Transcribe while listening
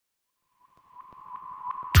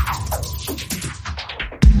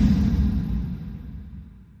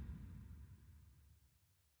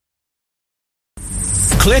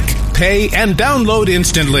Click, pay, and download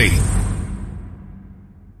instantly.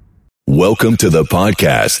 Welcome to the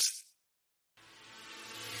podcast.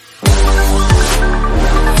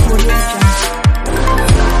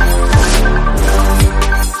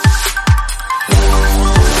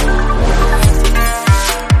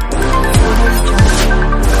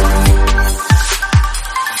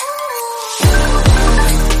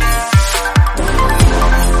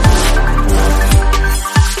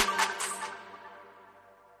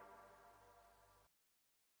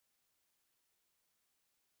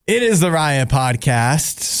 It is the Riot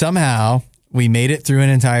Podcast. Somehow we made it through an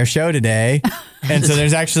entire show today. And so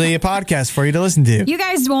there's actually a podcast for you to listen to. You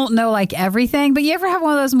guys won't know like everything, but you ever have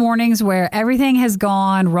one of those mornings where everything has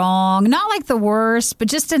gone wrong? Not like the worst, but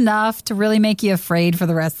just enough to really make you afraid for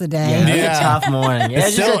the rest of the day. Yeah, it's a tough morning.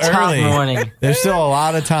 It's just still a tough early. morning. There's still a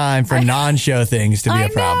lot of time for non-show things to be a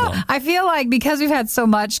problem. Know. I feel like because we've had so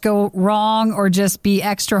much go wrong or just be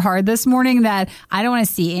extra hard this morning that I don't want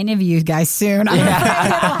to see any of you guys soon. I'm afraid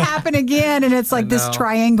it'll happen again, and it's like this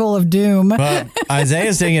triangle of doom. But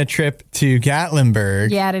Isaiah's taking a trip to Gatlinburg.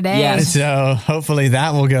 Yeah, today. Yes. So hopefully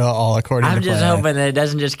that will go all according to I'm plan. just hoping that it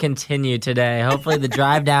doesn't just continue today. Hopefully the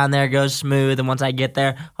drive down there goes smooth, and once I get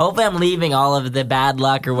there, hopefully I'm leaving all of the bad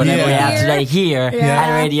luck or whatever we have today here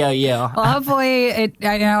at Radio U. Well, hopefully,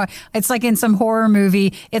 I know it's like in some horror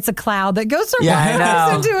movie. It's a cloud that goes from one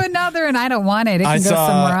person to another, and I don't want it. It can go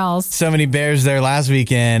somewhere else. So many bears there last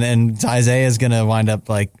weekend, and Isaiah's going to wind up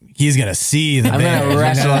like he's going to see the bear. I'm going to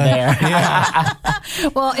wrestle there. Yeah.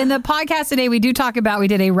 Well, in the podcast today, we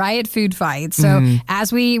did a Riot food fight. So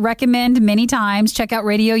as we recommend many times, check out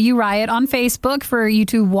Radio U Riot on Facebook for you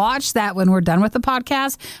to watch that when we're done with the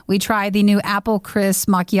podcast. We tried the new Apple Crisp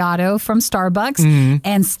Macchiato from Starbucks,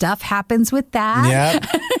 and stuff happens with that.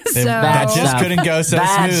 Yep. So that just couldn't go so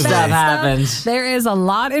Bad smoothly. stuff happens. There is a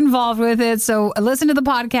lot involved with it. So listen to the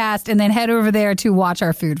podcast and then head over there to watch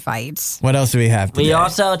our food fights. What else do we have today? We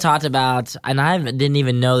also talked about, and I didn't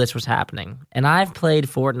even know this was happening, and I've played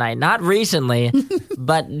Fortnite, not recently,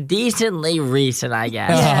 but decently recent, I guess.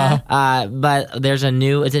 Yeah. But is it a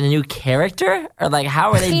new character? Or like,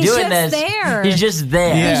 how are they He's doing just this? there. He's just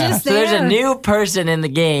there. Yeah. He's just So there's a there. new person in the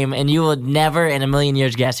game, and you will never in a million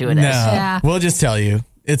years guess who it No. is. Yeah. We'll just tell you.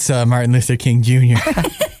 It's Martin Luther King Jr.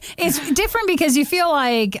 It's different because you feel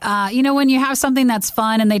like, when you have something that's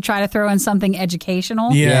fun and they try to throw in something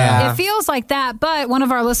educational. Yeah. It feels like that. But one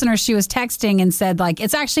of our listeners, she was texting and said, like,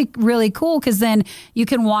 it's actually really cool because then you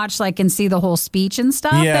can watch, like, and see the whole speech and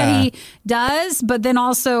stuff that he does. But then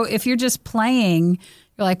also, if you're just playing,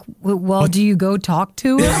 you're like, well, do you go talk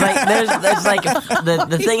to him? There's like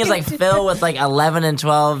the thing is like filled with like 11 and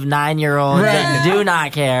 12 9-year-olds that do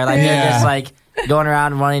not care. Like they're just like going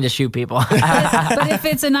around wanting to shoot people. But if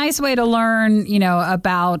it's a nice way to learn,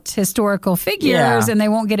 about historical figures, and they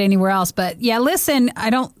won't get anywhere else. But yeah, listen,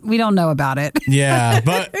 we don't know about it. Yeah,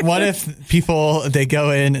 but what if people, they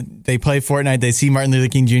go in, they play Fortnite, they see Martin Luther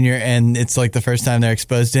King Jr., and it's like the first time they're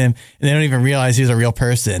exposed to him, and they don't even realize he's a real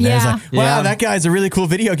person. Yeah. It's like, wow, that guy's a really cool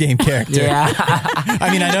video game character. Yeah. I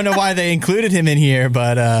mean, I don't know why they included him in here,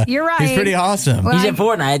 but You're right. he's pretty awesome. Well, He's in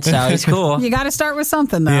Fortnite, so he's cool. You got to start with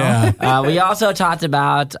something, though. Yeah. We also talked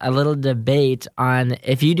about a little debate on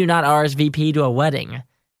if you do not RSVP to a wedding,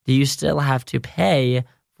 do you still have to pay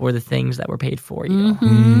for the things that were paid for you?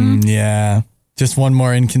 Yeah. Just one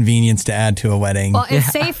more inconvenience to add to a wedding. Well, it's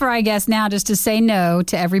safer, I guess, now just to say no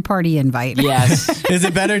to every party invite. Yes. Is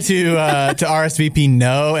it better to RSVP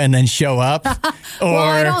no and then show up? Or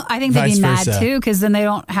I think they'd vice be mad versa? too because then they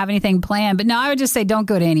don't have anything planned. But no, I would just say don't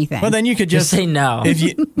go to anything. Well, then you could Just say no.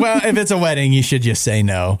 If it's a wedding, you should just say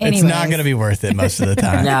no. It's not Anyways. going to be worth it most of the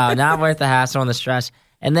time. No, not worth the hassle and the stress.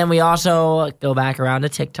 And then we also go back around to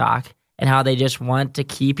TikTok and how they just want to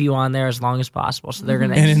keep you on there as long as possible. So they're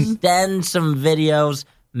going to extend some videos,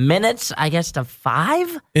 minutes, I guess, to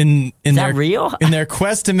 5? In Is their that real? In their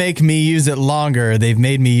quest to make me use it longer, they've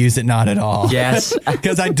made me use it not at all. Yes.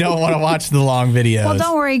 Because I don't want to watch the long videos. well,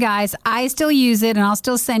 don't worry, guys. I still use it, and I'll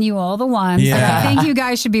still send you all the ones that Yeah. I think you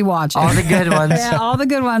guys should be watching. All the good ones. Yeah, all the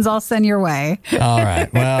good ones I'll send your way. All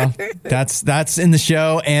right. Well, that's in the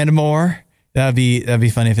show and more. That'd be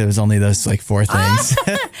funny if it was only those like 4 things.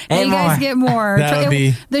 And you guys get more. That would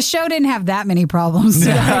be- The show didn't have that many problems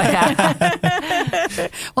today.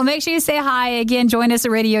 Well, make sure you say hi. Again, join us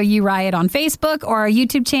at Radio U Riot on Facebook or our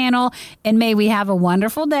YouTube channel. And may we have a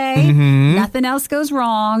wonderful day. Nothing else goes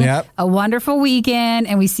wrong. Yep. A wonderful weekend.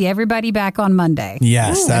 And we see everybody back on Monday.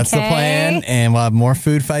 Yes, Ooh, that's the okay. plan. And we'll have more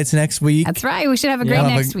food fights next week. That's right. We should have a great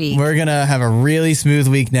next week. We're going to have a really smooth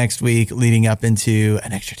week next week leading up into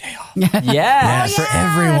an extra day off. Yeah. for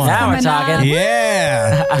everyone. Now we're Coming up. talking.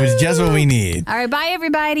 Yeah, it was just what we need. All right, bye,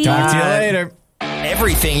 everybody. Talk to you later.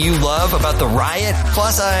 Everything you love about the Riot,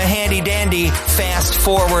 plus a handy-dandy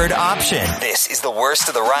fast-forward option. This is the Worst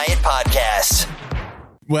of the Riot podcast.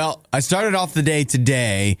 Well, I started off the day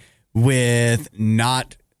today with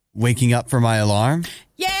not waking up for my alarm.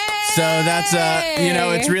 Yay! So that's,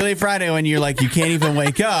 it's really Friday when you're like, you can't even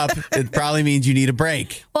wake up. It probably means you need a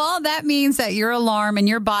break. Well, that means that your alarm and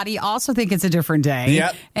your body also think it's a different day.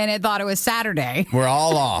 Yep. And it thought it was Saturday. We're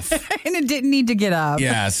all off. And it didn't need to get up.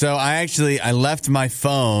 Yeah. So I left my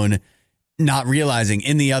phone not realizing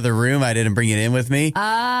in the other room. I didn't bring it in with me. Oh,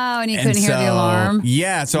 and you couldn't hear the alarm.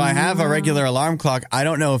 Yeah. So I have a regular alarm clock. I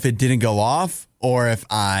don't know if it didn't go off or if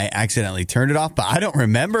I accidentally turned it off, but I don't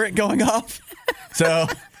remember it going off. So...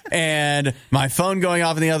 And my phone going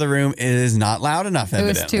off in the other room is not loud enough,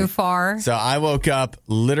 evidently. It was too far. So I woke up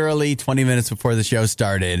literally 20 minutes before the show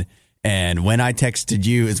started. And when I texted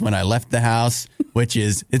you is when I left the house,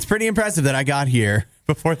 it's pretty impressive that I got here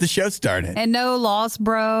before the show started. And no laws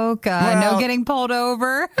broke, no getting pulled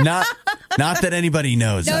over. Not that anybody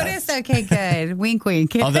knows. Notice? Okay, good. Wink,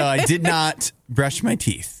 wink. Although I did not brush my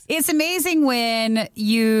teeth. It's amazing when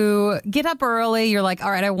you get up early, you're like,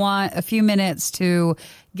 all right, I want a few minutes to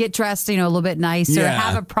get dressed, a little bit nicer,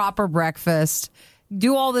 have a proper breakfast,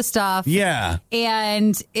 do all the stuff. Yeah.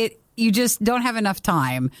 And you just don't have enough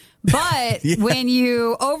time. But when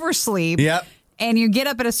you oversleep and you get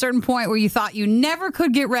up at a certain point where you thought you never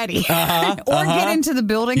could get ready or get into the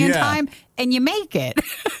building in time, and you make it.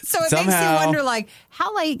 So it makes you wonder, like,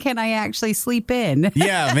 how late can I actually sleep in?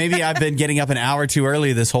 Yeah, maybe I've been getting up an hour too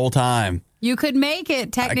early this whole time. You could make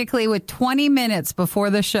it technically with 20 minutes before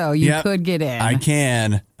the show. You could get in. I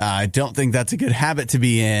can. I don't think that's a good habit to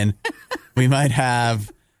be in. We might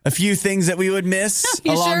have a few things that we would miss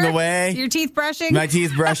along the way. Your teeth brushing? My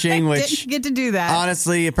teeth brushing, which didn't get to do that.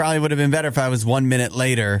 Honestly, it probably would have been better if I was 1 minute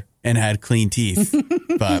later and had clean teeth.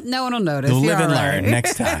 But no one will notice. We'll live You're and all learn right.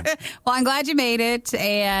 next time. Well, I'm glad you made it,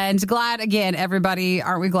 and glad, again, everybody,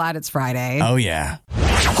 aren't we glad it's Friday? Oh, yeah.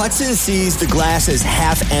 Hudson sees the glass as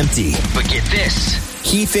half empty. But get this.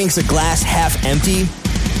 He thinks a glass half empty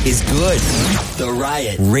is good. The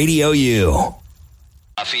Riot Radio U.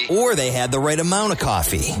 Coffee. Or they had the right amount of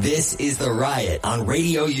coffee. This is The Riot on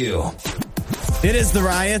Radio U. It is The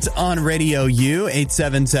Riot on Radio U,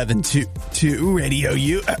 8772 Radio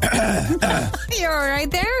U. You're all right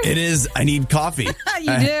there? It is. I need coffee.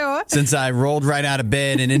 You do? Since I rolled right out of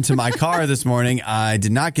bed and into my car this morning, I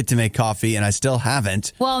did not get to make coffee, and I still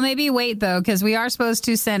haven't. Well, maybe wait, though, because we are supposed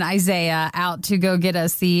to send Isaiah out to go get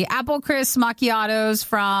us the Apple Crisp Macchiatos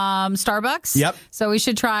from Starbucks. Yep. So we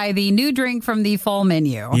should try the new drink from the fall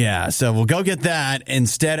menu. Yeah, so we'll go get that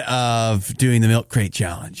instead of doing the Milk Crate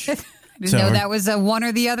Challenge. Didn't know that was a one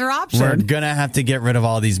or the other option. We're going to have to get rid of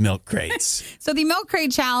all these milk crates. So the Milk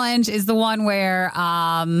Crate Challenge is the one where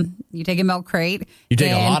you take a milk crate. You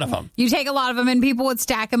take a lot of them. You take a lot of them, and people would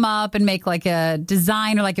stack them up and make like a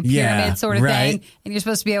design or like a pyramid sort of thing. And you're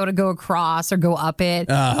supposed to be able to go across or go up it.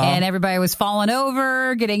 And everybody was falling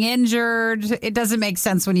over, getting injured. It doesn't make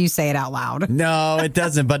sense when you say it out loud. No, it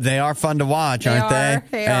doesn't. But they are fun to watch, aren't they?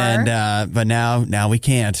 They are. And but now we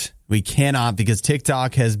can't. We cannot, because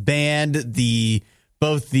TikTok has banned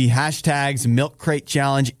both the hashtags Milk Crate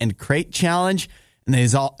Challenge and Crate Challenge, and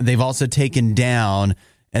they've also taken down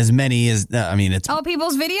as many as it's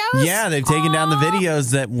people's videos. Yeah, they've taken down the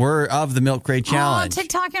videos that were of the Milk Crate Challenge.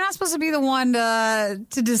 TikTok, you're not supposed to be the one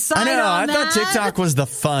to decide. I know. On I thought TikTok was the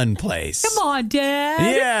fun place. Come on,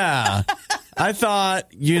 Dad. Yeah. I thought,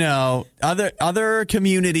 other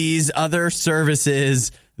communities, other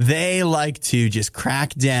services, they like to just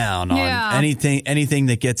crack down on anything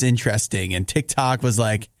that gets interesting. And TikTok was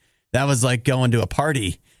like going to a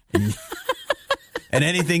party and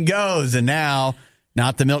anything goes. And now,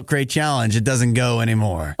 not the Milk Crate Challenge. It doesn't go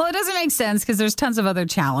anymore. Well, it doesn't make sense because there's tons of other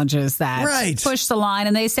challenges that push the line.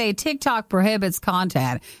 And they say TikTok prohibits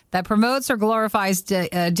content that promotes or glorifies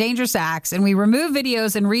dangerous acts. And we remove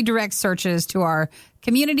videos and redirect searches to our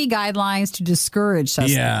community guidelines to discourage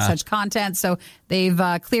such content. So they've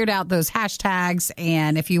cleared out those hashtags.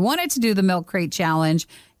 And if you wanted to do the Milk Crate Challenge,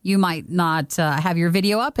 you might not have your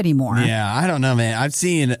video up anymore. Yeah, I don't know, man. I've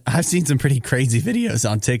seen some pretty crazy videos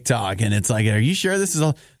on TikTok, and it's like, are you sure this is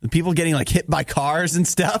all people getting like hit by cars and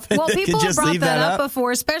stuff? Well, people have brought that up before,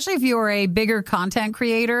 especially if you're a bigger content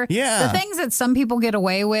creator. Yeah. The things that some people get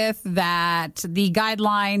away with that the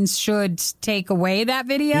guidelines should take away that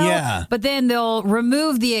video. Yeah. But then they'll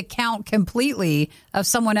remove the account completely of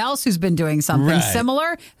someone else who's been doing something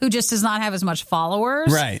similar, who just does not have as much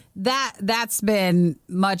followers. Right. That's been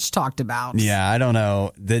much talked about. Yeah, I don't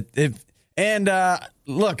know that And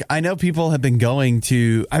look, I know people have been getting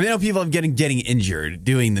injured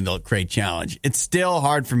doing the Milk Crate Challenge. It's still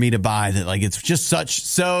hard for me to buy that. Like, it's just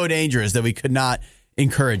so dangerous that we could not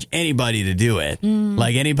encourage anybody to do it.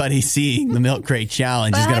 Like, anybody seeing the Milk Crate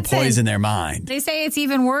Challenge is going to poison their mind. They say it's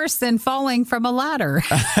even worse than falling from a ladder.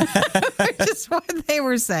 Which is what they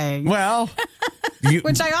were saying. Well,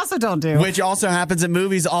 which I also don't do. Which also happens in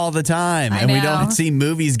movies all the time. And we don't see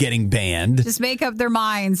movies getting banned. Just make up their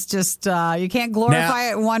minds. Just you can't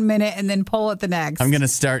glorify it 1 minute and then pull it the next. I'm going to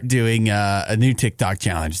start doing a new TikTok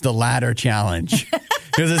challenge, the ladder challenge.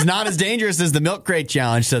 Because it's not as dangerous as the Milk Crate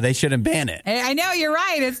Challenge, so they shouldn't ban it. I know, you're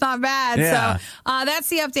right. It's not bad. Yeah. So that's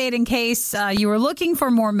the update in case you were looking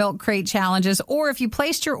for more Milk Crate challenges, or if you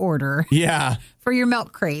placed your order for your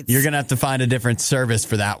milk crates. You're going to have to find a different service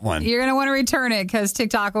for that one. You're going to want to return it because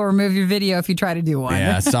TikTok will remove your video if you try to do one.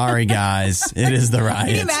 Yeah, sorry, guys. It is the riot.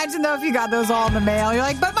 Can you imagine, though, if you got those all in the mail? You're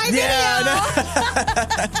like, but my video!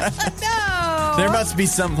 No! There must be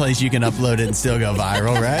some place you can upload it and still go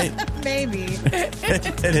viral, right? Maybe.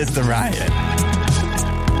 It is the riot.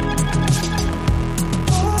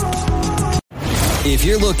 If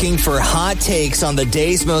you're looking for hot takes on the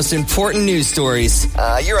day's most important news stories,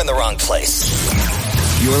 you're in the wrong place.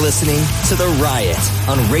 You're listening to The Riot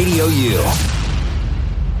on Radio U.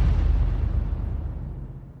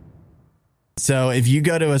 So if you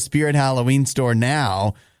go to a Spirit Halloween store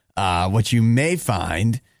now, what you may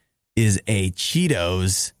find is a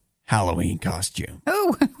Cheetos Halloween costume.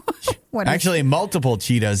 Oh, actually multiple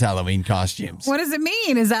Cheetos Halloween costumes. What does it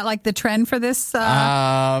mean? Is that like the trend for this?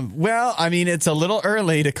 Well, I mean, it's a little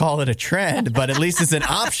early to call it a trend, but at least it's an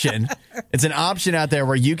option. It's an option out there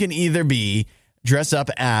where you can either dress up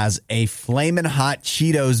as a Flamin' Hot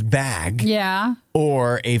Cheetos bag,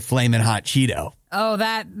 or a Flamin' Hot Cheeto. Oh,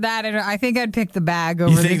 that I think I'd pick the bag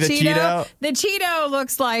over the Cheeto. The Cheeto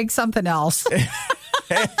looks like something else.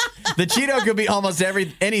 The Cheeto could be almost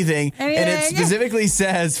anything, and it specifically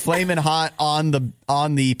says Flamin' Hot on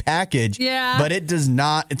the package. Yeah, but it does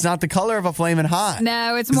not. It's not the color of a Flamin' Hot.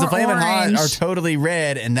 No, it's more the Flamin' orange. Hot are totally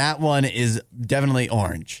red, and that one is definitely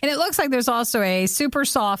orange. And it looks like there's also a super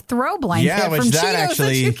soft throw blanket from Cheetos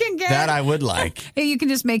that you can get. That I would like. You can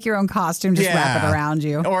just make your own costume, just wrap it around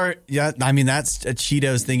you. Or I mean, that's a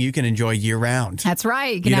Cheetos thing you can enjoy year round. That's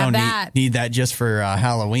right. You can have that. Need that just for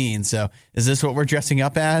Halloween. So is this what we're dressing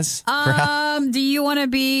up as? Do you want to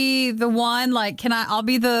be the one? Like, I'll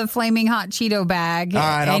be the Flaming Hot Cheeto bag. All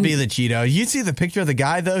right, I'll be the Cheeto. You see the picture of the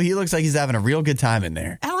guy though? He looks like he's having a real good time in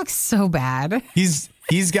there. That looks so bad. He's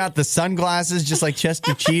got the sunglasses just like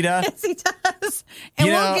Chester Cheetah. Yes, he does. And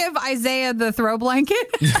we'll give Isaiah the throw blanket.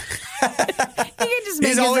 He can just make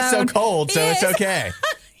He's always so cold, so it's okay.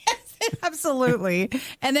 Absolutely.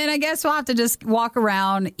 And then I guess we'll have to just walk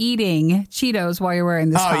around eating Cheetos while you're wearing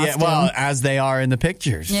this costume. Yeah, well, as they are in the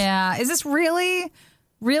pictures. Yeah. Is this really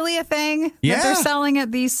a thing that they're selling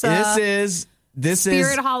at these This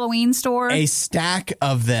Spirit Halloween store? A stack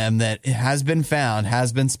of them that has been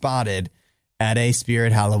spotted at a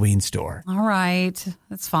Spirit Halloween store. All right.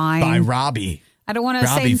 That's fine. By Robbie. I don't want to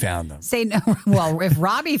Robbie found them. Say no. Well, if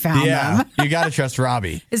Robbie found them. You got to trust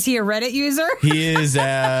Robbie. Is he a Reddit user? He is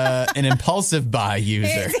an impulsive buy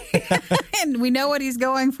user. And we know what he's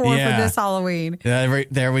going for this Halloween.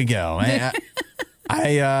 There we go.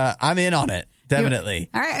 I'm in on it. Definitely.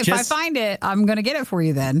 All right. If I find it, I'm going to get it for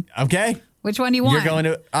you then. Okay. Which one do you want? You're going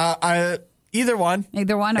to either one.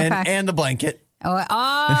 Either one? Okay. And the blanket.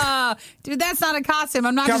 Oh, dude, that's not a costume.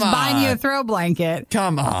 I'm not just buying you a throw blanket.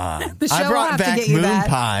 Come on. I brought back moon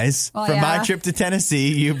pies from my trip to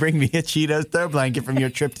Tennessee. You bring me a Cheetos throw blanket from your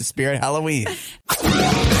trip to Spirit Halloween.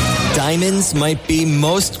 Diamonds might be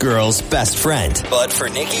most girls' best friend, but for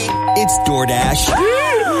Nikki, it's DoorDash.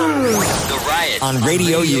 The Riot on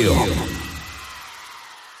Radio U.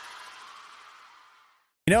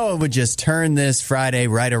 You know, it would just turn this Friday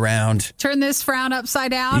right around. Turn this frown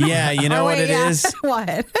upside down? Yeah, you know what it is?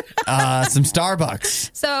 What? Some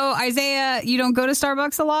Starbucks. So, Isaiah, you don't go to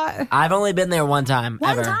Starbucks a lot? I've only been there one time.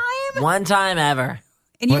 One time ever.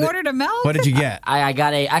 And you ordered a milk? What did you get?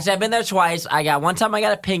 Actually, I've been there twice. One time I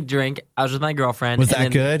got a pink drink. I was with my girlfriend. Was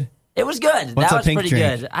that good? It was good. What's that was pretty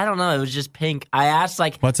drink? good. I don't know. It was just pink. I asked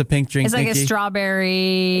what's a pink drink? It's like Nikki? a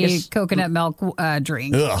strawberry coconut milk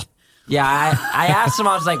drink. Ugh. Yeah, I asked him,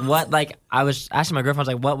 I was like, what, I was asking my girlfriend,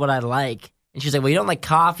 I was like, what would I like? And she's like, well, you don't like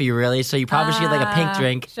coffee, really, so you probably should get, a pink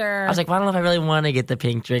drink. Sure. I was like, well, I don't know if I really want to get the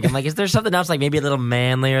pink drink. I'm like, is there something else, maybe a little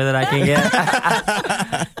manlier that I can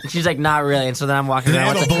get? And she's like, not really. And so then I'm walking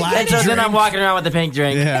around with the pink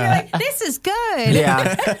drink. Yeah. And you're like, this is good.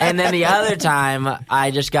 Yeah. And then the other time,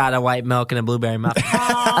 I just got a white milk and a blueberry muffin.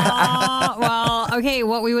 Well, Okay,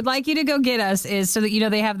 what we would like you to go get us is so that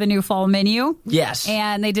they have the new fall menu. Yes.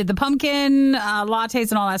 And they did the pumpkin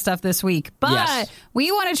lattes and all that stuff this week. But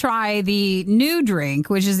we want to try the new drink,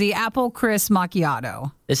 which is the apple crisp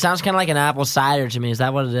macchiato. It sounds kind of like an apple cider to me. Is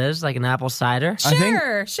that what it is? Like an apple cider?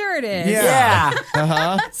 Sure it is. Yeah.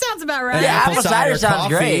 Sounds about right. Yeah, apple cider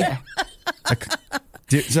sounds great.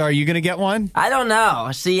 So are you going to get one? I don't know.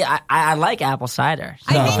 See, I like apple cider.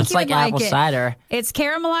 So I think it's like apple cider. It's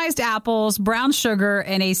caramelized apples, brown sugar,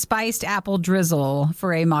 and a spiced apple drizzle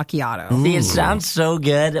for a macchiato. See, it sounds so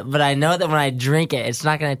good, but I know that when I drink it, it's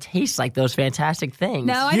not going to taste like those fantastic things.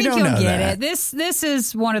 No, I think you'll get it. This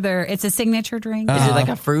is one of their. It's a signature drink. Is it like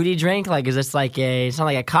a fruity drink? Like, is this like it's not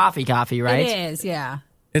like a coffee, right? It is, yeah.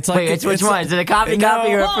 It's like which one? Is it a coffee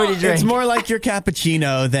or a fruity drink? It's more like your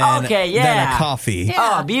cappuccino than a coffee.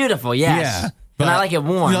 Yeah. Oh, beautiful! Yes. Yeah, but I like it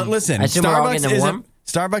warm. Listen, I assume we're all getting it warm.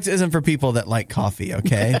 Starbucks isn't for people that like coffee.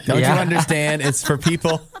 Okay, don't you understand? It's for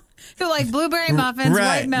people who like blueberry muffins,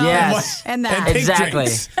 white milk, and that. And exactly.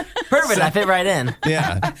 Perfect. I fit right in.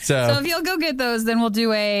 Yeah. So if you'll go get those, then we'll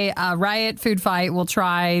do a Riot food fight. We'll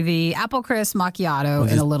try the apple crisp macchiato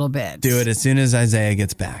in a little bit. Do it as soon as Isaiah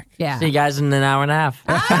gets back. Yeah. See you guys in an hour and a half.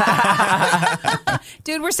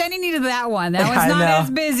 Dude, we're sending you to that one. That one's not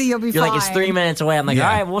as busy. You'll be You're fine. like, it's 3 minutes away. I'm like, all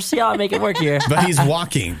right, we'll see how I make it work here. But he's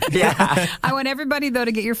walking. Yeah. I want everybody, though,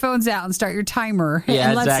 to get your phones out and start your timer. Yeah,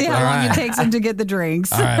 and let's see how long it takes them to get the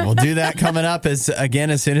drinks. All right, we'll do that coming up as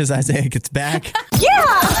soon as Isaiah gets back.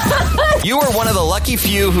 Yeah! You were one of the lucky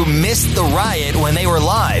few who missed the riot when they were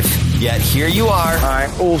live. Yet here you are.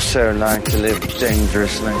 I also like to live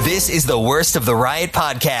dangerously. This is the Worst of the Riot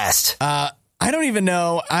podcast. I don't even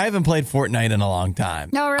know. I haven't played Fortnite in a long time.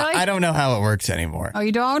 No, really? I don't know how it works anymore. Oh,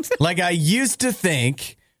 you don't? Like I used to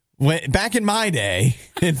think, back in my day,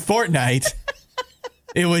 in Fortnite,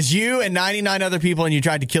 it was you and 99 other people and you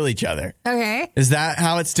tried to kill each other. Okay. Is that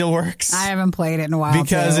how it still works? I haven't played it in a while,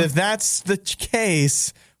 Because if that's the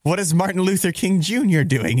case, what is Martin Luther King Jr.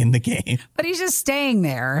 doing in the game? But he's just staying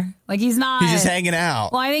there. Like, he's not... He's just hanging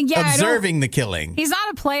out. Well, I think, observing the killing. He's not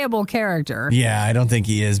a playable character. Yeah, I don't think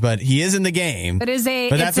he is, but he is in the game. But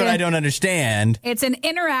that's what I don't understand. It's an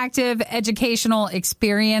interactive educational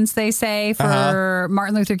experience, they say, for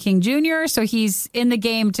Martin Luther King Jr., so he's in the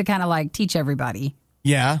game to kind of, like, teach everybody.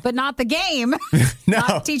 Yeah. But not the game. No.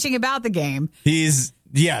 Not teaching about the game.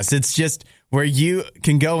 It's just where you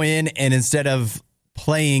can go in and instead of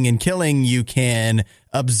playing and killing, you can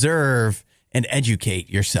observe and educate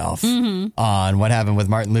yourself on what happened with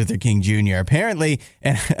Martin Luther King Jr. Apparently,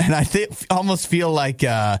 and I almost feel like,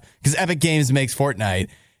 because Epic Games makes Fortnite,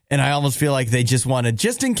 and I almost feel like they just want to,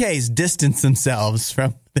 just in case, distance themselves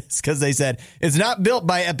from this, because they said it's not built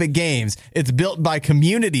by Epic Games, it's built by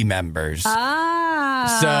community members. Oh.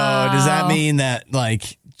 So does that mean that,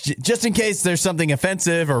 like, just in case there's something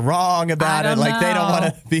offensive or wrong about it, like they don't want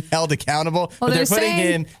to be held accountable. Well,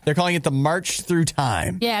 but they're calling it the March Through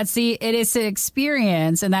Time. Yeah, it is an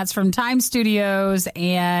experience, and that's from Time Studios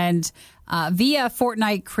and via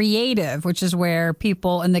Fortnite Creative, which is where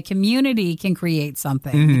people in the community can create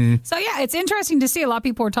something. Mm-hmm. So yeah, it's interesting to see. A lot of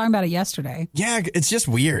people were talking about it yesterday. Yeah, it's just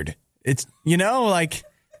weird. It's,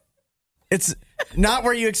 it's not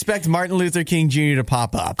where you expect Martin Luther King Jr. to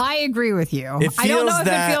pop up. I agree with you. I don't know if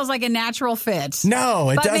it feels like a natural fit.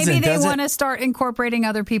 No, it doesn't. But maybe they want to start incorporating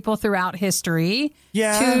other people throughout history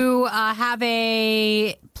to have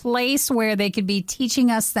a place where they could be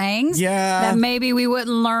teaching us things that maybe we wouldn't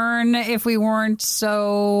learn if we weren't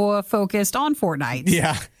so focused on Fortnite.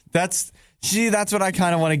 Yeah, that's what I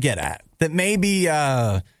kind of want to get at. That maybe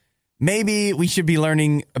we should be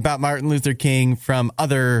learning about Martin Luther King from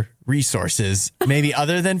other resources, maybe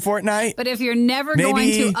other than Fortnite. But if you're never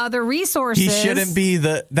going to other resources,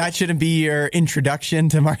 that shouldn't be your introduction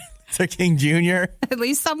to Martin Luther King Jr. At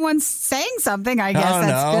least someone's saying something, I guess.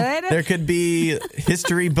 That's good. There could be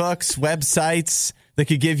history books, websites that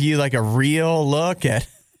could give you like a real look at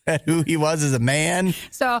who he was as a man.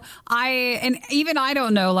 So I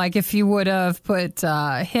don't know, like if you would have put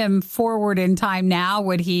him forward in time now,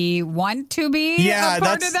 would he want to be a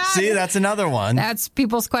part of that? See, that's another one. That's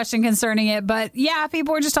people's question concerning it. But yeah,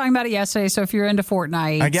 people were just talking about it yesterday. So if you're into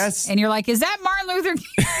Fortnite, I guess, and you're like, is that Martin Luther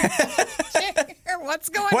King? What's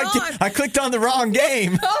going on? I clicked on the wrong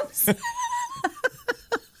game. Oops.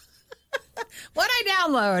 What'd I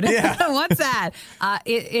download? Yeah. What's that?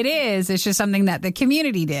 It's just something that the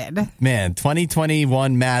community did. Man,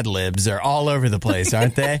 2021 Mad Libs are all over the place,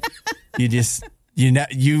 aren't they? You just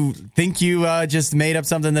You think you just made up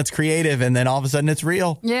something that's creative, and then all of a sudden it's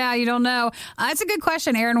real. Yeah, you don't know. It's a good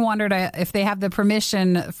question. Aaron wondered if they have the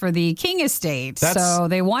permission for the King estate, so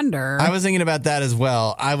they wonder. I was thinking about that as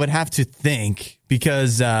well. I would have to think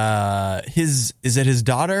because is it his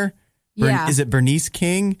daughter? Yeah. Is it Bernice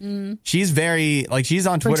King? Mm. She's very she's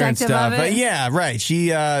on Twitter Protective and stuff. of it? But yeah, right.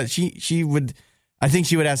 She would. I think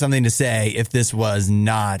she would have something to say if this was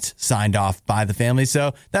not signed off by the family.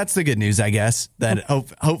 So that's the good news, I guess, that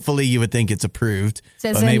hopefully you would think it's approved.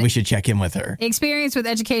 But maybe we should check in with her. Experience with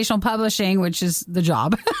educational publishing, which is the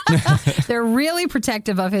job. They're really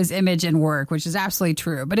protective of his image and work, which is absolutely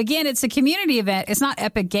true. But again, it's a community event. It's not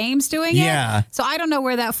Epic Games doing it. So I don't know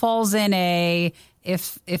where that falls in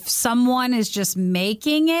if someone is just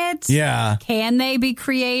making it, can they be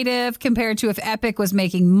creative compared to if Epic was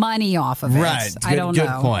making money off of it? Right. I don't know.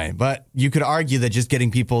 Good point. But you could argue that just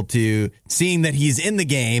getting people to seeing that he's in the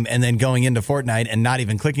game and then going into Fortnite and not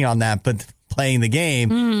even clicking on that, but playing the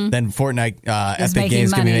game, then Fortnite, Epic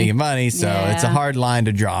Games can be making money. So it's a hard line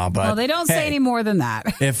to draw. But they don't say any more than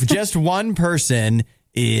that. If just one person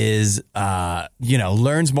is,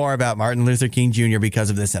 learns more about Martin Luther King Jr. because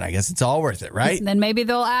of this, and I guess it's all worth it, right? Then maybe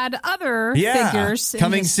they'll add other figures.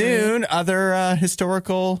 Coming soon, other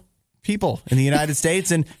historical people in the United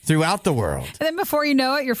States and throughout the world. And then before you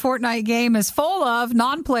know it, your Fortnite game is full of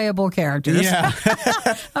non-playable characters. Yeah.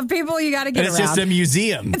 Of people you got to get around. It's just a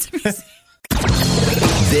museum. It's a museum.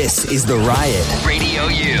 This is The Riot. Radio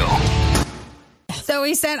U. So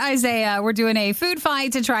we sent Isaiah. We're doing a food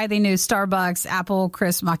fight to try the new Starbucks Apple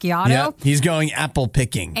Crisp Macchiato. Yep, he's going apple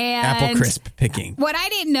picking. Apple Crisp picking. What I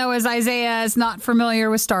didn't know is Isaiah is not familiar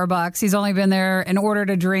with Starbucks. He's only been there and ordered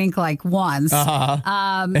a drink like once.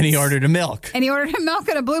 And he ordered a milk. And he ordered a milk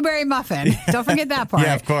and a blueberry muffin. Don't forget that part.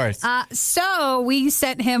 Yeah, of course. So we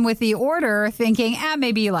sent him with the order thinking,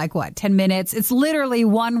 maybe 10 minutes. It's literally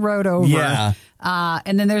one road over. Yeah.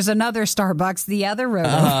 And then there's another Starbucks the other road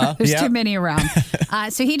over. There's too many around.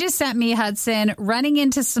 So he just sent me, Hudson, running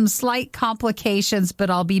into some slight complications, but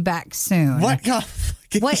I'll be back soon. What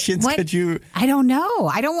complications could you? I don't know.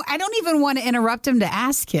 I don't even want to interrupt him to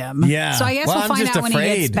ask him. Yeah. So I guess we'll find out when he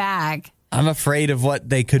gets back. I'm afraid of what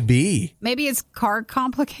they could be. Maybe it's car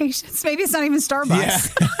complications. Maybe it's not even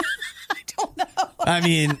Starbucks. Yeah. I don't know. I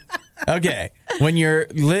mean, okay, when you're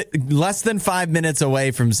less than 5 minutes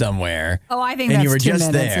away from somewhere, I think and that's you were 2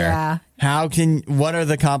 just minutes, there. Yeah. What are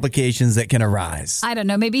the complications that can arise? I don't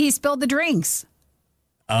know. Maybe he spilled the drinks.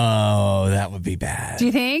 Oh, that would be bad. Do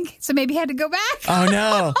you think? So maybe he had to go back? Oh,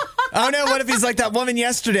 no. What if he's like that woman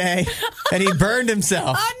yesterday and he burned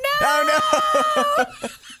himself? Oh, no.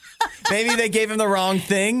 Maybe they gave him the wrong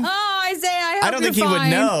thing. Oh, Isaiah, I don't think he would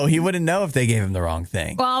know. He wouldn't know if they gave him the wrong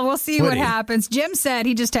thing. Well, we'll see what happens. Jim said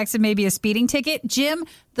he just texted maybe a speeding ticket. Jim,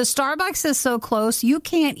 the Starbucks is so close, you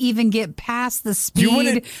can't even get past the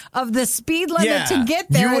speed of the speed limit to get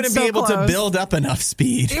there. You wouldn't be able to build up enough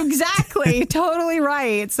speed. Exactly. Totally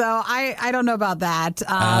right. So I don't know about that,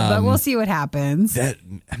 but we'll see what happens. That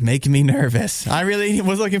making me nervous. I really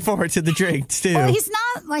was looking forward to the drink, too. Well, he's not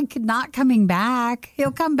not coming back.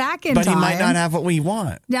 He'll come back in time. But he might not have what we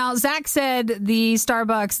want. Now, Zach said the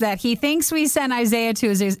Starbucks that he thinks we sent Isaiah to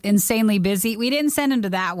is insanely busy. We didn't send him to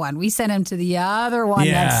that one. We sent him to the other one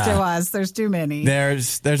next to us. There's too many.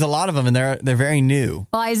 There's a lot of them, and they're very new.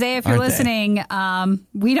 Well, Isaiah, if you're listening,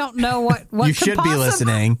 we don't know what you should be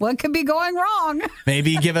listening. What could be going wrong?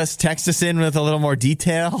 Maybe text us in with a little more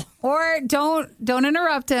detail. Or don't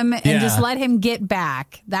interrupt him and just let him get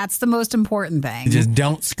back. That's the most important thing. Just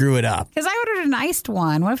don't screw it up. Because I ordered an iced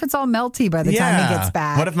one. What if it's all melty by the time he gets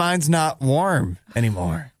back? What if mine's not warm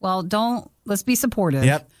anymore? Well, let's be supportive.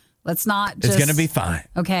 Yep. Let's not just... It's going to be fine.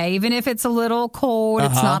 Okay, even if it's a little cold,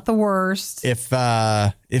 it's not the worst. If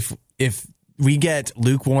we get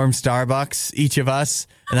lukewarm Starbucks, each of us,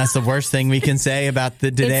 and that's the worst thing we can say about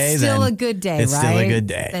the today, it's still a good day, right? It's still a good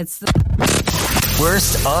day.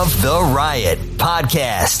 Worst of the Riot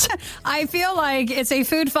podcast. I feel like it's a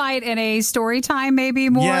food fight and a story time maybe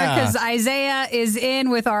more because Isaiah is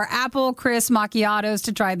in with our Apple Crisp Macchiatos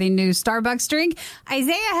to try the new Starbucks drink.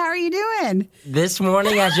 Isaiah, how are you doing? This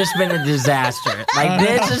morning has just been a disaster.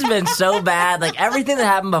 This has been so bad. Everything that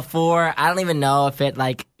happened before, I don't even know if it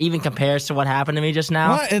even compares to what happened to me just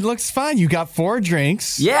now. What? It looks fine. You got 4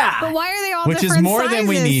 drinks. Yeah. But why are they all which different is more sizes? than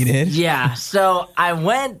we needed. Yeah. So I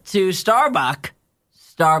went to Starbucks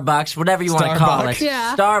Starbucks, whatever you want to call it.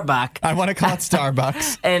 Yeah. Starbucks. I want to call it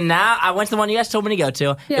Starbucks. And now I went to the one you guys told me to go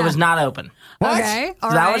to. Yeah. It was not open. What? Okay. So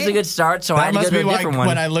All that right. was a good start, so I That had to go must to be a why different one.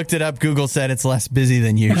 when I looked it up, Google said it's less busy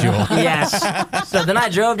than usual. Yes. So then I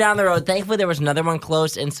drove down the road. Thankfully, there was another one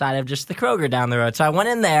close inside of just the Kroger down the road. So I went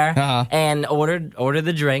in there and ordered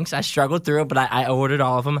the drinks. I struggled through it, but I ordered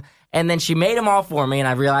all of them. And then she made them all for me, and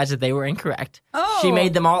I realized that they were incorrect. Oh. She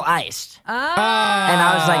made them all iced. And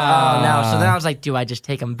I was like, oh, no. So then I was like, do I just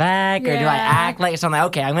take them back, or do I Yeah. act like something? Like,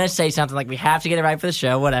 okay, I'm going to say something like, we have to get it right for the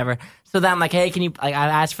show, whatever. So then I'm like, hey, can you, like, I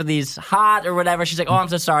asked for these hot or whatever. She's like, oh, I'm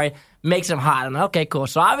so sorry. Make some hot. I'm like, okay, cool.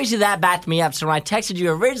 So obviously that backed me up. So when I texted you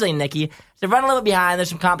originally, Nikki, so run a little bit behind. There's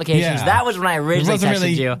some complications. Yeah. That was when I originally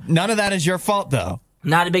texted you. None of that is your fault, though.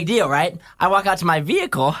 Not a big deal, right? I walk out to my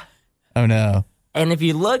vehicle, Oh, no. and if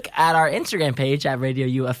you look at our Instagram page at Radio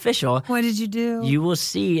U Official, What did you do? you will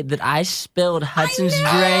see that I spilled Hudson's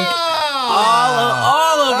drink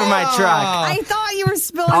all over my truck. I thought you were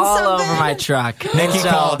spilling All something. over my truck. Nikki And so,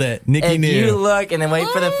 called it. Nikki if knew. you look and then wait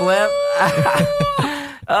for the flip.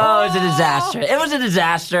 Oh, it was a disaster. It was a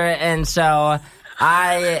disaster. And so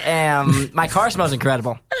my car smells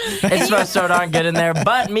incredible. It smells so darn good in there.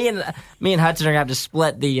 But me and Hudson are going to have to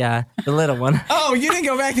split the little one. Oh, you didn't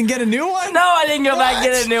go back and get a new one? No, I didn't go back and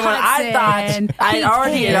get a new one. I Hudson, thought I had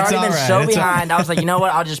already It's been all right. so It's all behind. I was like, you know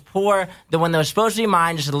what? I'll just pour the one that was supposed to be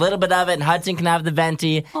mine, just a little bit of it, and Hudson can have the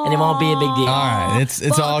venti, and it won't be a big deal. All right. It's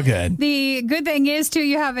Well, all good. The good thing is too,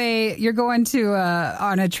 you're going to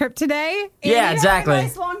on a trip today. And Yeah, you have a exactly.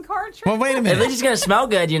 nice long car trip. Well, wait a At minute. least it's going to smell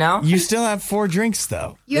good, you know? You still have 4 drinks,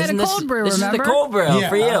 though. You had a Isn't cold brew, This remember? is the cold brew Yeah.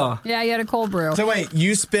 for you. Yeah, you had a cold brew. So wait,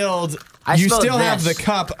 you spilled. I you spilled still have the this.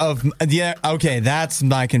 cup of. Yeah. Okay, that's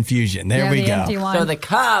my confusion. There Yeah, we the go. empty one. So the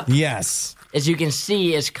cup, Yes. as you can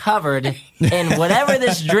see, is covered in whatever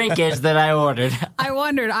this drink is that I ordered. I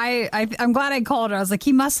wondered. I'm glad I called her. I was like,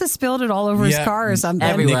 he must have spilled it all over his Yeah. car or something.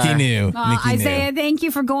 Everywhere. Nikki knew. Nikki Isaiah, knew. thank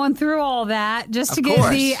you for going through all that just to Of get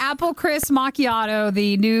course. the Apple Crisp Macchiato,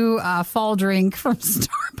 the new fall drink from Starbucks.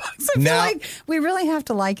 I feel Now- like we really have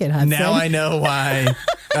to like it, Hudson. Now I know why.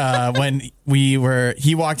 When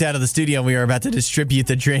he walked out of the studio, we were about to distribute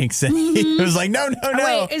the drinks, and he was like, "No, no, no."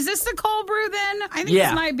 Oh, wait, is this the cold brew then? I think Yeah.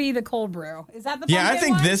 this might be the cold brew. Is that the Yeah, I pumpkin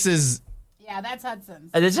think one? this is. Yeah, that's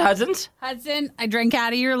Hudson's. Is this Hudson's? Hudson, I drank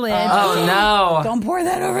out of your lid. Oh, no. Don't pour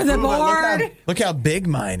that over the board. Look how big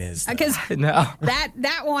mine is. though. Because No.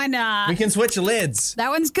 that one, We can switch lids. that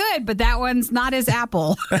one's good, but that one's not as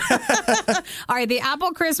apple. All right, the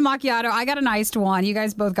Apple Crisp Macchiato. I got an iced one. You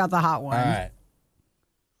guys both got the hot one. All right.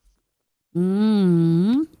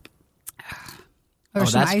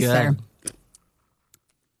 There's some that's ice good. there.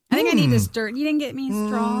 I think I need to stir. You didn't get me a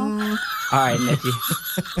straw. All right, Nikki.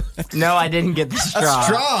 No, I didn't get the straw. A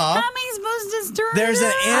straw. How am I supposed to stir There's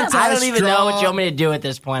it an up? I don't even know anti-straw what you want me to do at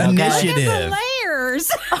this point, okay? initiative. Look at the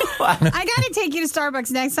layers. I got to take you to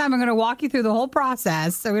Starbucks next time. I'm going to walk you through the whole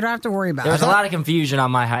process so we don't have to worry about There was it. a lot of confusion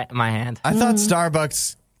on my hand. I thought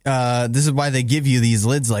Starbucks. This is why they give you these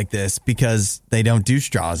lids like this, because they don't do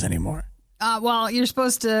straws anymore. Well, you're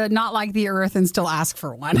supposed to not like the earth and still ask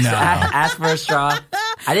for one. No. Ask for a straw.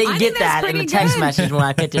 I didn't I get think that's that in the pretty text good. message when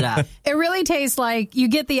I picked it up. It really tastes like you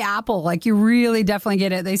get the apple. Like you really definitely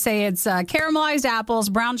get it. They say it's caramelized apples,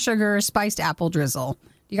 brown sugar, spiced apple drizzle.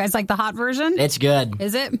 You guys like the hot version? It's good.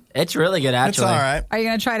 Is it? It's really good, It's actually. all right. Are you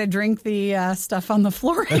going to try to drink the stuff on the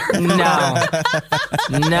floor here? No.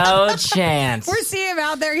 No chance. We're seeing him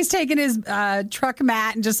out there. He's taking his truck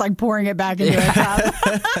mat and just like pouring it back into a cup.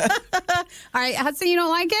 All right, Hudson, you don't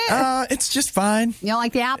like it? It's just fine. You don't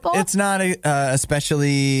like the apple? It's not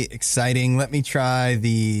especially exciting. Let me try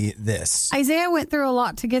this. Isaiah went through a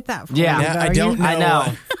lot to get that for Yeah. you. Yeah, though. I don't know. I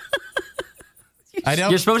know. I don't.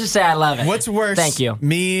 You're supposed to say I love it. What's worse? Thank you.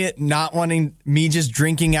 Me just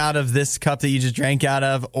drinking out of this cup that you just drank out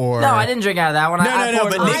of, or No, I didn't drink out of that one. I No,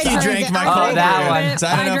 poured but it. Nikki I drank my drank cold that brew. one. So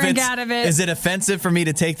I don't know if drank it's out of it. Is it offensive for me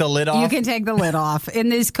to take the lid off? You can take the lid off. In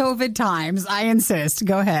these COVID times, I insist.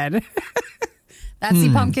 Go ahead. That's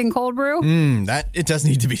the pumpkin cold brew. That it does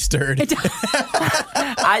need to be stirred.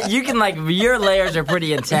 You can your layers are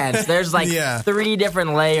pretty intense. There's Yeah. 3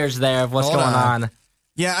 different layers there of what's Hold going on.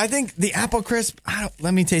 Yeah, I think the apple crisp.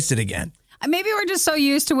 Let me taste it again. Maybe we're just so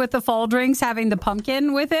used to with the fall drinks having the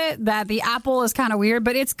pumpkin with it that the apple is kind of weird,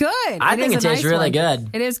 but it's good. I think is it a tastes nice really one. good.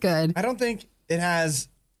 It is good. I don't think it has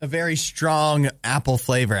a very strong apple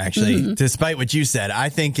flavor, actually, despite what you said. I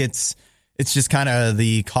think it's just kind of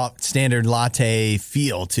the standard latte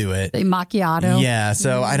feel to it. The macchiato. Yeah,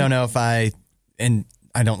 so I don't know if and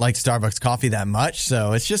I don't like Starbucks coffee that much,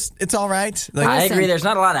 so it's all right. Like, I agree. There's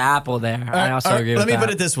not a lot of apple there. I also agree with that. Let me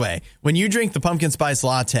put it this way. When you drink the pumpkin spice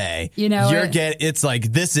latte, it's like,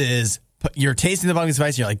 you're tasting the pumpkin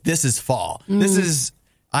spice, and you're like, this is fall. This is...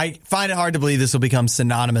 I find it hard to believe this will become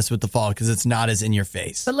synonymous with the fall because it's not as in your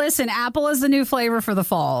face. But listen, apple is the new flavor for the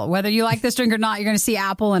fall. Whether you like this drink or not, you're going to see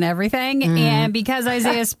apple in everything. And because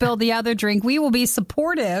Isaiah spilled the other drink, we will be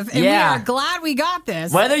supportive. And we are glad we got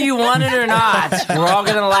this. Whether you want it or not, we're all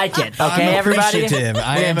going to like it. Okay, everybody?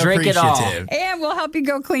 I am drink appreciative. It all. And we'll help you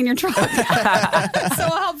go clean your truck. So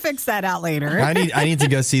we'll help fix that out later. I need to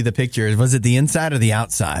go see the pictures. Was it the inside or the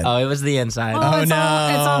outside? Oh, it was the inside. Oh, it's no.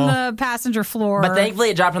 It's on the passenger floor. But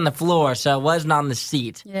thankfully it dropped on the floor, so it wasn't on the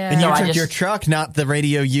seat. Yeah. And you took your truck, not the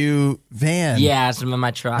Radio U van. Yeah, it's in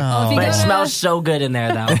my truck. Oh. But it smells so good in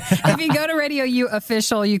there, though. If you go to Radio U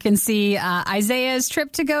Official, you can see Isaiah's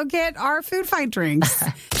trip to go get our food fight drinks.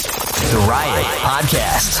 The Riot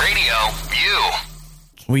Podcast. Radio U.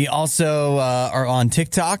 We also are on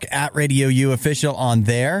TikTok at Radio U Official on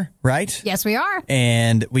there, right? Yes, we are.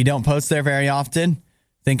 And we don't post there very often.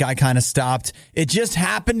 Think I kind of stopped. It just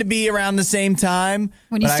happened to be around the same time.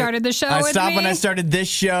 When you started the show I with stopped me? when I started this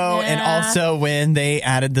show and also when they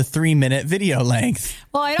added the 3-minute video length.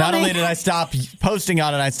 Well, I don't Not only did I stop posting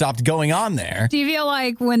on it, I stopped going on there. Do you feel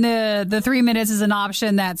like when the 3 minutes is an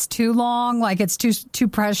option that's too long, like it's too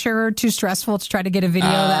pressure, too stressful to try to get a video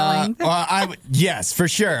that length? Well, yes, for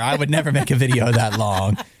sure. I would never make a video that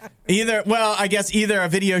long. I guess either a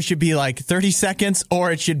video should be like 30 seconds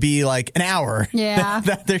or it should be like an hour. Yeah.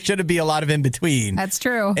 There should be a lot of in between. That's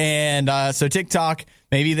true. And so TikTok,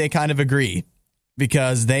 maybe they kind of agree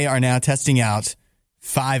because they are now testing out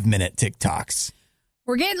 5-minute TikToks.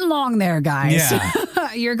 We're getting long there, guys.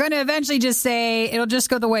 Yeah. You're going to eventually just say it'll just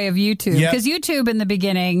go the way of YouTube. Because YouTube in the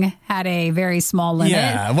beginning had a very small limit.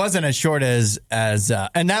 Yeah, it wasn't as short as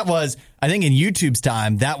and that was, I think in YouTube's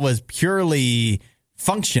time, that was purely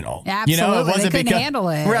functional. Absolutely. It wasn't they couldn't handle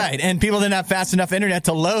it. Right. And people didn't have fast enough internet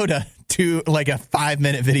to load to like a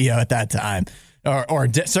 5-minute video at that time. Or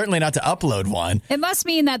certainly not to upload one. It must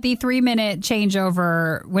mean that the 3-minute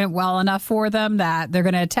changeover went well enough for them that they're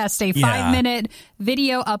going to test a 5-minute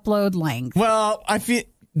video upload length. Well,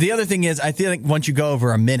 the other thing is, I feel like once you go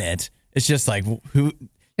over a minute, it's just like, who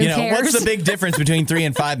cares? What's the big difference between 3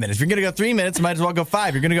 and 5 minutes? If you're going to go 3 minutes, might as well go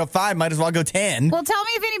 5. You're going to go 5, might as well go 10. Well, tell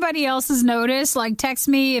me if anybody else has noticed. Like, text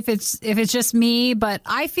me if it's just me. But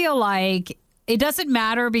I feel like it doesn't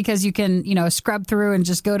matter because you can, scrub through and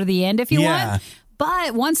just go to the end if you want.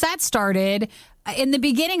 But once that started, in the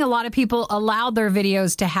beginning, a lot of people allowed their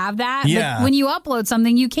videos to have that. Yeah. But when you upload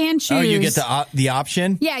something, you can choose. Oh, you get the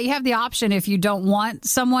option? Yeah, you have the option if you don't want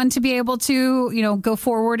someone to be able to, go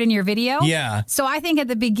forward in your video. Yeah. So I think at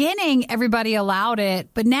the beginning, everybody allowed it.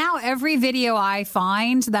 But now every video I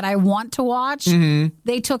find that I want to watch,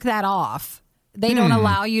 they took that off. They don't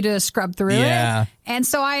allow you to scrub through it. And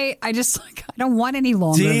so I just I don't want any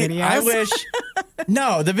longer videos. I wish.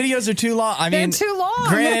 No, the videos are too long. They're too long.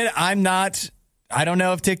 Granted, I don't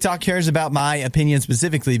know if TikTok cares about my opinion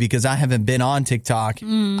specifically because I haven't been on TikTok.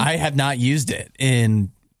 I have not used it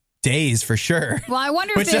in days for sure. Well, I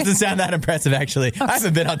wonder Which doesn't sound that impressive, actually. I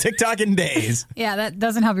haven't been on TikTok in days. Yeah, that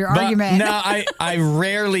doesn't help your argument. No, I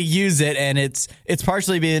rarely use it, and it's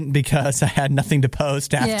partially been because I had nothing to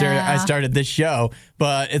post after I started this show,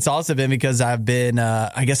 but it's also been because I've been,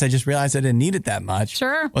 I guess I just realized I didn't need it that much.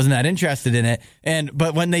 Sure. Wasn't that interested in it.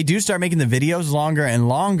 But when they do start making the videos longer and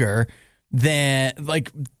longer, then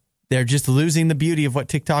they're just losing the beauty of what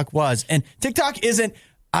TikTok was. And TikTok isn't,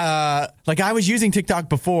 I was using TikTok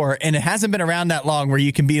before and it hasn't been around that long where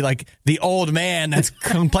you can be like the old man that's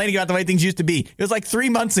complaining about the way things used to be. It was like 3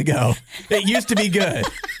 months ago. It used to be good.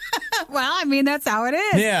 Well, I mean, that's how it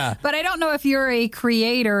is. Yeah. But I don't know if you're a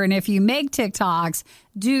creator and if you make TikToks,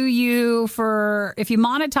 if you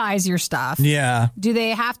monetize your stuff, do they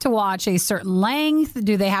have to watch a certain length?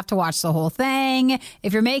 Do they have to watch the whole thing?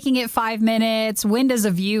 If you're making it 5 minutes, when does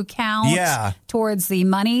a view count towards the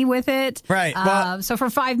money with it? Right. So for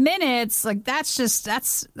 5 minutes,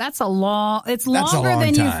 that's a long, it's longer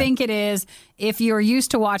than you think it is if you're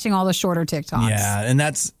used to watching all the shorter TikToks. Yeah. And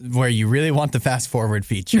that's where you really want the fast forward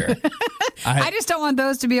feature. I just don't want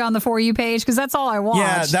those to be on the For You page because that's all I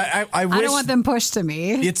watch. Yeah, I wish, I don't want them pushed to me.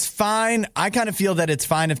 It's fine. I kind of feel that it's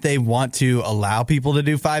fine if they want to allow people to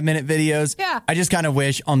do 5-minute videos. Yeah. I just kind of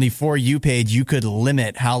wish on the For You page you could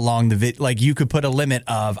limit how long you could put a limit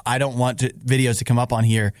of I don't want videos to come up on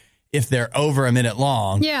here if they're over a minute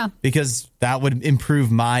long. Yeah. Because that would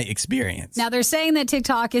improve my experience. Now, they're saying that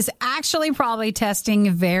TikTok is actually probably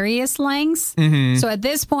testing various lengths. So at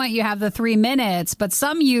this point, you have the 3 minutes, but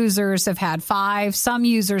some users have had 5, some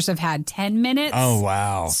users have had 10 minutes. Oh,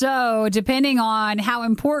 wow. So depending on how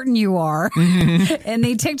important you are in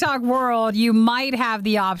the TikTok world, you might have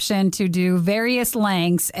the option to do various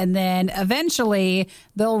lengths, and then eventually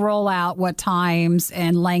they'll roll out what times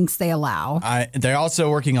and lengths they allow. They're also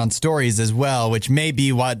working on stories as well, which maybe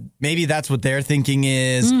that's what they're thinking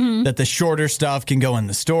is that the shorter stuff can go in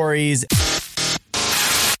the stories.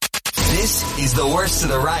 This is the Worst of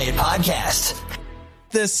the Riot podcast.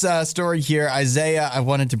 This story here, Isaiah, I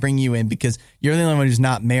wanted to bring you in because you're the only one who's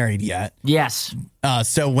not married yet. Yes.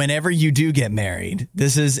 So whenever you do get married,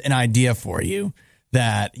 this is an idea for you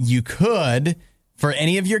that you could, for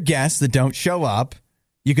any of your guests that don't show up,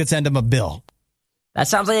 you could send them a bill. That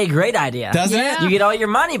sounds like a great idea. Doesn't it? You get all your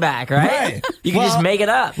money back, right? You can just make it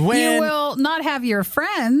up. You will not have your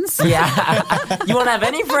friends. Yeah. You won't have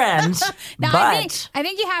any friends. Now, but I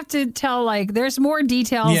think you have to tell, there's more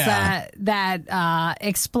details that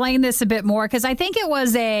explain this a bit more. Because I think it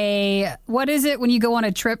was what is it when you go on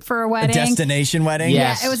a trip for a wedding? A destination wedding?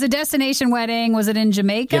 Yes. Yeah, it was a destination wedding. Was it in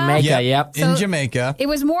Jamaica? Yep. In Jamaica. It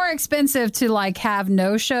was more expensive to have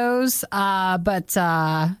no-shows. But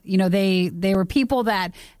they were people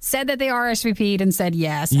that said that they RSVP'd and said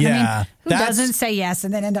yes. Yeah. I mean, who doesn't say yes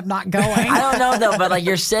and then end up not going? I don't know, though, but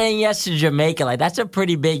you're saying yes to Jamaica. That's a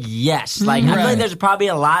pretty big yes. I feel like there's probably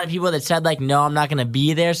a lot of people that said, no, I'm not going to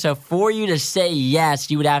be there. So for you to say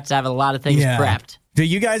yes, you would have to have a lot of things prepped. Do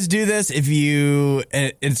you guys do this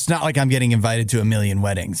it's not like I'm getting invited to a million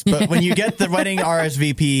weddings, but when you get the wedding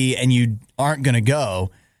RSVP and you aren't going to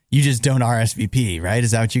go, you just don't RSVP, right?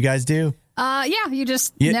 Is that what you guys do? You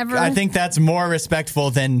just never. I think that's more respectful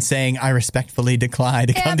than saying I respectfully decline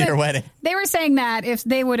to come to your wedding. They were saying that if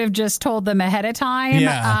they would have just told them ahead of time.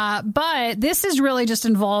 Yeah. But this is really just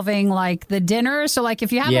involving the dinner. So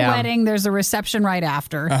if you have a wedding, there's a reception right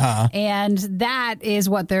after. And that is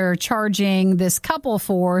what they're charging this couple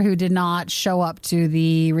for who did not show up to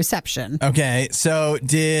the reception. Okay.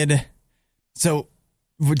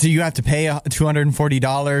 Do you have to pay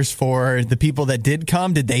 $240 for the people that did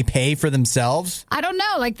come? Did they pay for themselves? I don't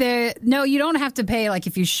know. No, you don't have to pay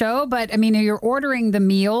if you show, but I mean, you're ordering the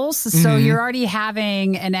meals. So you're already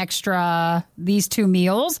having an extra, these 2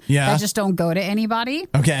 meals that just don't go to anybody.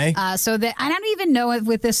 Okay. I don't even know if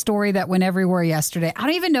with this story that went everywhere yesterday, I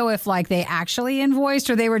don't even know if they actually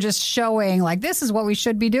invoiced or they were just showing this is what we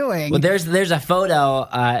should be doing. Well, there's a photo,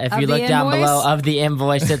 if you look down below, of the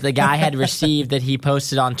invoice that the guy had received that he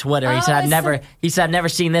posted on Twitter. He said, I've never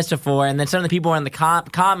seen this before. And then some of the people were in the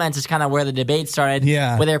comments is kind of where the debate started.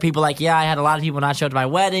 Yeah. Where there were people I had a lot of people not show up to my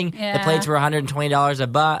wedding. Yeah. The plates were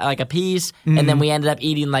 $120 a piece. And then we ended up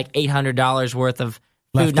eating $800 worth of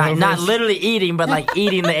food. Not literally eating, but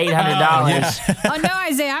eating the $800. Oh, no,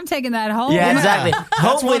 Isaiah, I'm taking that home. Yeah, exactly.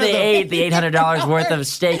 Hopefully they ate the $800 worth of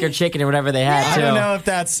steak or chicken or whatever they had, too. I don't know if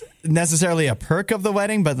that's necessarily a perk of the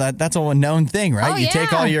wedding, but that's a known thing, right? You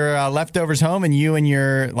take all your leftovers home, and you and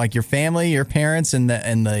your family, your parents, and the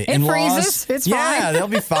in-laws. It freezes. It's fine. Yeah, they'll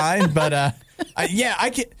be fine. But I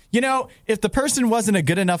can. If the person wasn't a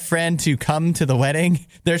good enough friend to come to the wedding,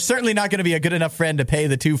 they're certainly not going to be a good enough friend to pay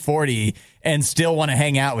the $240 and still want to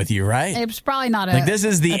hang out with you, right? It's probably not a this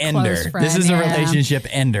is the ender. Friend, this is a relationship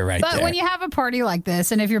ender right there. But when you have a party like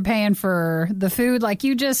this, and if you're paying for the food,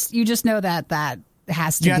 you just know that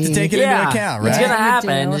has to you have to take it into account, right? It's going to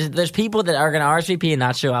happen. There's people that are going to RSVP and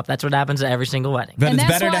not show up. That's what happens at every single wedding. But it's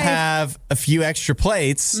better to have a few extra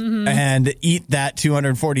plates and eat that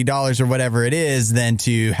 $240 or whatever it is than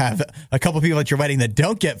to have a couple people at your wedding that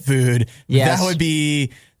don't get food. Yes. That would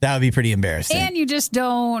be pretty embarrassing. And you just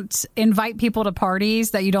don't invite people to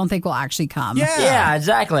parties that you don't think will actually come. Yeah,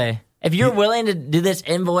 exactly. If you're willing to do this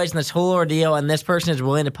invoice and this whole ordeal, and this person is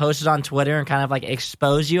willing to post it on Twitter and kind of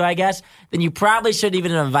expose you, I guess, then you probably shouldn't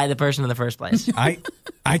even invite the person in the first place.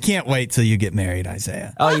 I can't wait till you get married,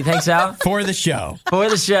 Isaiah. Oh, you think so? For the show. For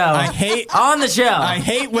the show. On the show. I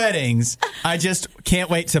hate weddings. I just can't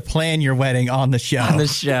wait to plan your wedding on the show. On the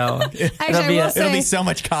show. Actually, it'll be so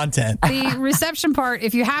much content. The reception part,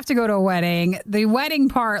 if you have to go to a wedding, the wedding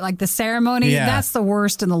part, the ceremony, that's the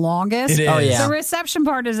worst and the longest. It is. Oh, yeah. The reception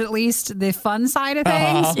part is at least least the fun side of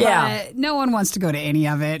things. But no one wants to go to any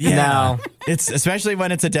of it. No. It's especially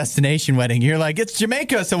when it's a destination wedding. You're like, it's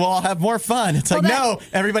Jamaica, so we'll all have more fun. It's no,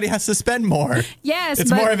 everybody has to spend more. Yes.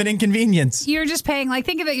 It's more of an inconvenience. You're just paying,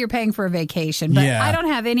 think of it, you're paying for a vacation. But I don't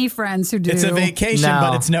have any friends who do. It's a vacation,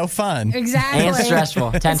 but it's no fun. Exactly. And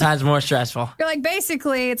stressful. 10 times more stressful. You're like,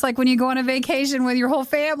 basically, it's like when you go on a vacation with your whole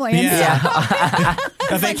family. Yeah.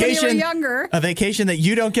 A vacation. Like when you were younger. A vacation that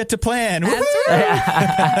you don't get to plan. That's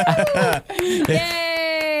right.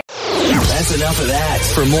 Yay. That's enough of that.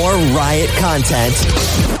 For more Riot content,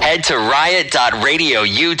 head to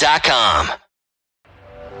riot.radiou.com.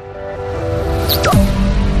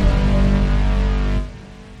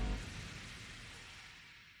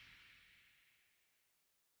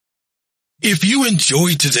 If you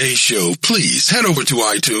enjoyed today's show, please head over to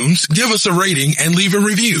iTunes, give us a rating, and leave a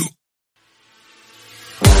review.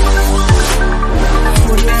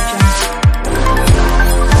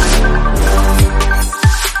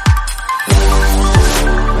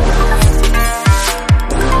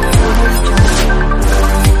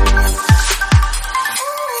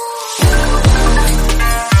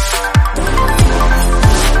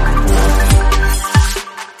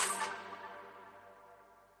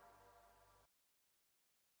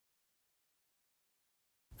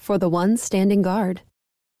 For the ones standing guard,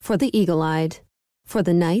 for the eagle-eyed, for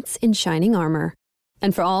the knights in shining armor,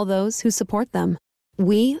 and for all those who support them.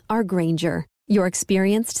 We are Grainger, your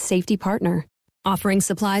experienced safety partner, offering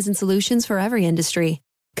supplies and solutions for every industry,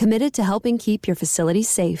 committed to helping keep your facilities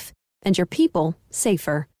safe and your people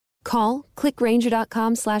safer. Call, click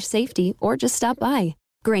Grainger.com/safety, or just stop by.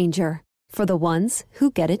 Grainger, for the ones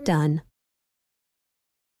who get it done.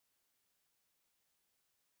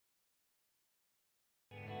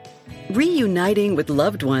 Reuniting with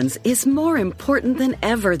loved ones is more important than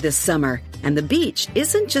ever this summer, and the beach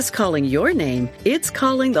isn't just calling your name, it's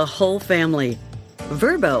calling the whole family.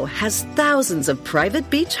 Vrbo has thousands of private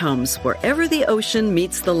beach homes wherever the ocean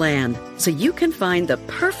meets the land, so you can find the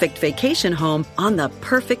perfect vacation home on the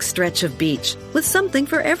perfect stretch of beach with something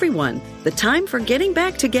for everyone. The time for getting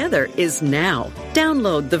back together is now.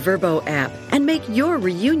 Download the Vrbo app and make your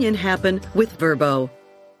reunion happen with Vrbo.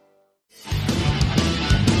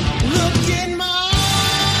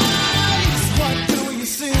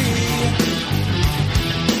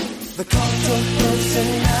 The cult of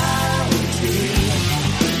personality.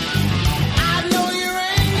 I know your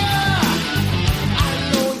anger. I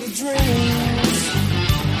know your dreams.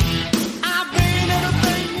 I've been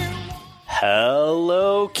everything you want.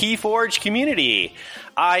 Hello, Keyforge community.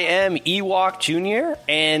 I am Ewok Jr.,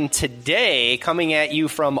 and today, coming at you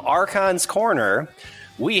from Archon's Corner,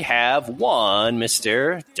 we have one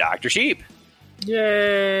Mr. Dr. Sheep.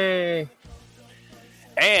 Yay!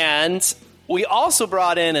 And we also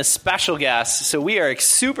brought in a special guest, so we are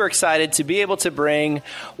super excited to be able to bring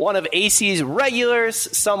one of AC's regulars,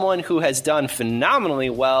 someone who has done phenomenally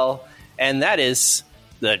well, and that is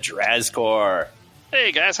the Drazcor.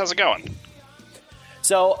 Hey guys, how's it going?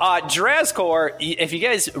 So, Drazcor, if you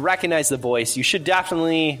guys recognize the voice, you should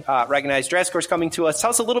definitely recognize Drazcor's coming to us. Tell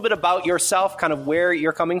us a little bit about yourself, kind of where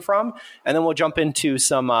you're coming from, and then we'll jump into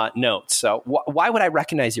some notes. So, why would I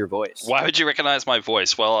recognize your voice? Why would you recognize my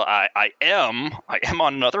voice? Well, I am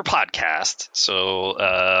on another podcast.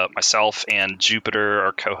 So, myself and Jupiter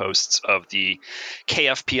are co-hosts of the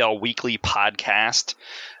KFPL Weekly podcast.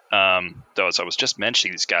 Though, as I was just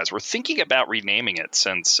mentioning, these guys, we're thinking about renaming it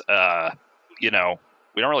since,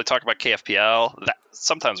 we don't really talk about KFPL.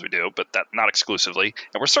 Sometimes we do, but not exclusively.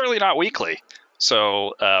 And we're certainly not weekly.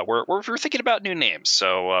 So we're thinking about new names.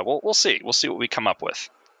 So we'll see. We'll see what we come up with.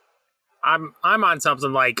 I'm on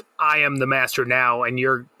something like I am the master now, and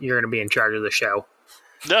you're going to be in charge of the show.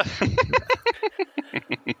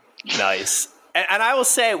 Nice. And I will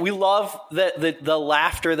say, we love the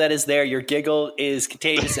laughter that is there. Your giggle is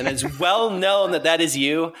contagious, and it's well known that is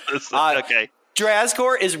you. Okay.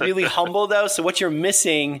 Drazcor is really humble, though, so what you're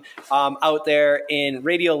missing out there in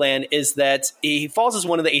Radioland is that he falls as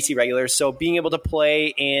one of the AC regulars, so being able to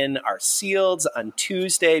play in our Sealeds on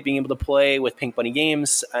Tuesday, being able to play with Pink Bunny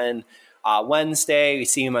Games on Wednesday, we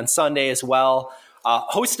see him on Sunday as well,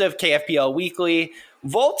 host of KFPL Weekly,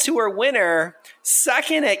 Vault Tour winner,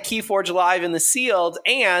 second at Keyforge Live in the Sealed,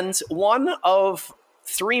 and one of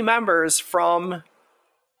 3 members from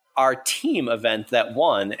our team event that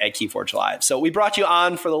won at Keyforge Live. So we brought you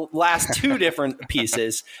on for the last 2 different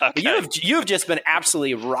pieces. Okay. You have just been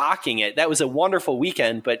absolutely rocking it. That was a wonderful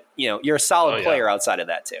weekend, but you're a solid player outside of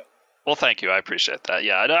that too. Well, thank you. I appreciate that.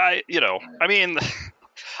 Yeah, and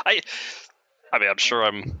I'm sure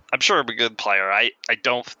I'm a good player. I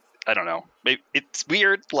don't I don't know. It's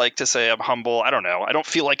weird, like, to say I'm humble. I don't know. I don't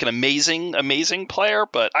feel like an amazing player,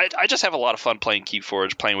 but I just have a lot of fun playing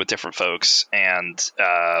Keyforge, playing with different folks, and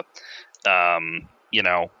you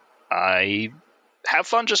know, I have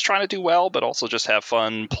fun just trying to do well, but also just have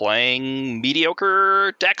fun playing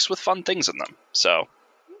mediocre decks with fun things in them. So,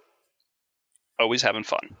 always having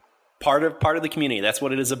fun. Part of the community. That's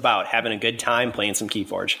what it is about, having a good time playing some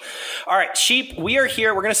Keyforge. All right, Sheep, we are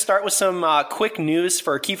here. We're going to start with some quick news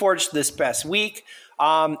for Keyforge this past week,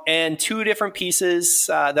 and two different pieces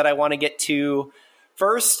that I want to get to.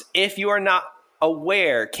 First, if you are not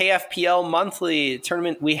aware, KFPL monthly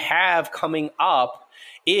tournament we have coming up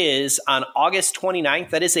is on August 29th.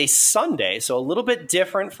 That is a Sunday, so a little bit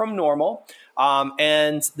different from normal.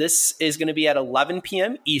 And this is going to be at 11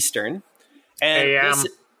 p.m. Eastern. And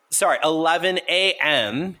 11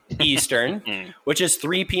 a.m. Eastern, which is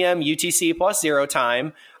 3 p.m. UTC plus 0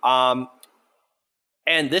 time.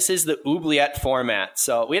 And this is the Oubliette format.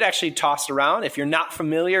 So we had actually tossed around. If you're not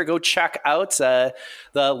familiar, go check out. The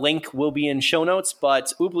link will be in show notes.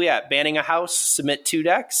 But Oubliette, banning a house, submit 2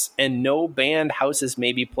 decks, and no banned houses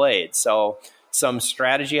may be played. So some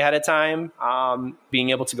strategy ahead of time, being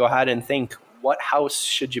able to go ahead and think, what house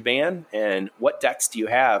should you ban, and what decks do you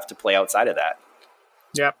have to play outside of that?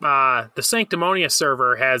 Yep. The Sanctimonious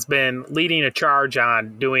server has been leading a charge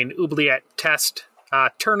on doing Oubliette test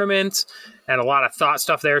tournaments and a lot of thought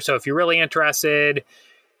stuff there. So if you're really interested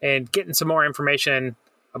in getting some more information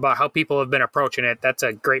about how people have been approaching it, that's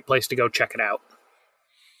a great place to go check it out.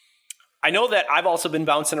 I know that I've also been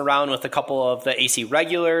bouncing around with a couple of the AC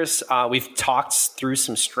regulars. We've talked through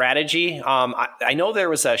some strategy. I know there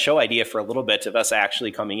was a show idea for a little bit of us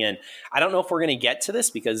actually coming in. I don't know if we're going to get to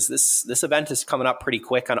this because this event is coming up pretty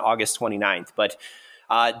quick on August 29th, but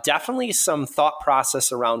definitely some thought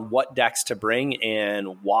process around what decks to bring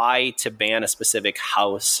and why to ban a specific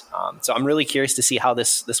house. So I'm really curious to see how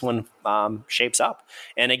this one shapes up.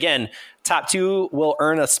 And again, top 2 will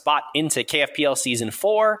earn a spot into KFPL Season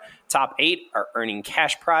 4. Top 8 are earning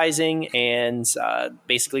cash prizing and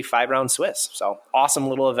basically 5-round Swiss. So awesome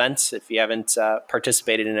little events. If you haven't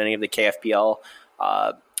participated in any of the KFPL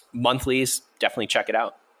monthlies, definitely check it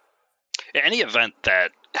out. Any event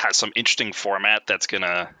that has some interesting format that's going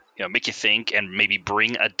to make you think and maybe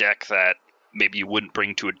bring a deck that maybe you wouldn't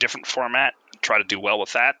bring to a different format, try to do well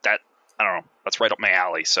with that, I don't know, that's right up my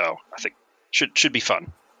alley. So I think should be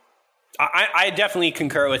fun. I definitely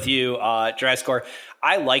concur with you, Drascore.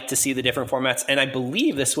 I like to see the different formats, and I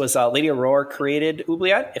believe this was Lady Aurora created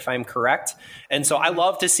Oubliette, if I'm correct. And so I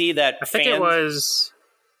love to see that. I think it was.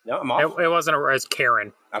 No, I'm off. It wasn't. It was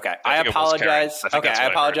Karen. Okay, I apologize. I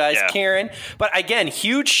apologize, yeah. Karen. But again,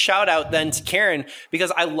 huge shout out then to Karen,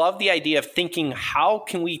 because I love the idea of thinking, how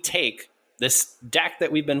can we take this deck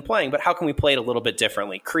that we've been playing, but how can we play it a little bit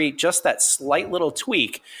differently? Create just that slight little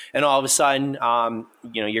tweak, and all of a sudden,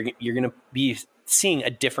 you're going to be seeing a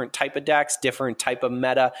different type of decks, different type of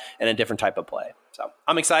meta, and a different type of play. So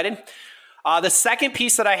I'm excited. The second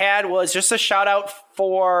piece that I had was just a shout out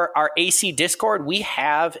for our AC Discord. We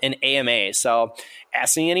have an AMA. So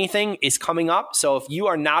Ask Me Anything is coming up. So if you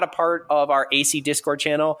are not a part of our AC Discord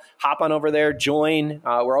channel, hop on over there, join.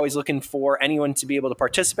 We're always looking for anyone to be able to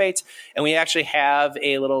participate. And we actually have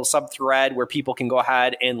a little sub thread where people can go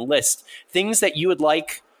ahead and list things that you would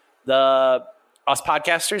like us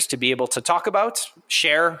podcasters to be able to talk about,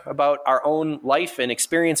 share about our own life and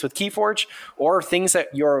experience with Keyforge, or things that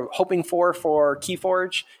you're hoping for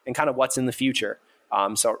Keyforge and kind of what's in the future.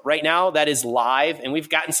 So right now that is live, and we've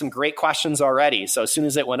gotten some great questions already. So as soon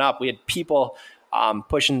as it went up, we had people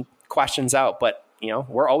pushing questions out, but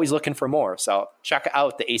we're always looking for more. So check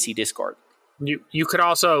out the AC Discord. You could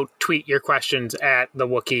also tweet your questions at the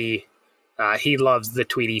Wookiee. He loves the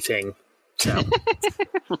tweety thing. So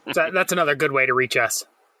that's another good way to reach us.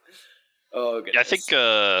 Oh, goodness. I think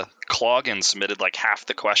Cloggin submitted like half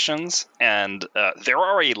the questions, and there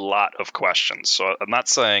are a lot of questions. So I'm not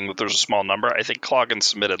saying that there's a small number. I think Cloggin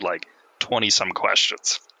submitted like 20-some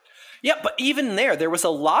questions. Yeah, but even there was a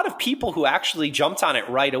lot of people who actually jumped on it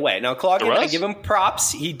right away. Now, Cloggin, I give him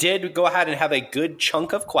props. He did go ahead and have a good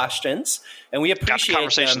chunk of questions, and we appreciate Got the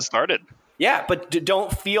conversation started. Yeah, but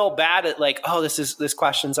don't feel bad at this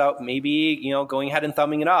question's out. Maybe, going ahead and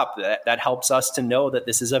thumbing it up. That helps us to know that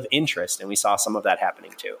this is of interest, and we saw some of that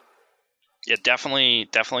happening too. Yeah, definitely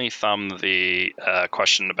thumb the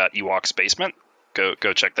question about Ewok's basement. Go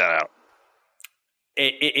check that out.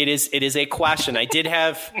 It is a question. I did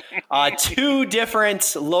have 2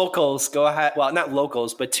 different locals go ahead. Well, not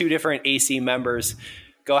locals, but 2 different AC members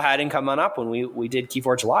go ahead and come on up when we did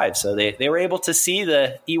Keyforge Live. So they were able to see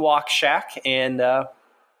the Ewok shack, and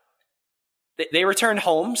they returned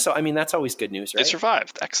home. So, I mean, that's always good news, right? They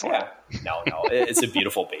survived. Excellent. Yeah. No, it's a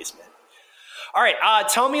beautiful basement. All right.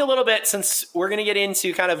 Tell me a little bit, since we're going to get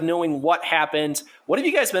into kind of knowing what happened. What have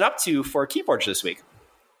you guys been up to for Keyforge this week?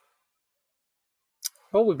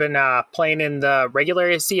 Well, we've been playing in the regular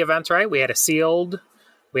AC events, right? We had a sealed,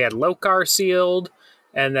 we had Lokar sealed,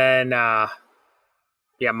 and then,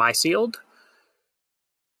 my sealed.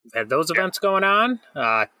 We've had those events going on.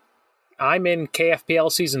 I'm in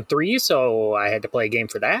KFPL Season 3, so I had to play a game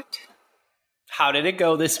for that. How did it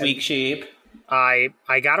go this week, Sheep? I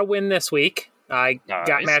got a win this week. I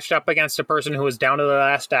got matched up against a person who was down to the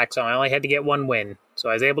last deck, so I only had to get one win. So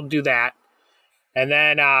I was able to do that. And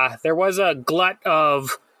then there was a glut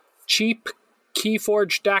of cheap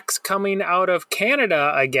Keyforge decks coming out of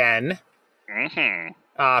Canada again. Mm-hmm.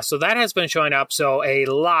 So that has been showing up. So a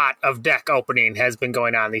lot of deck opening has been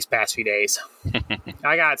going on these past few days.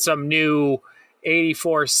 I got some new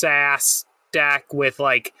 84 SAS deck with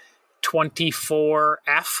like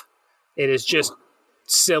 24F. It is just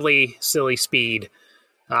silly speed.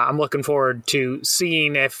 I'm looking forward to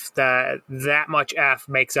seeing if that much F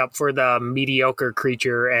makes up for the mediocre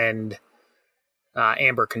creature and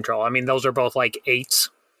amber control. I mean, those are both like 8s,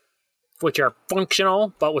 which are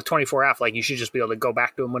functional, but with 24F, like you should just be able to go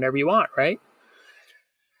back to them whenever you want, right?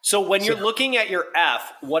 So when you're looking at your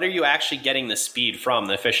F, what are you actually getting the speed from,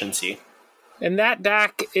 the efficiency? In that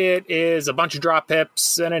deck, it is a bunch of drop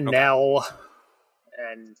pips and a Nell,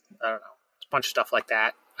 and I don't know, a bunch of stuff like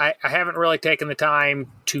that. I haven't really taken the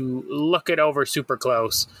time to look it over super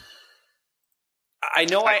close. I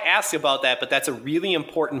know I asked about that, but that's a really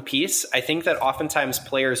important piece. I think that oftentimes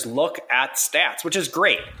players look at stats, which is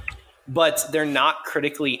great, but they're not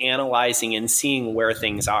critically analyzing and seeing where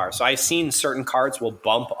things are. So I've seen certain cards will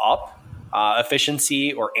bump up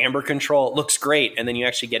efficiency or amber control. It looks great, and then you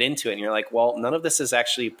actually get into it, and you're like, well, none of this is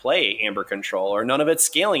actually play amber control, or none of it's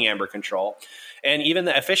scaling amber control. And even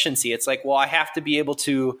the efficiency, it's like, well, I have to be able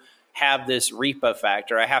to have this reap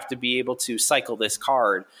effect, or I have to be able to cycle this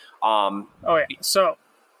card. So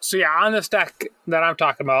on this deck that I'm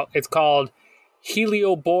talking about, it's called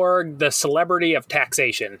Helioborg, the Celebrity of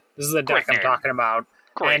Taxation. This is the deck I'm talking about.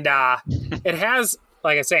 Great. And it has,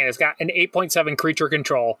 like I was saying, it's got an 8.7 creature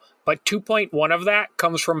control, but 2.1 of that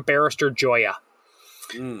comes from Barrister Joya.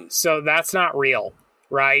 So that's not real,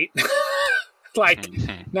 right? Like,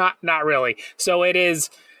 not really. So it is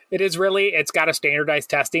really, it's got a standardized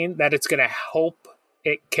testing that it's going to hope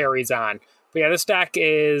it carries on. But yeah, this deck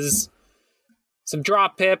is some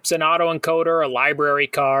drop pips, an auto encoder, a library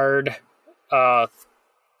card,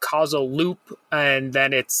 causal loop, and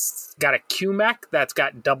then it's got a Q-Mech that's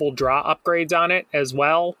got double draw upgrades on it as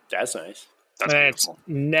well. That's nice. That's and beautiful. It's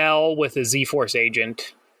Nell with a Z-Force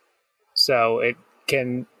agent. So it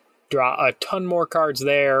can draw a ton more cards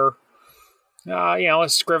there. A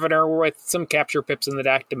Scrivener with some capture pips in the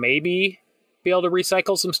deck to maybe be able to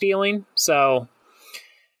recycle some stealing. So,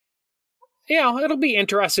 it'll be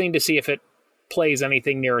interesting to see if it plays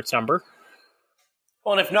anything near its number.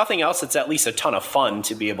 Well, and if nothing else, it's at least a ton of fun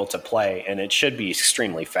to be able to play, and it should be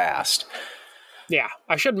extremely fast. Yeah,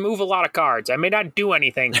 I should move a lot of cards. I may not do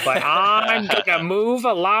anything, but I'm going to move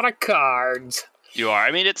a lot of cards. You are.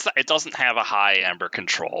 I mean, it doesn't have a high amber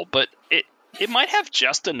control, but it might have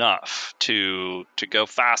just enough to go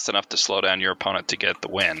fast enough to slow down your opponent to get the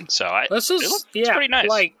win. So it's pretty nice.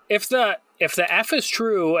 Like if the F is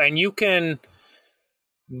true and you can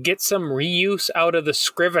get some reuse out of the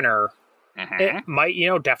Scrivener, it might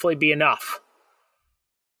definitely be enough.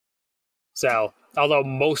 So although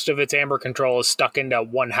most of its amber control is stuck into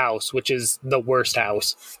one house, which is the worst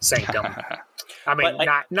house, Sanctum. I mean,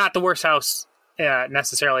 not the worst house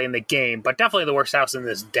necessarily in the game, but definitely the worst house in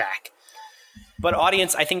this deck. But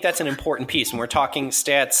audience, I think that's an important piece. When we're talking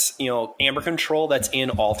stats, amber control that's in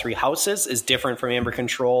all 3 houses is different from amber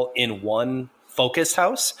control in one focused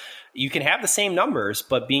house. You can have the same numbers,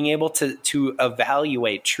 but being able to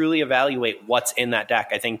truly evaluate what's in that deck,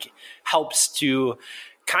 I think helps to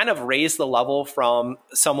kind of raise the level from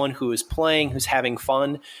someone who is playing, who's having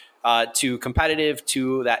fun, to competitive,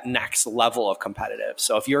 to that next level of competitive.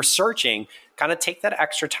 So if you're searching, kind of take that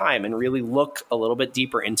extra time and really look a little bit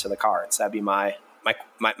deeper into the cards. That'd be my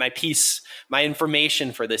piece, my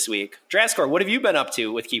information for this week. Draskor, what have you been up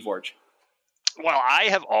to with Keyforge? Well,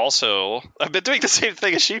 I've been doing the same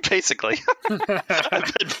thing as she, basically.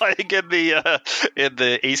 I've been playing in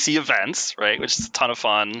the AC events, right, which is a ton of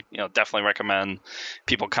fun. Definitely recommend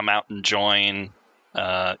people come out and join.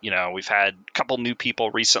 We've had a couple new people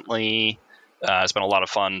recently. It's been a lot of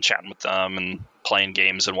fun chatting with them and playing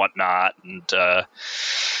games and whatnot. And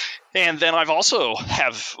And then I've also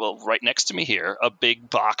right next to me here, a big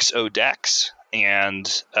box of decks. And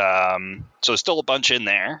so there's still a bunch in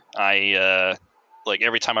there. I like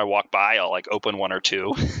every time I walk by, I'll like open one or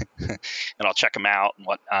two and I'll check them out and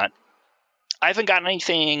whatnot. I haven't gotten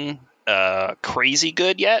anything crazy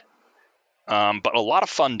good yet, but a lot of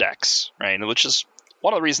fun decks, right? Which is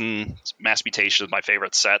one of the reasons Mass Mutation is my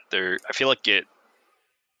favorite set. I feel like it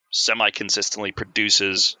semi-consistently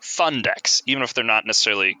produces fun decks, even if they're not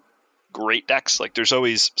necessarily great decks. Like there's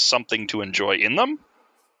always something to enjoy in them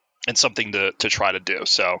and something to try to do.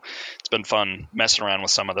 So it's been fun messing around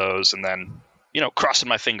with some of those and then, crossing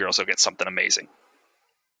my fingers I'll get something amazing.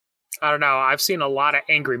 I don't know. I've seen a lot of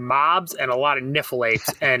angry mobs and a lot of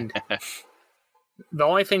Niffalates, and the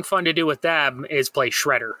only thing fun to do with them is play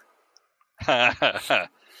Shredder.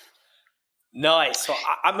 Nice. So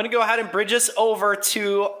I'm going to go ahead and bridge us over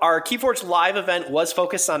to our Keyforge Live event was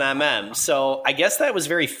focused on MM. So I guess that was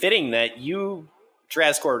very fitting that you,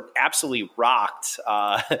 Drazcor, absolutely rocked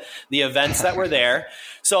the events that were there.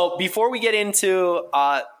 So before we get into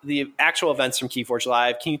the actual events from Keyforge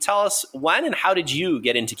Live, can you tell us when and how did you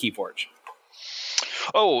get into Keyforge?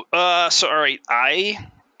 All right. I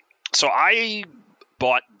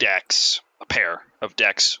bought decks, a pair of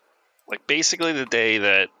decks, like basically the day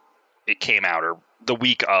that it came out or the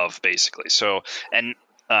week of, basically. So, and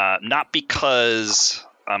not because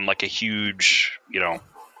I'm like a huge,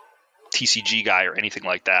 TCG guy or anything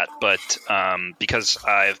like that, but because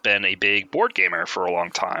I've been a big board gamer for a long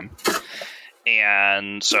time.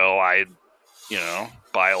 And so I,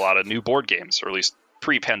 buy a lot of new board games, or at least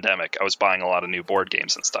pre-pandemic, I was buying a lot of new board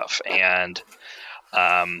games and stuff. And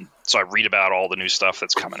so I read about all the new stuff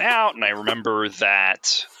that's coming out, and I remember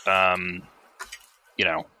that,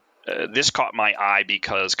 this caught my eye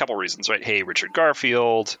because a couple reasons, right? Hey, Richard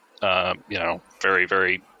Garfield, very,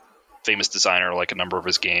 very famous designer, like a number of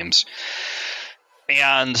his games.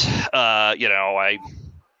 And, I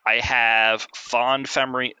have fond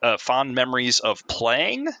memories of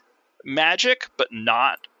playing Magic, but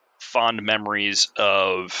not fond memories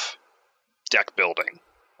of deck building.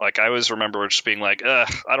 Like, I always remember just being like, I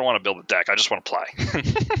don't want to build a deck. I just want to play.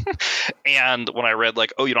 And when I read,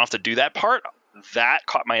 like, oh, you don't have to do that part, that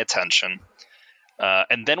caught my attention.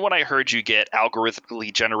 And then when I heard you get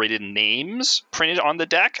algorithmically generated names printed on the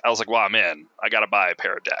deck, I was like, well, I'm in. I got to buy a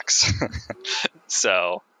pair of decks.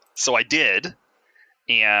 So I did.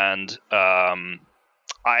 And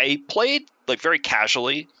I played, like, very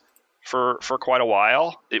casually for quite a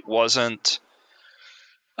while. It wasn't...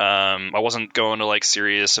 I wasn't going to like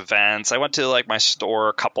serious events. I went to like my store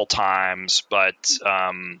a couple times, but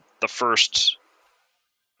the first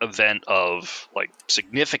event of like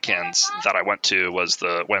significance that I went to was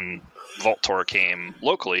when Vault Tour came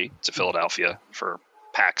locally to Philadelphia for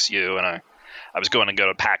PAX U, and I was going to go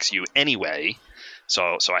to PAX U anyway,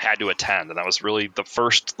 so I had to attend, and that was really the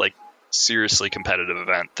first like seriously competitive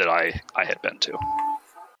event that I had been to.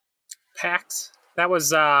 PAX?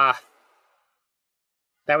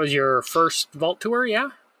 That was your first Vault Tour, yeah?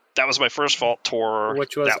 That was my first Vault Tour.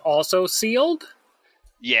 Which was also sealed?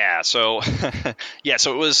 Yeah, so it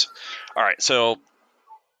was... All right, so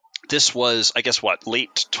this was, I guess,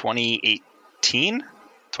 late 2018?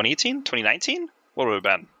 2018? 2019? What would it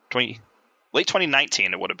have been? Late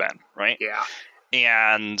 2019 it would have been, right? Yeah.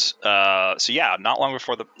 And, not long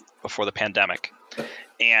before the pandemic.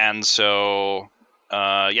 And so...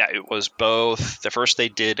 it was both. The first they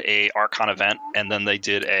did a Archon event, and then they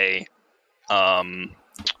did a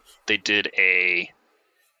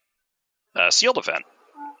sealed event.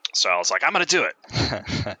 So I was like, I'm gonna do it,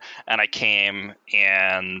 and I came,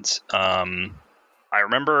 and I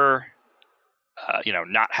remember,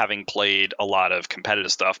 not having played a lot of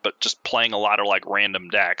competitive stuff, but just playing a lot of like random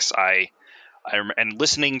decks. And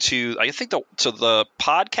listening to, I think the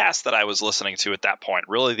podcast that I was listening to at that point,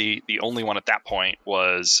 really the only one at that point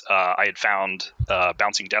was I had found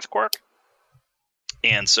Bouncing Deathquark.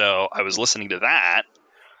 And so I was listening to that,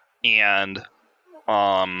 and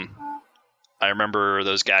I remember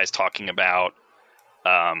those guys talking about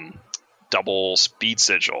double Speed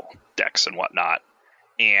Sigil decks and whatnot.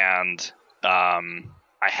 And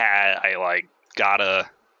I got a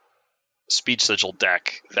Speed Sigil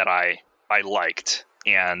deck that I liked,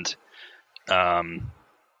 and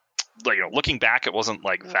looking back, it wasn't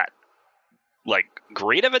like that like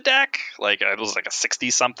great of a deck. Like it was like a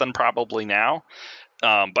 60 something probably now,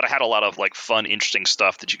 but I had a lot of like fun, interesting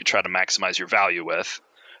stuff that you could try to maximize your value with.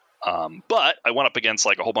 But I went up against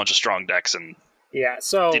like a whole bunch of strong decks and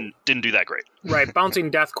so didn't do that great. Right,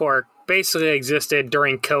 Bouncing Deathquark basically existed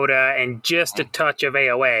during Coda and just a touch of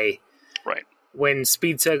AOA. Right. When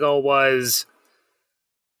Speed Sigil was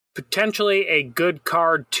potentially a good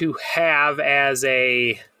card to have as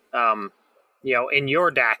a, in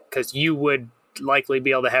your deck, because you would likely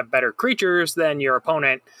be able to have better creatures than your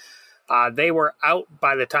opponent. They were out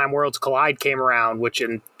by the time Worlds Collide came around, which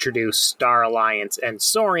introduced Star Alliance and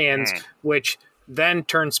Saurians, which then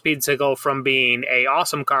turned Speed Sickle from being a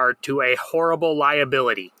awesome card to a horrible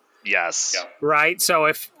liability. Yes. Right? So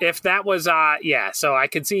if that was, so I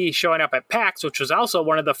could see showing up at PAX, which was also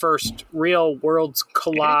one of the first real Worlds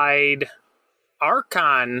Collide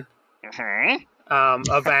Archon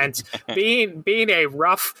events, being a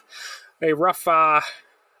rough happening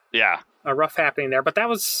there. But that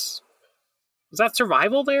was that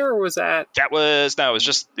Survival there, or was that? It was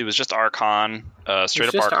just Archon,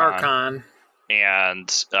 straight up Archon.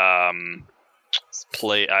 And I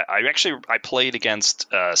played against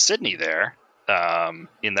Sydney there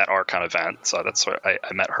in that Archon event, so that's where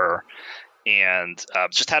I met her, and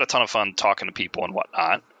just had a ton of fun talking to people and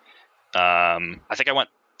whatnot. I think I went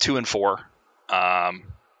 2-4, and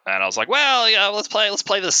I was like, well, yeah, let's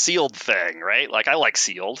play the sealed thing, right? Like, I like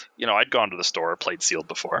sealed. I'd gone to the store, played sealed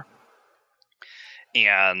before,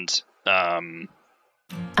 and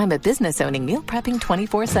I'm a business-owning, meal prepping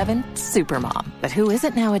 24/7 supermom. But who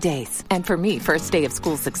isn't nowadays? And for me, first day of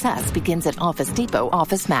school success begins at Office Depot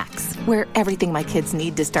Office Max, where everything my kids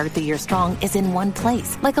need to start the year strong is in one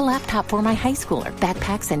place. Like a laptop for my high schooler,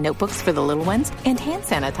 backpacks and notebooks for the little ones, and hand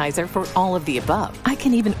sanitizer for all of the above. I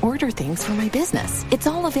can even order things for my business. It's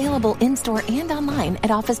all available in-store and online at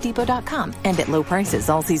OfficeDepot.com and at low prices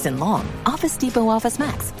all season long. Office Depot Office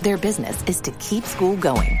Max. Their business is to keep school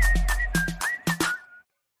going.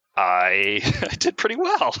 I did pretty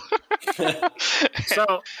well.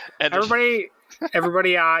 So everybody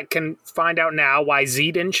can find out now why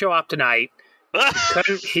Z didn't show up tonight.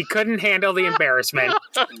 He couldn't handle the embarrassment.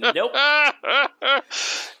 Nope.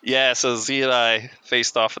 Yeah, so Z and I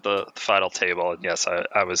faced off at the final table, and yes,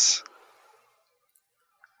 I was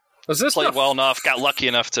this played well enough, got lucky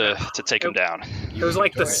enough to take him down. It was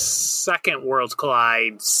like the second Worlds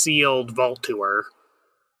Collide sealed Vault Tour.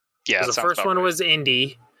 Yeah, the first one was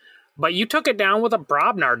Indy. But you took it down with a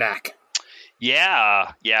Brobnar deck.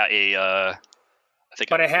 Yeah. I think.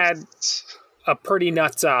 But it had a pretty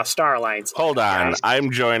nuts Star Alliance. Hold on,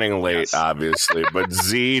 I'm joining late, obviously, but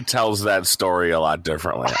Z tells that story a lot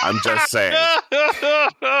differently. I'm just saying.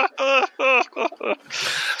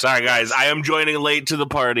 Sorry, guys, I am joining late to the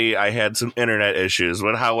party. I had some internet issues,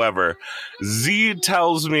 but however, Z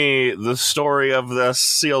tells me the story of the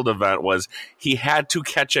sealed event was he had to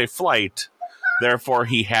catch a flight. Therefore,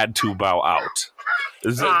 he had to bow out.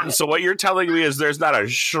 So what you're telling me is there's not a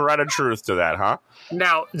shred of truth to that, huh?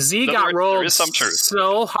 Now, Z got rolled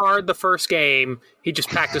so hard the first game, he just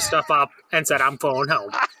packed his stuff up and said, I'm going home.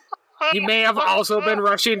 He may have also been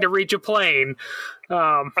rushing to reach a plane.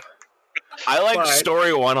 I like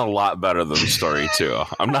story 1 a lot better than story 2.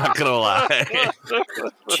 I'm not going to lie.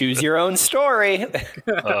 Choose your own story.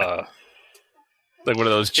 Like one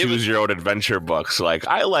of those choose your own adventure books. Like,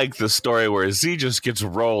 I like the story where Z just gets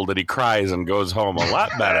rolled and he cries and goes home a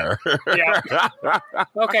lot better. Yeah.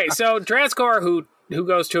 Okay, so Transcore, who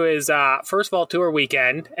goes to his first Vault Tour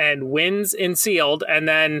weekend and wins in sealed, and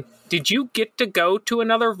then did you get to go to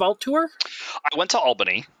another Vault Tour? I went to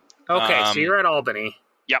Albany. Okay, so you're at Albany.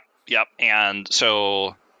 Yep. And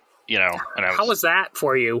so, how was that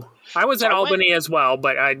for you? I was at Albany as well,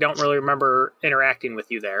 but I don't really remember interacting with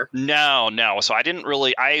you there. No. So I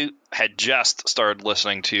had just started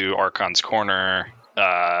listening to Archon's Corner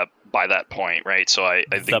by that point, right? So I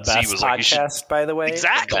think the best Z was podcast, like, you should, by the way.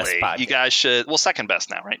 Exactly. You guys should, second best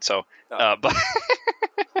now, right? So, but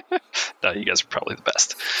no, you guys are probably the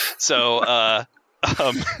best. So,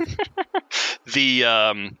 so Z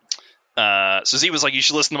was like, you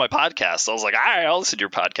should listen to my podcast. So I was like, all right, I'll listen to your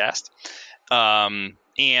podcast.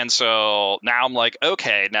 And so now I'm like,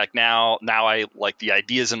 okay, now I like the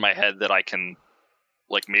ideas in my head that I can,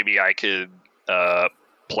 like, maybe I could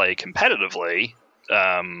play competitively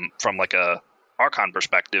from like a Archon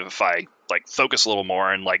perspective if I like focus a little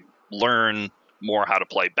more and like learn more how to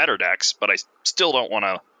play better decks, but I still don't want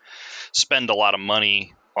to spend a lot of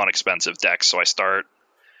money on expensive decks. So I start.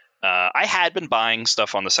 I had been buying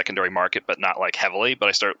stuff on the secondary market, but not like heavily. But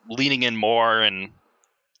I start leaning in more and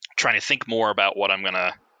trying to think more about what I'm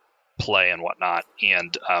gonna play and whatnot.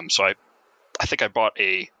 And so I think I bought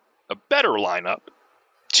a better lineup.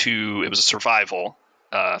 It was a survival,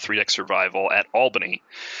 3-deck survival at Albany.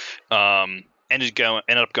 Ended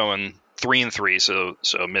up going 3-3,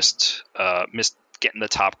 so missed getting the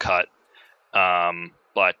top cut.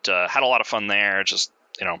 But had a lot of fun there. Just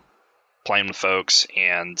playing with folks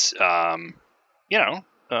and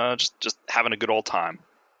just having a good old time.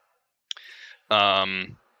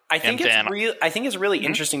 I think it's really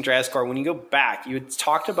interesting, Drascore, when you go back, you had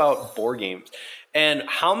talked about board games. And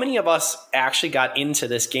how many of us actually got into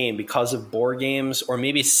this game because of board games or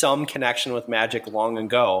maybe some connection with Magic long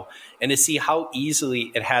ago, and to see how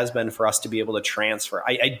easily it has been for us to be able to transfer.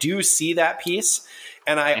 I do see that piece.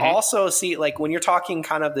 And I also see, like, when you're talking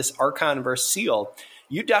kind of this Archon versus Sealed,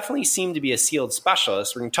 you definitely seem to be a Sealed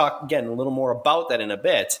specialist. We're going to talk, again, a little more about that in a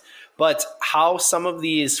bit. But how some of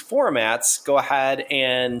these formats go ahead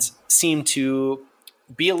and seem to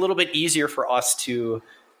be a little bit easier for us to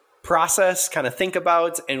process, kind of think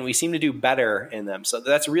about, and we seem to do better in them. So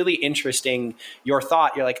that's really interesting. Your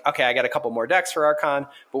thought, you're like, okay, I got a couple more decks for Archon,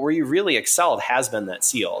 but where you really excelled has been that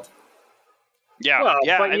Sealed. Yeah, well,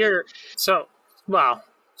 yeah. But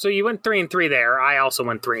so you went 3-3 there. I also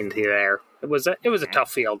went 3-3 there. It was a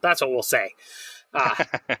tough field. That's what we'll say.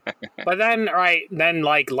 But then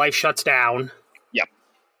like life shuts down. Yep.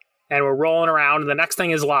 And we're rolling around. And the next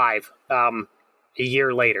thing is live. A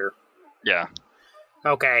year later. Yeah.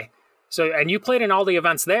 Okay. So, and you played in all the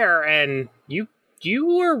events there, and you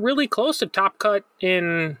were really close to top cut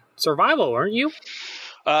in survival, weren't you?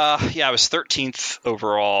 Yeah, I was 13th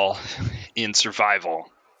overall in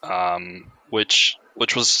survival, which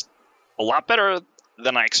was a lot better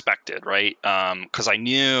than I expected, right? Because I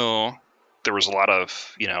knew there was a lot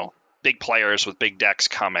of, big players with big decks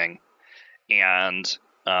coming, and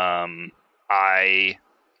I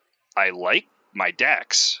like my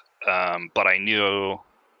decks. But I knew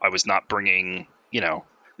I was not bringing,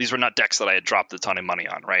 these were not decks that I had dropped a ton of money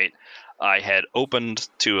on, right? I had opened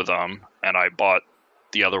 2 of them, and I bought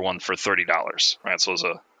the other one for $30, right? So it was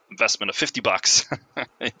an investment of $50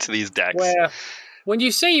 into these decks. Well, when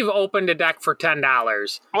you say you've opened a deck for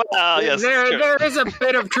 $10, yes, there is a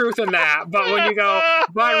bit of truth in that. But when you go,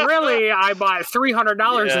 but really, I bought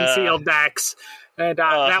 $300 in sealed decks, and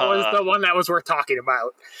that was the one that was worth talking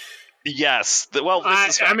about. Yes. Well,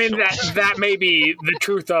 this is I mean, that may be the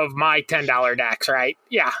truth of my $10 decks, right?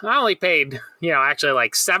 Yeah, I only paid, actually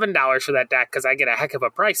like $7 for that deck because I get a heck of a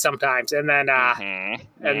price sometimes. And then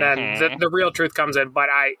then the real truth comes in, but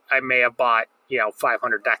I may have bought,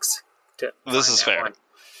 500 decks. This is fair. One.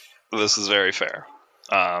 This is very fair.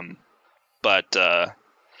 But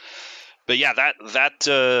yeah, that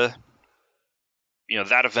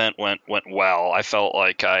that event went well. I felt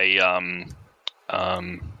like I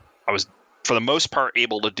was, for the most part,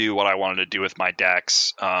 able to do what I wanted to do with my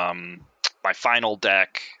decks. My final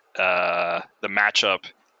deck, the matchup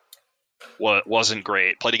wasn't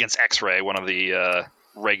great. Played against X-Ray, one of the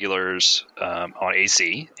regulars on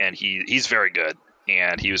AC, and he's very good.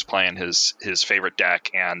 And he was playing his favorite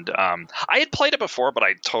deck. And I had played it before, but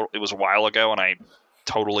it was a while ago, and I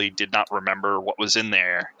totally did not remember what was in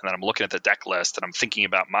there. And then I'm looking at the deck list, and I'm thinking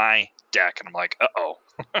about my deck, and I'm like, uh-oh,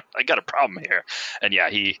 I got a problem here. And yeah,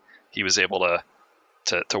 he was able to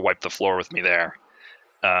wipe the floor with me there.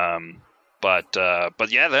 But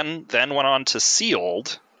yeah, then went on to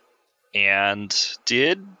Sealed and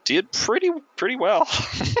did pretty well.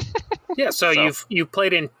 Yeah, so you've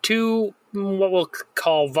played in 2 what we'll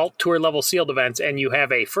call Vault Tour level Sealed events, and you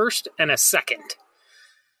have a first and a second.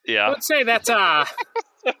 Yeah. I would say that's I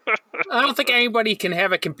don't think anybody can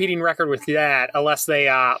have a competing record with that unless they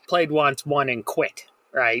played once, won, and quit,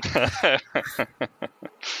 right?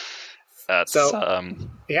 That's first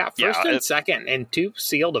and second in 2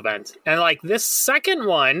 Sealed events. And like this second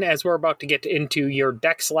one, as we're about to get into your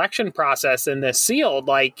deck selection process in this Sealed,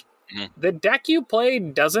 like the deck you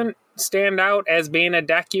played doesn't stand out as being a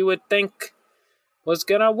deck you would think was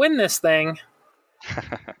gonna win this thing.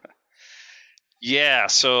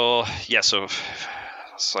 So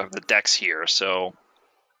I have the decks here. So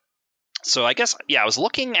I guess, I was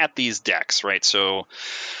looking at these decks, right? So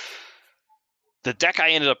the deck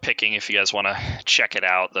I ended up picking, if you guys want to check it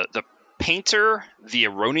out, the Painter, the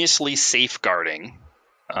Erroneously Safeguarding,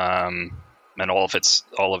 and all of its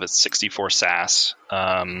 64 SAS.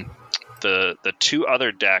 The 2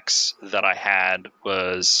 other decks that I had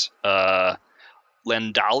was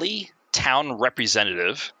Landali Town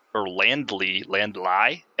Representative, or Landlai,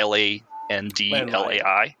 Landlai,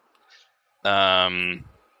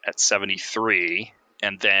 at 73,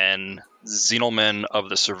 and then Xenelman of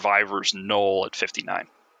the Survivor's Knoll at 59.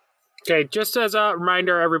 Okay, just as a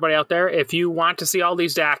reminder, everybody out there, if you want to see all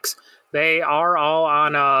these decks, they are all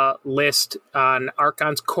on a list on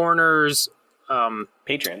Archon's Corners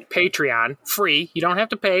Patreon, free. You don't have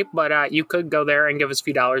to pay, but you could go there and give us a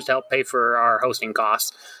few dollars to help pay for our hosting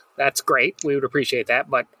costs. That's great. We would appreciate that.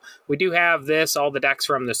 But we do have all the decks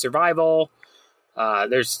from the Survival.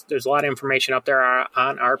 There's a lot of information up there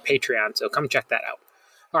on our Patreon, so come check that out.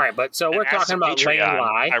 All right, but so we're talking about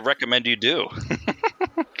Landly. I recommend you do.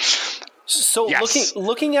 So Yes.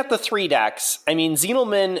 looking at the 3 decks, I mean,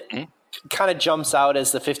 Xenolman kind of jumps out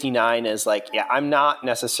as the 59 as like, yeah, I'm not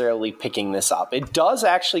necessarily picking this up. It does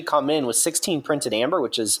actually come in with 16 printed amber,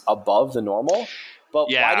 which is above the normal. But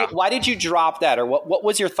why did you drop that, or what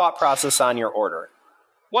was your thought process on your order?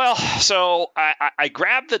 Well, so I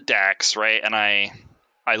grabbed the decks, right, and I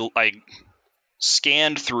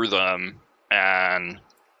scanned through them and,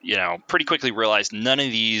 you know, pretty quickly realized none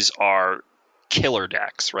of these are killer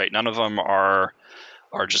decks, right? None of them are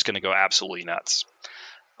just going to go absolutely nuts.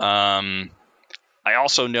 I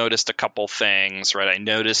also noticed a couple things, right? I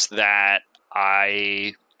noticed that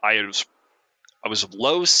I was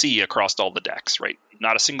low C across all the decks, right?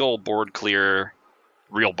 Not a single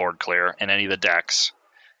real board clear in any of the decks.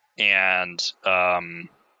 And I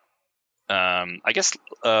guess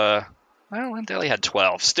Landali had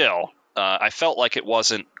 12 still. I felt like it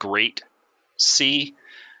wasn't great C.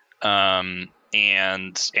 And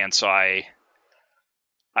so I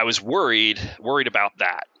was worried about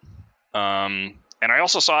that. And I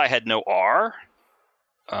also saw I had no R,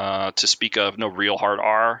 to speak of, no real hard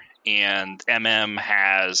R, and MM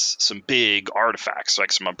has some big artifacts,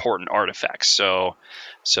 like some important artifacts. So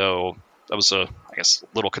that was I guess a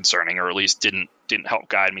little concerning, or at least didn't help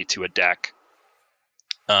guide me to a deck.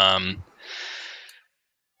 And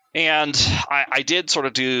I did sort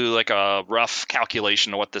of do like a rough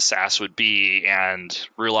calculation of what the SAS would be, and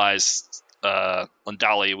realized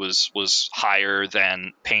Landali was higher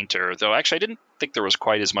than Painter, though actually I didn't think there was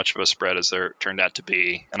quite as much of a spread as there turned out to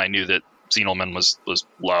be, and I knew that Xenolman was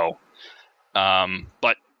low.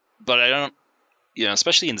 But I don't, you know,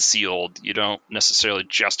 especially in sealed, you don't necessarily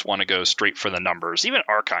just want to go straight for the numbers. Even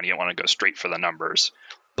Archon, you don't want to go straight for the numbers.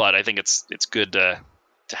 But I think it's good to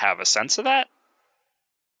have a sense of that.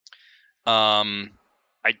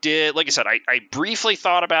 I did, like I said, I briefly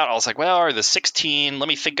thought about, I was like, well, are the 16, let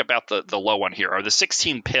me think about the low one here. Are the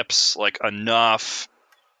 16 pips like enough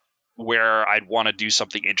where I'd want to do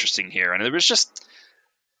something interesting here? And there was just,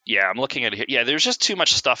 I'm looking at it here. Yeah, there's just too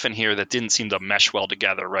much stuff in here that didn't seem to mesh well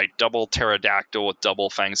together, right? Double Pterodactyl with double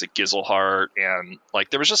Fangs at Gizelheart, and like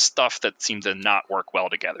there was just stuff that seemed to not work well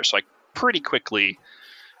together. So I pretty quickly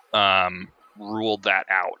ruled that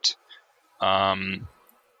out.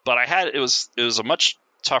 But it was a much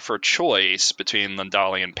tougher choice between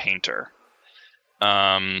Landali and Painter.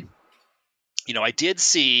 You know, I did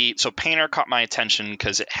see, so Painter caught my attention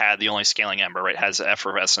because it had the only scaling ember, right? It has the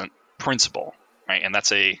effervescent principle, right? And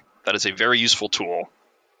that is a very useful tool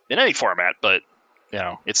in any format, but you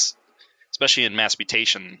know, it's especially in mass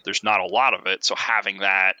mutation, there's not a lot of it. So having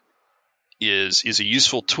that is a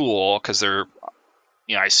useful tool, because there,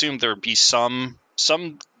 you know, I assume there'd be some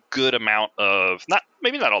good amount of,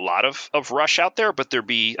 maybe not a lot of rush out there, but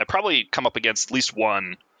I'd probably come up against at least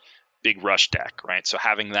one big rush deck, right? So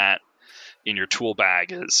having that in your tool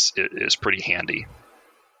bag is pretty handy.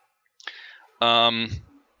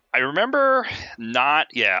 I remember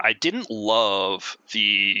I didn't love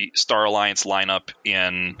the Star Alliance lineup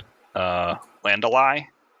in Landali.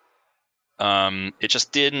 It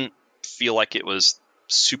just didn't feel like it was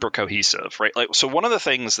super cohesive, right? Like, so one of the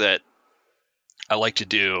things that I like to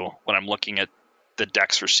do when I'm looking at the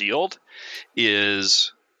decks for sealed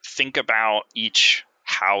is think about each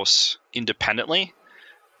house independently.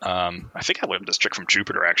 I think I learned this trick from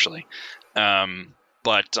Jupiter, actually. And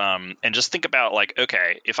just think about, like,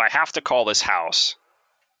 okay, if I have to call this house,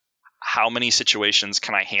 how many situations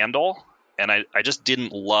can I handle? And I just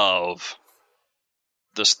didn't love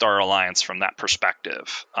the Star Alliance from that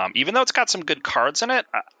perspective. Even though it's got some good cards in it,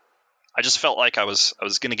 I just felt like I was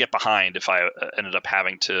going to get behind if I ended up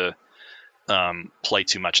having to play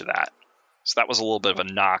too much of that. So that was a little bit of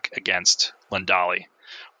a knock against Landali.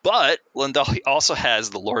 But Landali also has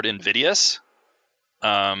the Lord Invidious,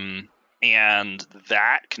 and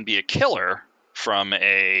that can be a killer from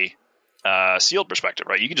a sealed perspective,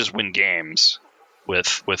 right? You can just win games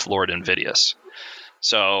with Lord Invidious.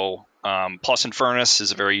 So Plus Infernus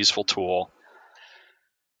is a very useful tool.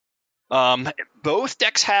 Both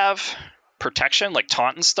decks have protection, like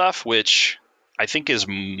taunt and stuff, which I think is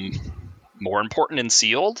more important in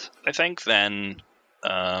sealed, I think, than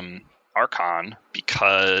Archon,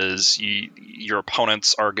 because your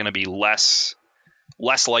opponents are going to be less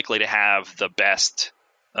likely to have the best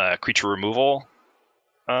creature removal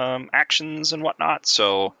actions and whatnot.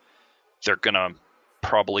 So they're going to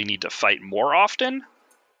probably need to fight more often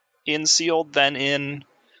in sealed than in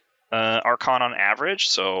Archon on average.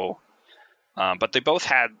 So, but they both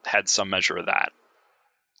had some measure of that.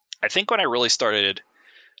 I think when I really started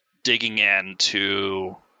digging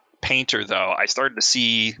into painter, though, I started to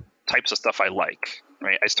see types of stuff I like.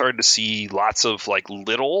 Right, I started to see lots of like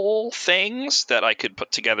little things that I could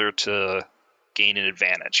put together to gain an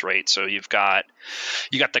advantage. Right, so you got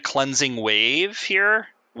the cleansing wave here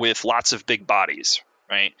with lots of big bodies.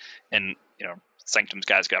 Right, and Sanctum's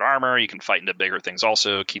guys got armor. You can fight into bigger things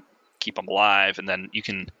also, keep them alive, and then you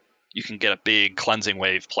can get a big cleansing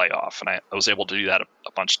wave playoff. And I was able to do that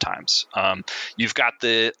a bunch of times. You've got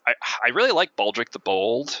I really like Baldric the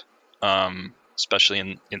Bold, especially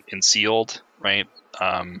in sealed. Right.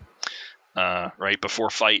 Right before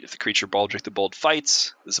fight, if the creature Baldric the Bold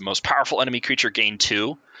fights, is the most powerful enemy creature, gain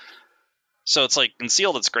 2. So it's like in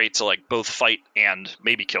sealed, it's great to like both fight and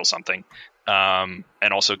maybe kill something, and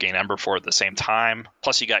also gain Ember for it at the same time.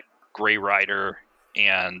 Plus, you got Grey Rider,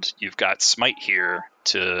 and you've got Smite here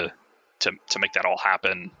to make that all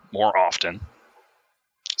happen more often.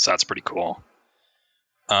 So that's pretty cool.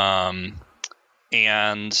 And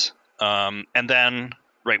then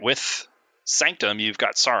right with Sanctum, you've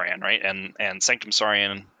got Saurian, right? And Sanctum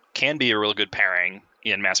Saurian can be a real good pairing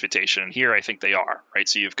in Mass Mutation. And here I think they are, right?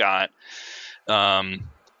 So you've got right,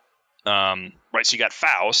 so you got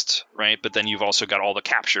Faust, right? But then you've also got all the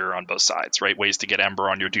capture on both sides, right? Ways to get Ember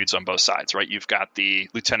on your dudes on both sides, right? You've got the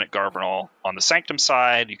Lieutenant Garbanal on the Sanctum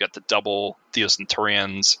side, you got the double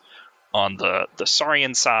Theocenturions on the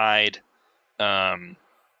Saurian side. And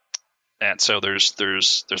so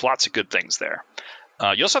there's lots of good things there.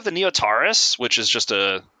 You also have the Neotaurus, which is just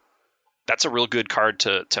that's a real good card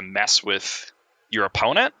to mess with your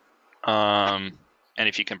opponent. And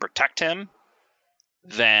if you can protect him,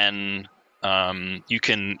 then you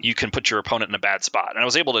can put your opponent in a bad spot. And I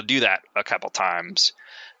was able to do that a couple times.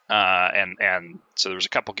 And so there was a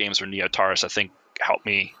couple games where Neotaurus, I think, helped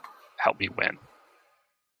me win.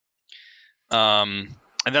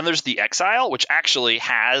 And then there's the Exile, which actually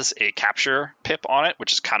has a capture pip on it,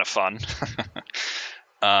 which is kind of fun.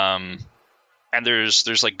 And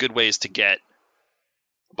there's like good ways to get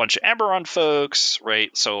a bunch of Ember on folks,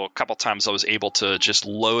 right? So a couple times I was able to just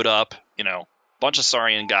load up, a bunch of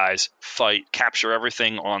Saurian guys, fight, capture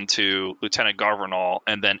everything onto Lieutenant Garbanal,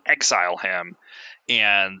 and then exile him,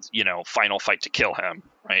 and final fight to kill him,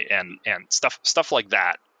 right? And stuff like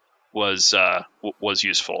that was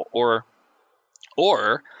useful.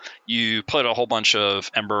 Or you put a whole bunch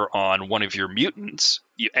of Ember on one of your mutants,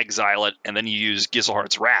 you exile it, and then you use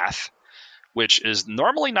Gizelhart's Wrath, which is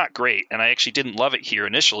normally not great. And I actually didn't love it here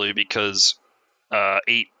initially because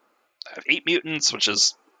I have 8 mutants, which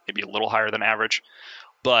is maybe a little higher than average.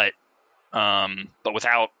 But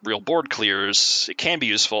without real board clears, it can be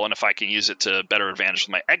useful. And if I can use it to better advantage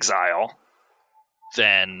with my exile,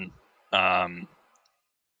 then okay,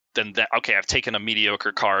 I've taken a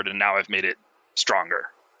mediocre card and now I've made it stronger.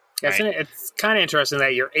 Right? It's kind of interesting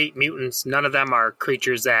that your 8 mutants, none of them are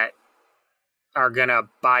creatures that are gonna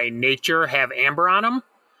by nature have Amber on them,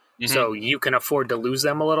 so you can afford to lose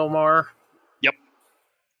them a little more. Yep,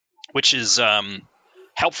 which is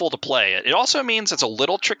helpful to play. It also means it's a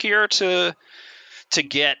little trickier to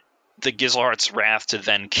get the Gizelhart's Wrath to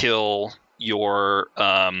then kill your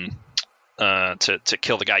to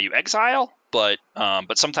kill the guy you exile. But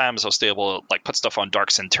sometimes I'll stay able to like put stuff on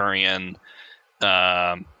Dark Centurion.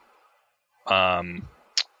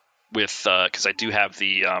 With because I do have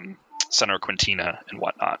the Center of Quintina and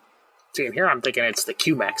whatnot. See, and here I'm thinking it's the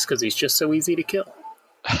Q-Max because he's just so easy to kill.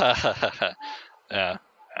 Yeah.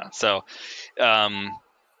 So,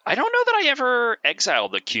 I don't know that I ever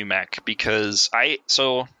exiled the Q-Mech because I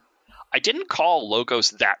didn't call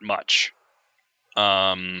Logos that much.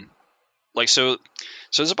 So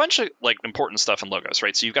there's a bunch of like important stuff in Logos,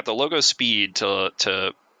 right? So you've got the Logos speed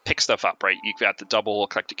to pick stuff up, right? You've got the double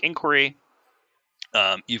Eclectic Inquiry.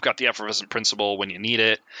 You've got the Effervescent Principle when you need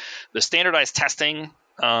it. The standardized testing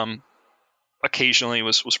occasionally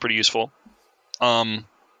was pretty useful. And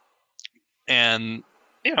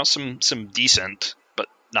some decent but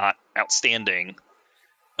not outstanding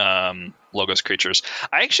Logos creatures.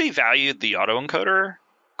 I actually valued the autoencoder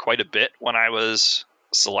quite a bit when I was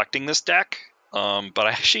selecting this deck, but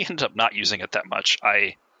I actually ended up not using it that much.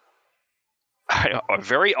 I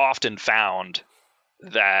very often found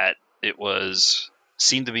that it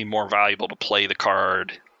seemed to be more valuable to play the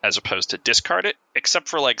card as opposed to discard it, except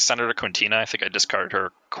for like Senator Quintina. I think I discarded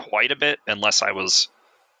her quite a bit unless I was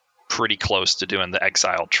pretty close to doing the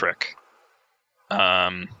exile trick.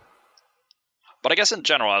 But I guess in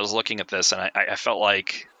general, I was looking at this and I felt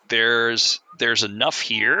like there's enough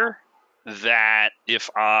here that if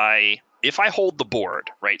I hold the board,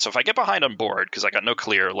 right? So if I get behind on board because I got no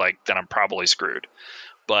clear, then I'm probably screwed.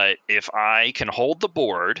 But if I can hold the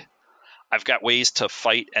board, I've got ways to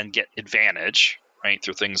fight and get advantage, right?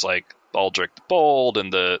 Through things like Baldric the Bold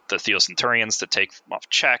and the Theocenturions to take them off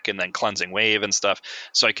check, and then Cleansing Wave and stuff.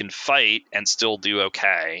 So I can fight and still do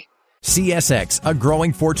okay. CSX, a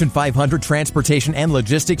growing Fortune 500 transportation and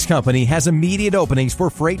logistics company, has immediate openings for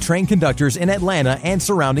freight train conductors in Atlanta and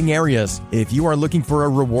surrounding areas. If you are looking for a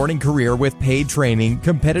rewarding career with paid training,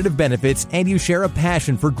 competitive benefits, and you share a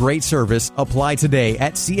passion for great service, apply today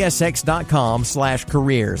at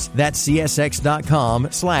csx.com/careers. That's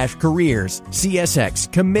csx.com/careers.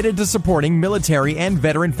 CSX, committed to supporting military and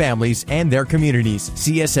veteran families and their communities.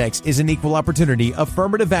 CSX is an equal opportunity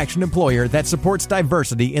affirmative action employer that supports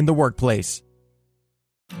diversity in the workplace.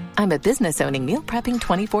 I'm a business-owning, meal prepping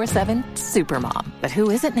 24/7 supermom. But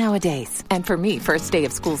who isn't nowadays? And for me, first day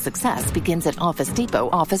of school success begins at Office Depot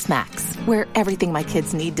Office Max, where everything my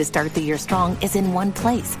kids need to start the year strong is in one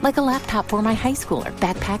place. Like a laptop for my high schooler,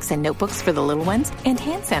 backpacks and notebooks for the little ones, and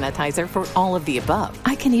hand sanitizer for all of the above.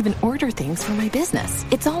 I can even order things for my business.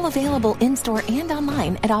 It's all available in-store and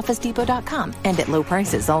online at OfficeDepot.com and at low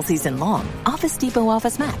prices all season long. Office Depot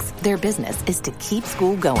Office Max. Their business is to keep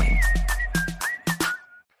school going.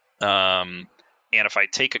 And if I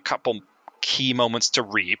take a couple key moments to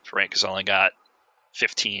reap, right, because I only got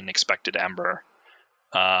 15 expected Ember,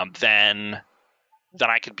 then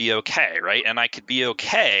I could be okay, right? And I could be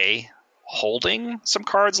okay holding some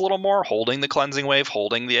cards a little more, holding the Cleansing Wave,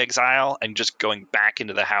 holding the Exile, and just going back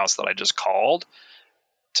into the house that I just called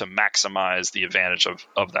to maximize the advantage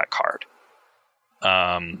of that card.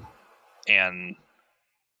 And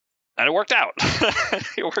it worked out.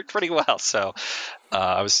 It worked pretty well. So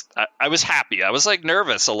I was happy. I was like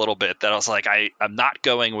nervous a little bit that I was like, I'm not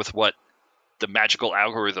going with what the magical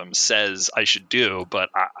algorithm says I should do, but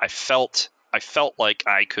I felt like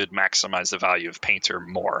I could maximize the value of Painter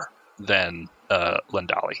more than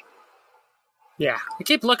Lendali. Yeah, I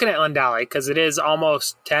keep looking at Lendali because it is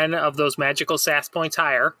almost 10 of those magical SAS points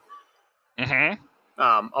higher. Mm-hmm.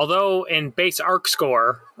 Although in base ARC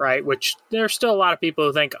score, right, which there's still a lot of people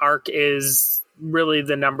who think ARC is really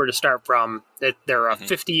the number to start from, that they're a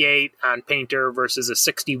 58 on Painter versus a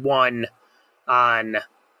 61 on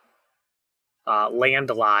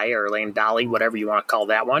Landali, whatever you want to call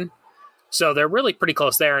that one. So they're really pretty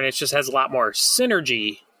close there, and it just has a lot more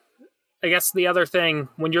synergy. I guess the other thing,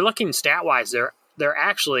 when you're looking stat-wise, they're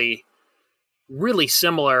actually really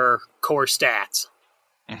similar core stats.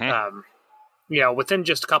 Mm-hmm. Within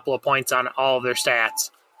just a couple of points on all of their stats.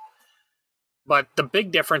 But the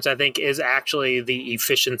big difference, I think, is actually the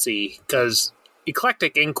efficiency, because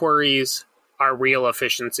Eclectic Inquiries are real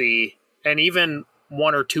efficiency, and even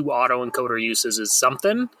one or two autoencoder uses is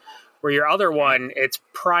something, where your other one, its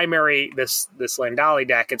primary, this Lendali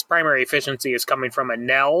deck, its primary efficiency is coming from a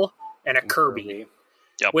Nell and a Kirby.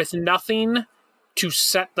 Yep. With nothing to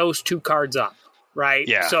set those two cards up. Right?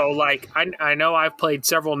 Yeah. So, like, I know I've played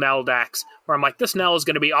several Nell decks where I'm like, this Nell is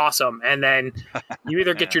going to be awesome. And then you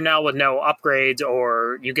either get your Nell with no upgrades,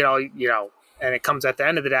 or you get all, and it comes at the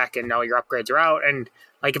end of the deck and all your upgrades are out. And,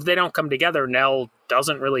 like, if they don't come together, Nell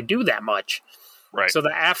doesn't really do that much. Right. So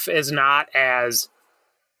the F is not as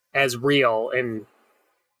real in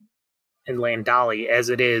Lendali as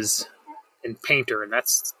it is in Painter. And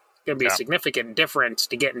that's going to be a significant difference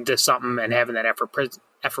to get into something and having that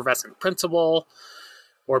effervescent principle,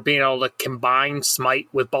 or being able to combine Smite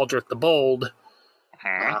with Baldric the Bold,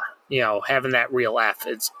 having that real F.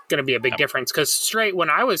 It's going to be a big difference, because straight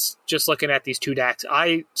when I was just looking at these two decks,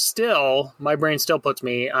 my brain still puts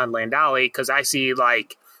me on Lendali, because I see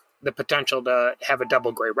like the potential to have a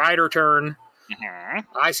double Grey Rider turn. Mm-hmm.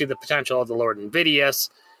 I see the potential of the Lord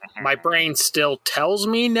Invidious. My brain still tells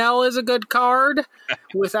me Nell is a good card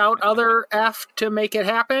without other F to make it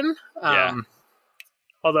happen.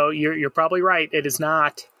 Although you're probably right, it is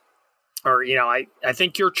not. Or, I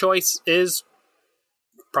think your choice is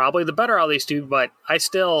probably the better of these two, but I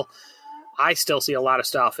still see a lot of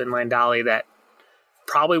stuff in Lendali that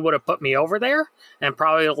probably would have put me over there and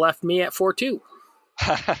probably left me at 4-2.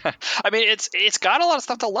 I mean, it's got a lot of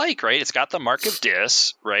stuff to like, right? It's got the Mark of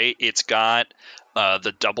Dis, right? It's got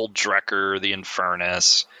the double Drekker, the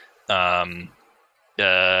Infernus. Infernus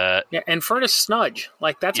Snudge.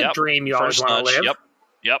 Like, that's a dream you always want to live.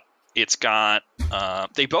 Yep. It's got...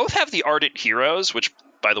 they both have the Ardent Heroes, which,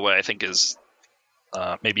 by the way, I think is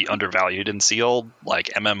maybe undervalued in Sealed. Like,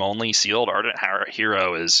 MM only Sealed Ardent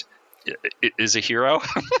Hero is a hero.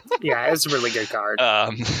 Yeah, it's a really good card.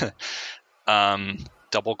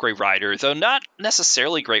 Double Grey Rider, though not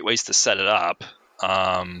necessarily great ways to set it up.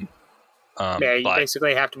 You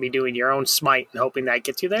basically have to be doing your own Smite and hoping that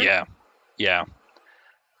gets you there. Yeah.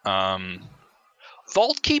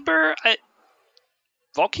 Vault Keeper's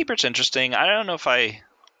interesting. I don't know if I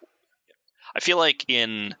I feel like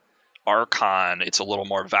in Archon, it's a little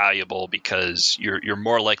more valuable because you're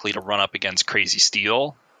more likely to run up against Crazy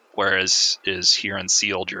Steel, whereas here in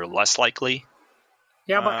Sealed, you're less likely.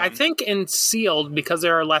 Yeah, but I think in Sealed, because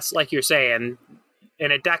there are less, like you're saying,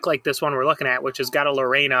 in a deck like this one we're looking at, which has got a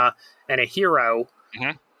Lorena and a hero,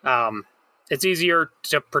 it's easier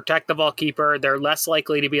to protect the Vault Keeper. They're less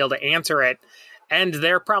likely to be able to answer it, and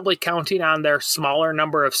they're probably counting on their smaller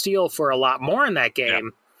number of steel for a lot more in that game.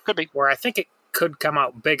 Yeah, could be. Where I think it could come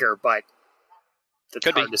out bigger, but that's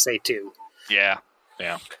hard to say too. Yeah.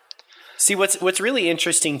 See, what's really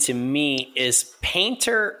interesting to me is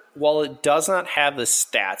Painter, while it does not have the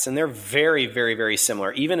stats, and they're very, very, very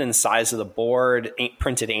similar, even in size of the board,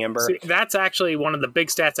 printed amber. See, that's actually one of the big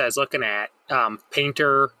stats I was looking at.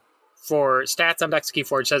 Painter, for stats on Dex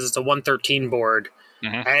Keyforge, says it's a 113 board.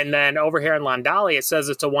 And then over here in Landali, it says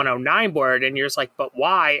it's a 109 board, and you're just like, but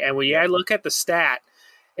why? And when you look at the stat,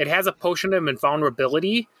 it has a potion of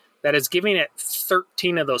invulnerability that is giving it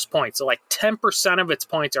 13 of those points. So like 10% of its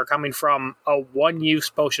points are coming from a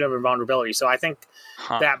one-use potion of invulnerability. So I think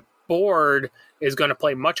that board is going to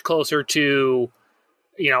play much closer to,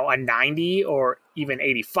 a 90 or even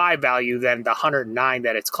 85 value than the 109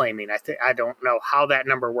 that it's claiming. I don't know how that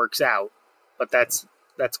number works out, but that's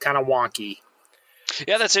kind of wonky.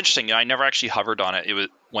 Yeah, that's interesting. I never actually hovered on it. It was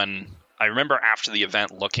when I remember after the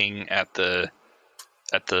event looking at the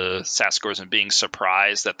SAS scores and being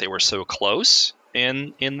surprised that they were so close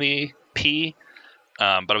in the P.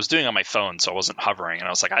 But I was doing it on my phone, so I wasn't hovering. And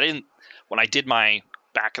I was like, when I did my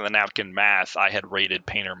back of the napkin math, I had rated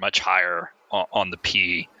Painter much higher on the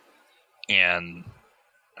P. And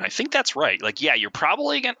I think that's right. Like, yeah, you're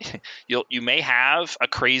probably going to, you may have a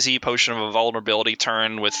crazy potion of a vulnerability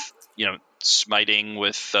turn with, smiting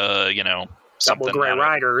with, something Double Gray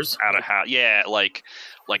Riders. Out of how, yeah, like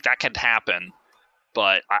that could happen.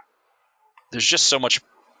 But there's just so much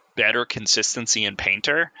better consistency in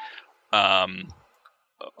Painter,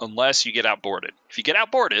 unless you get outboarded. If you get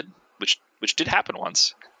outboarded, which did happen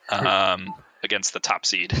once against the top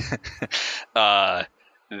seed,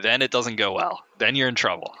 then it doesn't go well. Then you're in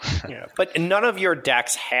trouble. Yeah, but none of your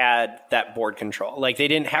decks had that board control. Like, they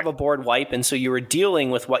didn't have a board wipe, and so you were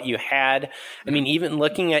dealing with what you had. I mean, even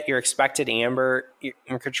looking at your expected amber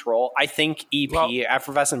in control, I think EP,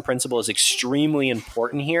 Effervescent Principle, is extremely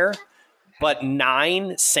important here. But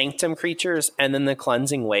 9 Sanctum creatures and then the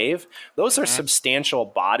Cleansing Wave, those are substantial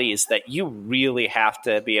bodies that you really have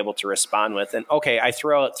to be able to respond with. And, okay, I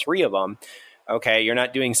throw out 3 of them. Okay, you're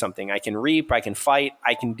not doing something. I can reap, I can fight,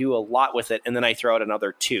 I can do a lot with it, and then I throw out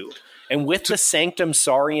another 2. And with the Sanctum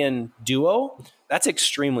Saurian duo, that's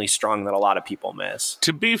extremely strong that a lot of people miss.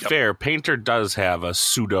 To be fair, Painter does have a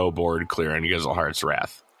pseudo board clear in Gizelhart's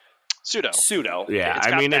Wrath. Pseudo. Yeah,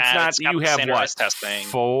 I mean, it's not, you have what,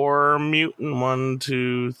 4 mutant, 1,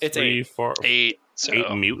 2, 3, 4, 8.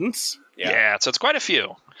 8 mutants? Yeah, so it's quite a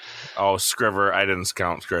few. Oh, Scriver, I didn't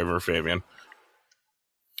count Scriver, Fabian.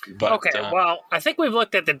 But, okay, well, I think we've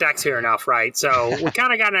looked at the decks here enough, right? So we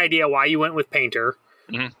kind of got an idea why you went with Painter.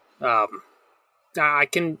 I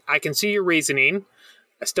can see your reasoning.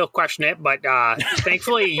 I still question it, but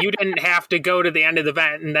thankfully you didn't have to go to the end of the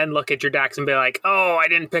event and then look at your decks and be like, oh, I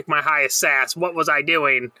didn't pick my highest SAS. What was I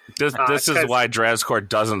doing? This is why Drazcor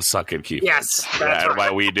doesn't suck at Keyforge. Yes, that's right.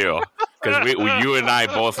 Why we do. Because you and I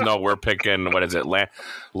both know we're picking, what is it,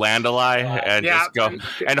 Landali? And just go,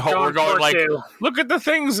 and we're going like, look at the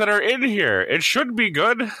things that are in here. It should be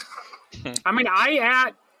good. I mean,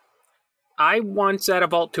 I once at a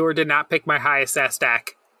Vault Tour did not pick my highest SAS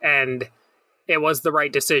deck, and it was the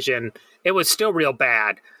right decision. It was still real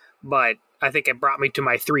bad, but I think it brought me to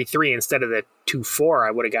my 3-3 instead of the 2-4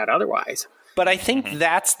 I would have got otherwise. But I think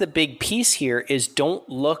that's the big piece here is don't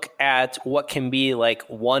look at what can be like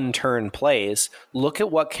one-turn plays. Look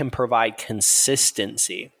at what can provide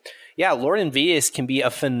consistency. Yeah, Lord Invidious can be a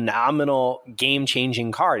phenomenal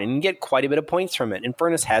game-changing card, and you can get quite a bit of points from it.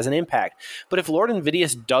 Infernus has an impact. But if Lord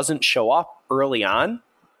Invidious doesn't show up early on,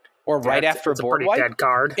 or right after board wipe, dead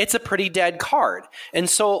card. It's a pretty dead card. And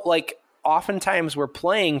so, like, oftentimes we're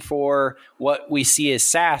playing for what we see as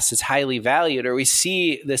SAS is highly valued, or we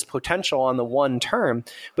see this potential on the one turn.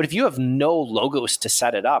 But if you have no logos to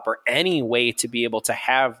set it up or any way to be able to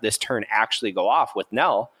have this turn actually go off with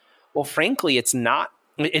Nell, well, frankly, it's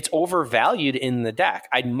overvalued in the deck.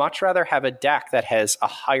 I'd much rather have a deck that has a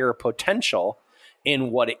higher potential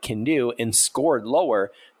in what it can do and scored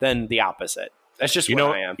lower than the opposite. That's just where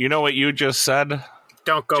I am. You know what you just said?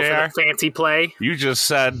 Don't go for the fancy play. You just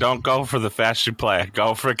said don't go for the fancy play.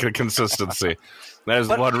 Go for the consistency. That is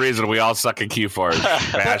one reason we all suck at Keyforge.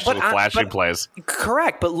 Flashing plays.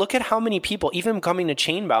 Correct, but look at how many people, even coming to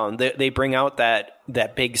Chainbound, they bring out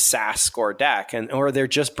that big SAS score deck, or they're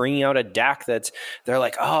just bringing out a deck they're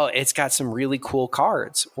like, oh, it's got some really cool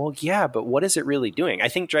cards. Well, yeah, but what is it really doing? I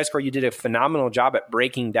think DryScore, you did a phenomenal job at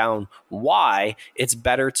breaking down why it's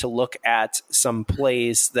better to look at some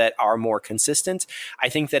plays that are more consistent. I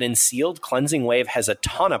think that in Sealed, Cleansing Wave has a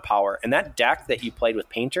ton of power, and that deck that you played with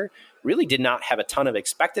Painter really did not have a ton of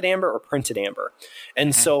expected amber or printed amber.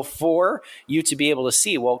 And so for you to be able to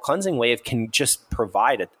see, well, Cleansing Wave can just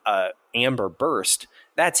provide a amber burst.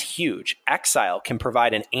 That's huge. Exile can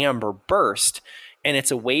provide an amber burst, and it's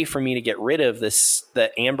a way for me to get rid of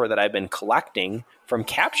the amber that I've been collecting from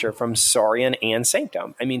Capture, from Saurian and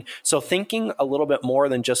Sanctum. I mean, so thinking a little bit more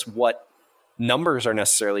than just what numbers are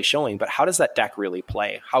necessarily showing, but how does that deck really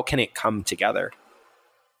play? How can it come together?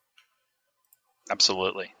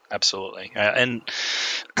 Absolutely. And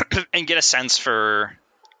get a sense for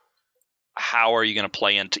how are you going to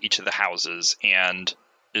play into each of the houses, and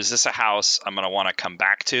is this a house I'm going to want to come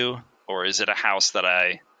back to, or is it a house that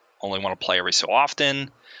I only want to play every so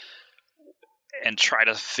often? And try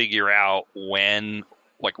to figure out when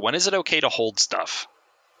is it okay to hold stuff,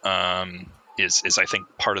 is I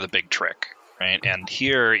think part of the big trick, right? And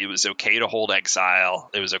here it was okay to hold Exile,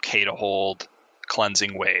 it was okay to hold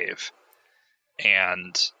Cleansing Wave,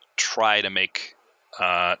 and try to make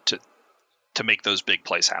to make those big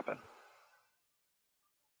plays happen.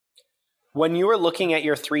 When you were looking at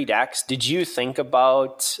your 3 decks, did you think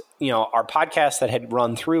about, our podcast that had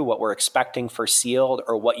run through what we're expecting for Sealed,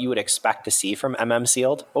 or what you would expect to see from MM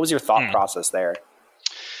Sealed? What was your thought process there?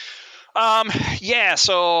 Yeah,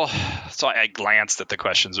 so I glanced at the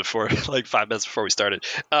questions before, like 5 minutes before we started,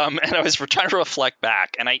 and I was trying to reflect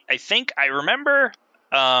back, and I think I remember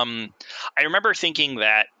thinking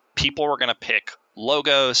that people were going to pick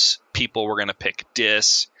Logos, people were going to pick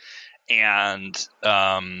Dis, and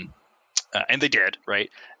they did, right?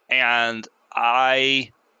 And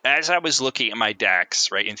as I was looking at my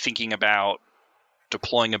decks, right, and thinking about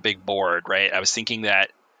deploying a big board, right, I was thinking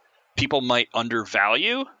that people might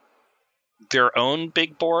undervalue their own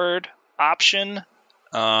big board option,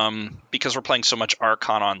 because we're playing so much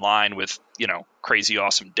Archon online with, crazy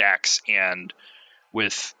awesome decks and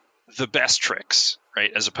with the best tricks,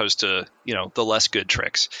 right, as opposed to, the less good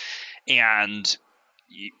tricks. And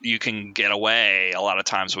you can get away a lot of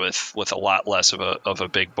times with a lot less of a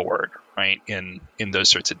big board, right, in those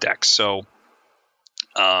sorts of decks. So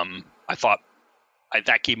I thought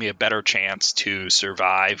that gave me a better chance to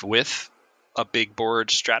survive with a big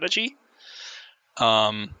board strategy.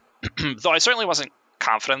 Though I certainly wasn't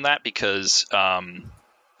confident in that, because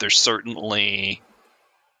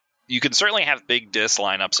you can certainly have big Dis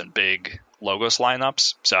lineups and big Logos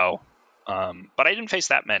lineups. So, but I didn't face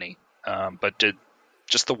that many, but did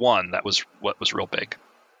just the one that was what was real big.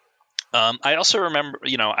 I also remember,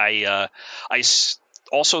 I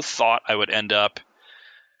also thought I would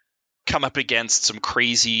come up against some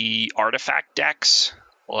crazy artifact decks.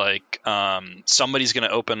 Like, somebody's going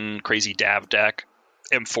to open crazy Dav deck,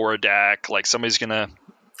 Amphora deck. Like, somebody's going to,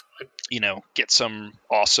 get some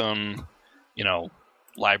awesome,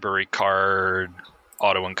 library card,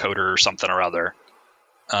 autoencoder or something or other.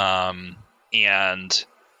 And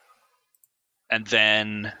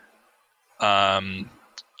then I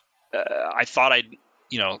thought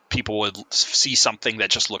people would see something that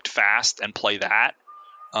just looked fast and play that,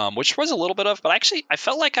 which was a little bit of, but actually I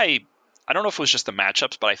felt like I don't know if it was just the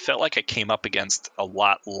matchups, but I felt like I came up against a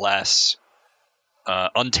lot less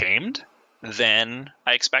Untamed than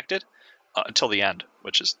I expected until the end,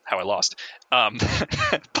 which is how I lost.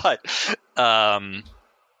 But I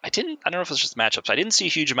don't know if it was just matchups. I didn't see a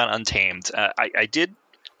huge amount of Untamed. I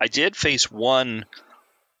did face one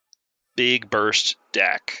big burst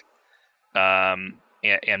deck, and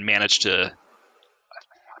managed to.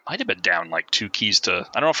 I might have been down like 2 keys to.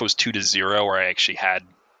 I don't know if it was 2-0, or I actually had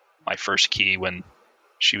my first key when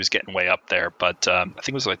she was getting way up there. But I think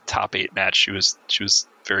it was like top 8 match. She was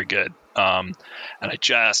very good, and I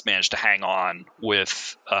just managed to hang on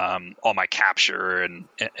with all my capture and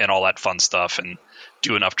all that fun stuff, and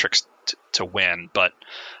do enough tricks to win. But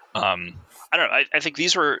I don't know. I think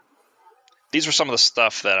these were some of the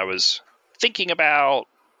stuff that I was thinking about,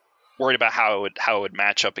 worried about how it would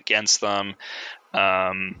match up against them,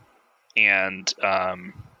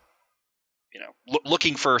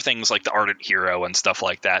 looking for things like the Ardent Hero and stuff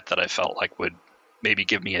like that I felt like would maybe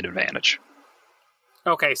give me an advantage.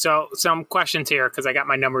 Okay, so some questions here, because I got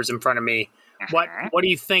my numbers in front of me. What do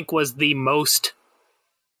you think was the most,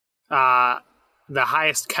 the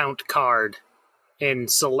highest count card in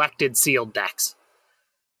selected sealed decks?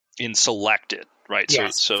 in selected, right?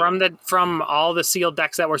 Yes, So from all the sealed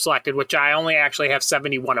decks that were selected, which I only actually have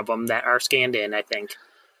 71 of them that are scanned in, I think.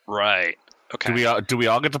 Right. Okay. Do we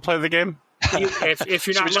all get to play the game? If you're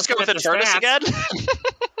Should not we just go looking with at the Infernus stats- again?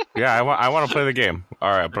 Yeah, I want to play the game.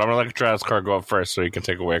 All right, but I'm going to let Travis Card go up first so he can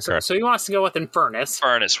take away a card. So he wants to go with Infernus.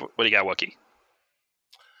 Infernus. What do you got, Wookie?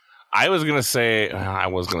 I was going to say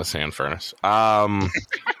Infernus. I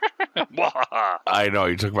know,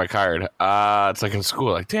 you took my card. It's like in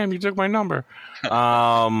school, like, damn, you took my number.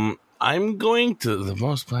 I'm going to the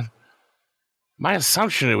most fun. My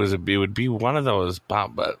assumption it would be one of those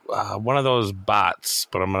bots,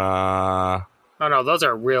 but I'm gonna. Oh no, those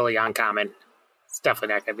are really uncommon. It's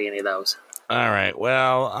definitely not gonna be any of those. All right,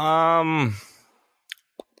 well,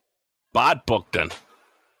 Bot Bookton.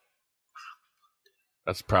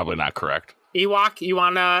 That's probably not correct. Ewok, you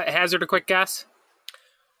want to hazard a quick guess?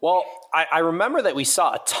 Well, I remember that we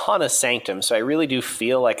saw a ton of Sanctum, so I really do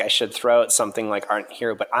feel like I should throw out something like Ardent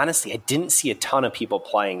Hero, but honestly, I didn't see a ton of people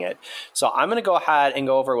playing it. So I'm going to go ahead and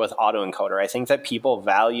go over with Autoencoder. I think that people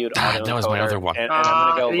valued Autoencoder. That was my other one. And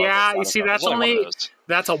I'm going to go yeah, you see, that's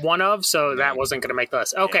a one of, so that wasn't going to make the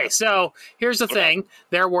list. Okay, so here's the thing.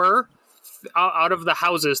 There were, out of the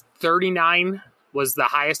houses, 39 was the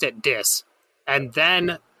highest at Dis, and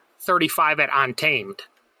then 35 at Untamed.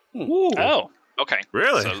 Oh. Okay.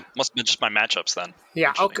 Really? So must have been just my matchups then.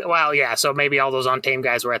 Yeah. Okay. Well, yeah. So maybe all those Untamed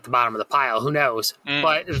guys were at the bottom of the pile. Who knows?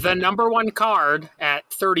 But the number one card at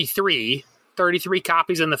 33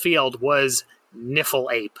 copies in the field was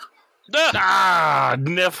Niffle Ape.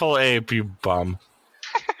 Niffle Ape, you bum.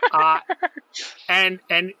 And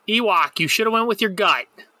Ewok, you should have went with your gut.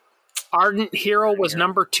 Ardent Hero was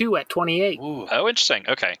number 2 at 28. Ooh. Oh, interesting.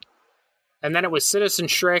 Okay. And then it was Citizen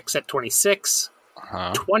Shrix at 26.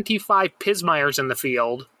 25 Pismires in the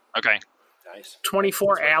field. Okay. Nice.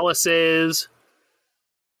 24 Alices.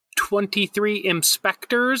 23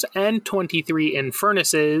 Inspectors and 23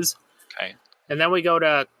 Infernuses. Okay. And then we go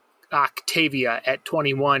to Octavia at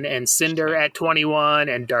 21 and Cinder at 21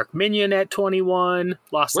 and Dark Minion at 21.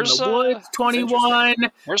 Lost in the Woods 21.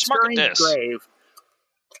 Where's Mark of Dis? Grave.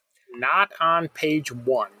 Not on page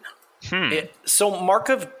 1. So Mark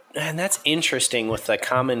of... And that's interesting with the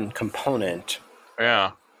common component.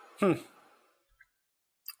 Yeah. I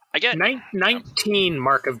get 19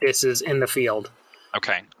 Mark of Disses in the field.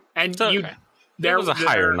 Okay. And there was a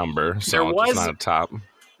higher number, so it's not a top.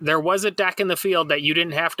 There was a deck in the field that you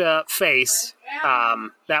didn't have to face.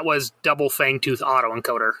 That was Double Fangtooth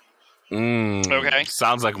Autoencoder. Okay.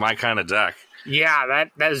 Sounds like my kind of deck. Yeah,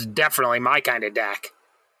 that is definitely my kind of deck.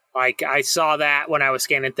 Like, I saw that when I was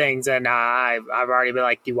scanning things, and I've already been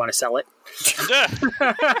like, do you want to sell it?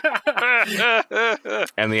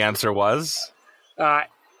 And the answer was? A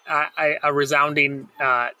resounding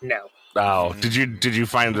no. Oh, did you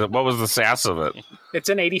find what was the SAS of it? It's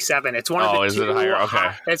an 87. It's one of the is it higher?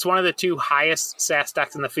 Okay. It's one of the 2 highest SAS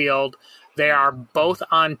decks in the field. They are both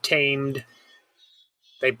Untamed.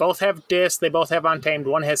 They both have Dis. They both have Untamed.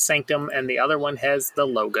 One has Sanctum, and the other one has the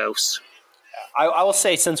Logos. I will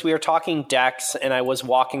say, since we are talking decks and I was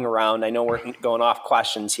walking around, I know we're going off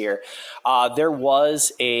questions here. There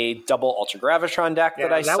was a double Ultra Gravitron deck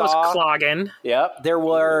that I saw. That was Cloggin. Yep. There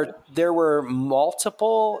were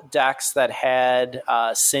multiple decks that had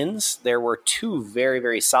Sins. There were 2 very,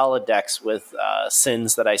 very solid decks with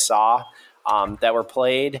Sins that I saw that were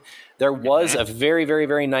played. There was a very, very,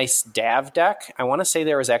 very nice Dav deck. I want to say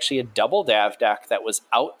there was actually a double Dav deck that was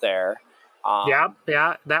out there. Yeah,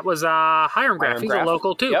 that was Hiram Graff. He's a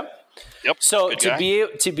local too. Yep. So to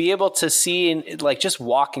be able to see and like just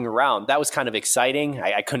walking around, that was kind of exciting.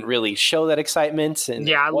 I couldn't really show that excitement, and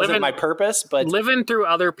it wasn't my purpose. But living through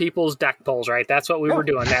other people's deck pulls, right? That's what we were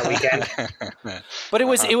doing that weekend. But it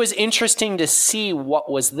was interesting to see what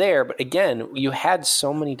was there. But again, you had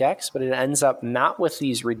so many decks, but it ends up not with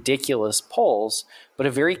these ridiculous pulls, but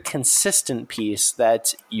a very consistent piece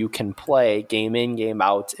that you can play game in, game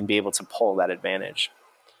out, and be able to pull that advantage.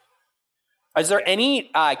 Is there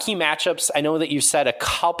any key matchups? I know that you said a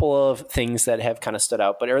couple of things that have kind of stood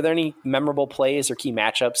out, but are there any memorable plays or key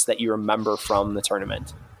matchups that you remember from the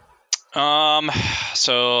tournament?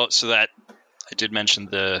 So that I did mention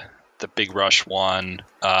the Big Rush one.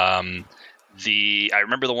 I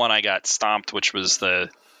remember the one I got stomped, which was the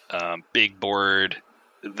big board,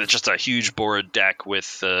 just a huge board deck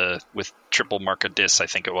with triple Mark of Dis, I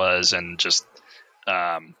think it was, and just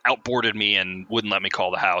outboarded me and wouldn't let me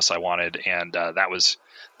call the house I wanted, and that was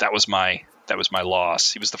my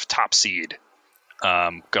loss. He was the top seed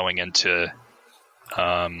going into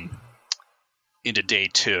day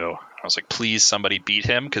 2. I was like, please somebody beat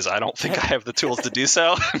him, because I don't think I have the tools to do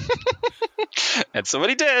so. And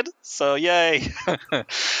somebody did. So yay.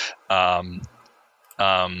 I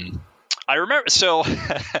remember. So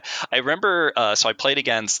I remember. So I played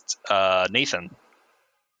against Nathan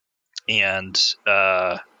and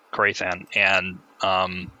Corathan, and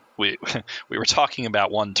we were talking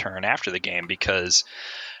about one turn after the game because,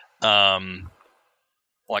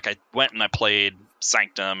 like I went and I played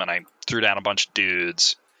Sanctum and I threw down a bunch of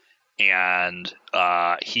dudes, and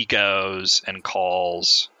he goes and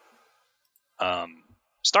calls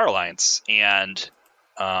Star Alliance and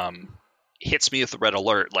hits me with the red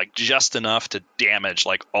alert, like just enough to damage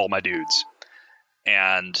like all my dudes,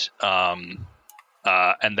 and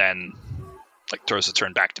then like throws the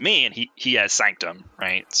turn back to me, and he has Sanctum,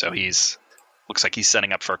 right? So looks like he's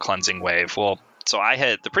setting up for a cleansing wave. Well, so I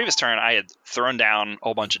had the previous turn I had thrown down a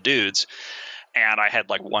whole bunch of dudes, and I had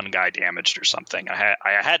like one guy damaged or something. I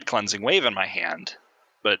had cleansing wave in my hand,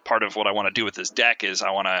 but part of what I want to do with this deck is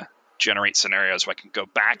I want to generate scenarios where I can go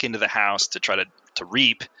back into the house to try to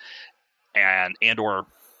reap and or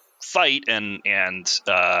fight and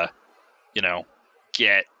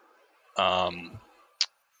get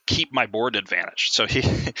keep my board advantage. So he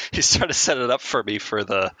started to set it up for me for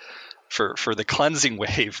the cleansing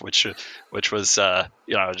wave, which was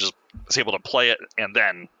just was able to play it and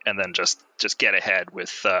then just get ahead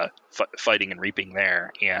with fighting and reaping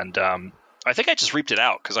there. And I think I just reaped it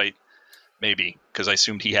out because I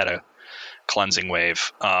assumed he had a cleansing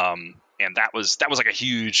wave. And that was like a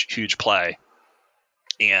huge play.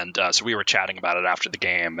 And so we were chatting about it after the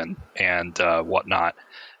game and whatnot.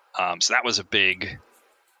 So that was a big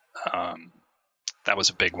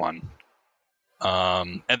one.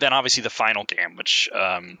 And then obviously the final game, which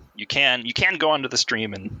you can go onto the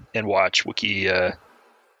stream and watch. Wookie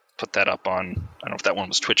put that up on, I don't know if that one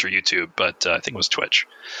was Twitch or YouTube, but I think it was Twitch.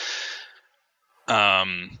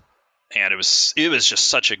 And it was just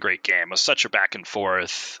such a great game. It was such a back and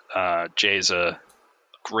forth. Jay's a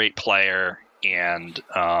great player, and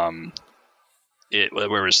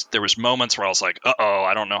there was moments where I was like, uh-oh,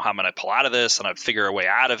 I don't know how I'm going to pull out of this, and I'd figure a way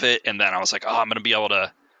out of it. And then I was like, I'm going to be able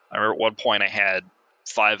to. I remember at one point I had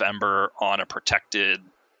 5 Ember on a protected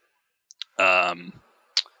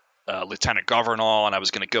Lieutenant Governal, and I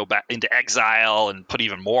was going to go back into exile and put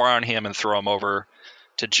even more on him and throw him over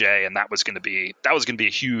to Jay, and that was going to be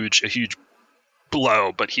a huge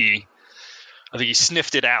blow. But I think he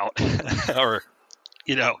sniffed it out, or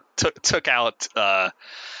took out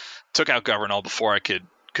Governal before I could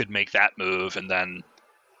make that move, and then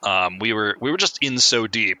we were just in so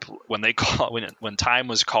deep when time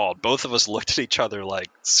was called. Both of us looked at each other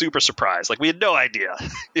like super surprised, like we had no idea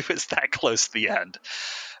it was that close to the end.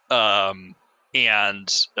 And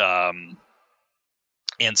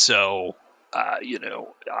so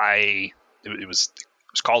it was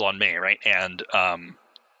called on me, right? And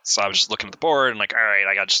so I was just looking at the board and like, all right,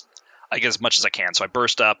 I get as much as I can. So I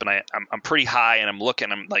burst up and I'm pretty high, and I'm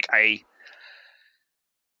looking. I'm like, I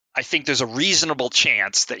think there's a reasonable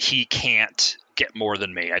chance that he can't get more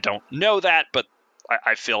than me. I don't know that, but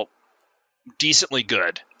I feel decently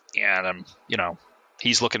good. And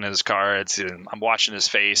he's looking at his cards, and I'm watching his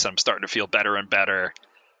face. And I'm starting to feel better and better.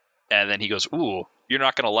 And then he goes, "Ooh, you're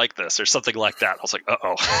not going to like this," or something like that. I was like,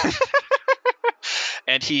 "Uh-oh."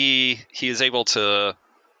 And he is able to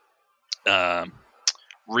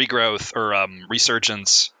regrowth or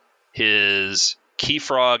resurgence his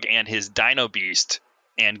Keyfrog and his Dino Beast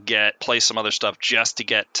and play some other stuff just to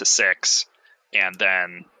get to 6, and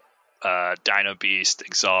then Dino Beast,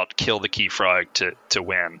 Exalt, kill the Keyfrog to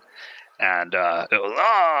win. And it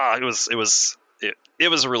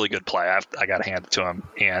was a really good play. I got to hand it to him,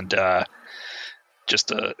 and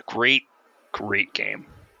just a great game.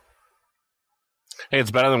 Hey,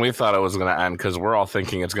 it's better than we thought it was going to end, because we're all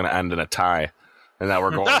thinking it's going to end in a tie, and that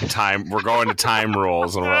we're going to time. We're going to time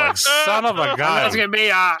rules, and we're like, son of a gun. That's going to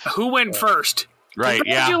be who went first. Right?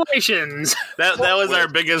 Congratulations. Yeah. That was our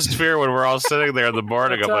biggest fear when we're all sitting there on the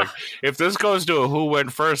board. I'm like, if this goes to a who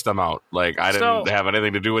went first, I'm out. Like, I didn't have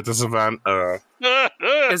anything to do with this event.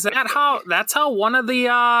 Is that how? That's how one of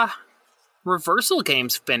the reversal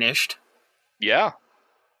games finished. Yeah.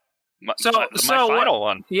 My final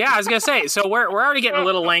one. Yeah, I was gonna say. So we're already getting a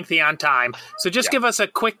little lengthy on time. So just give us a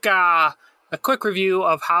quick review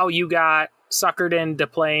of how you got suckered into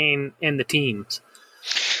playing in the teams.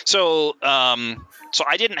 So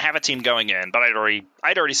I didn't have a team going in, but I'd already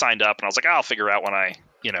signed up, and I was like, I'll figure out when I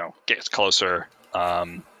get closer.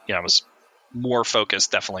 I was more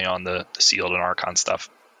focused definitely on the sealed and Archon stuff.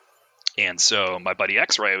 And so my buddy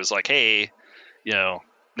X-Ray was like, hey,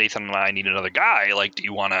 Nathan and I need another guy. Like, do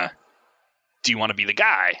you want to be the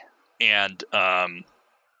guy? And I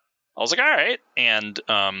was like, all right. And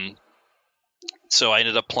So I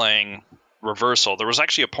ended up playing Reversal. There was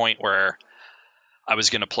actually a point where I was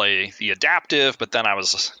going to play the adaptive, but then I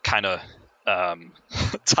was kind of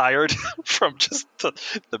tired from just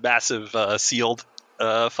the massive sealed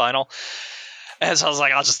final. And so I was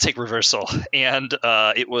like, I'll just take Reversal. And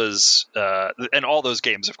it was, and all those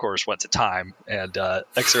games, of course, went to time. And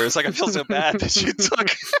Xer was like, I feel so bad that you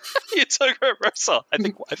took Reversal. I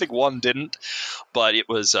think one didn't, but it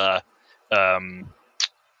was,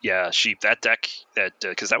 Sheep, that deck,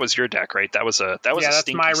 because that was your deck, right? That was a that's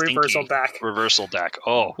stinky, my Reversal deck. Reversal deck.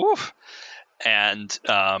 Oh, whew. And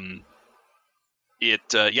the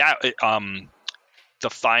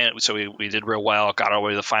final. So we did real well. Got our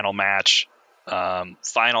way to the final match.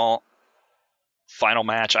 Final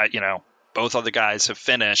match. Both other guys have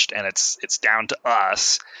finished, and it's down to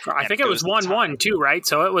us. I think it was 1-1 too, right?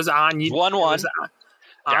 So it was on 1-1.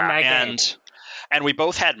 That game. And we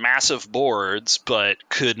both had massive boards, but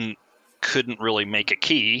couldn't really make a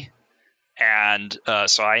key. And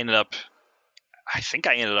so I ended up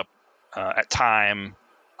at time,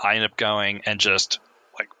 I ended up going and just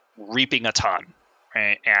like reaping a ton,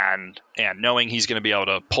 right? And knowing he's going to be able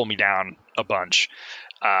to pull me down a bunch,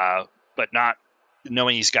 but not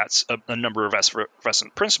knowing he's got a number of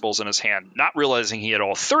effervescent principles in his hand, not realizing he had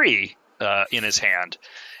all three in his hand.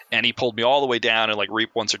 And he pulled me all the way down and like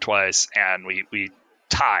reaped once or twice, and we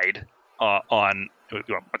tied on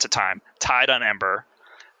what's the time? Tied on Ember.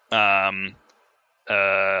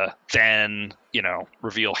 Then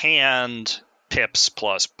reveal hand, pips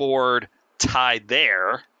plus board, tied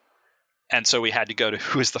there, and so we had to go to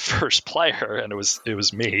who was the first player, and it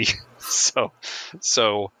was me. So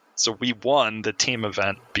we won the team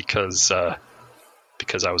event because I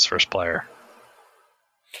was first player.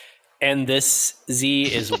 And this,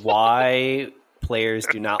 Z, is why players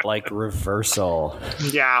do not like Reversal.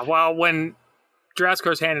 Yeah, well, when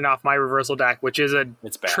Drasco's handing off my Reversal deck, which is a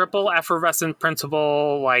triple effervescent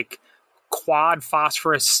principle, like quad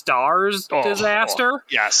phosphorus stars disaster.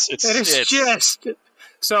 Yes, it's just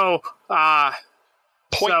so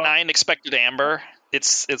 0.9 expected amber.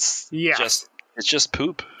 It's just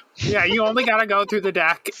poop. Yeah, you only got to go through the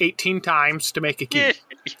deck 18 times to make a key.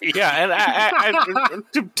 Yeah, and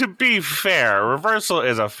to be fair, Reversal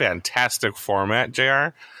is a fantastic format, JR.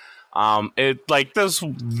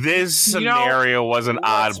 This scenario was an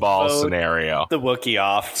oddball scenario. The Wookiee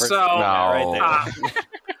off. Right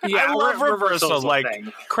there. I love Reversal.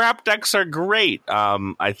 Crap decks are great.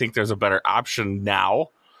 I think there's a better option now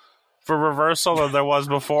for Reversal than there was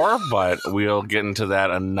before, but we'll get into that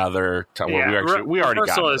another time. Yeah, we already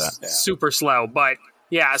got into that. Super slow, but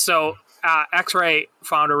yeah. So X-Ray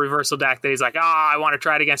found a Reversal deck that he's like, I want to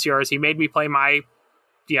try it against yours. He made me play my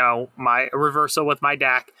Reversal with my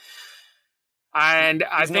deck, and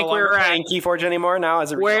I think we were at Keyforge anymore now.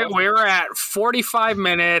 As a result, we were at 45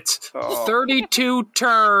 minutes, 32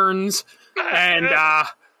 turns, and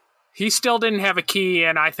he still didn't have a key,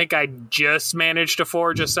 and I think I just managed to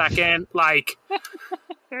forge a second. Oh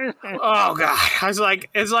god, I was like,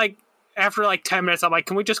 it's like after 10 minutes, I'm like,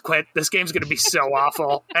 can we just quit? This game's going to be so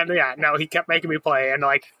awful. And yeah, no, he kept making me play, and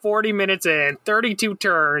 40 minutes in, 32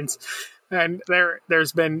 turns, and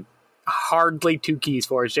there's been hardly 2 keys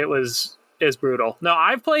forged. It's brutal. No,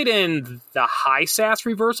 I've played in the high SAS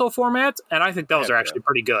Reversal format, and I think those are actually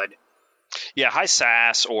pretty good. Yeah, high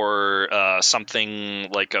SAS or something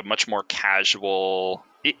like a much more casual,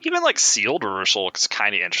 even like sealed Reversal is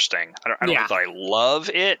kind of interesting. I don't know that I love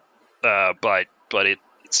it, but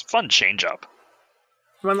it's a fun change up.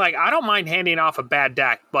 I mean, I don't mind handing off a bad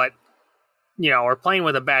deck, but or playing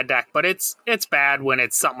with a bad deck, but it's bad when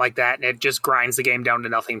it's something like that and it just grinds the game down to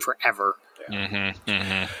nothing forever.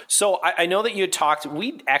 So I know that you had talked,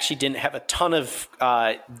 we actually didn't have a ton of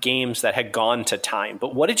games that had gone to time,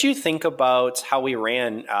 but what did you think about how we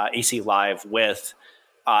ran AC Live with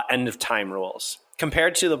end of time rules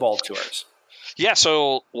compared to the Vault Tours? Yeah,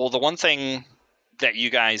 so, the one thing that you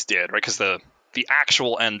guys did, right, because the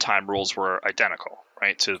actual end time rules were identical,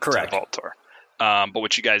 right, to the Vault Tour. But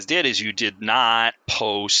what you guys did is you did not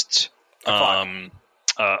post a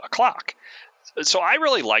clock. So I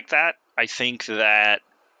really like that. I think that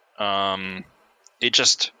it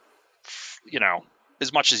just,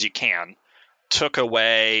 as much as you can, took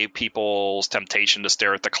away people's temptation to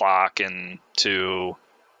stare at the clock and to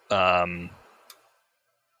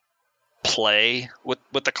play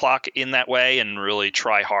with the clock in that way and really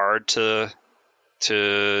try hard to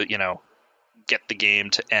get the game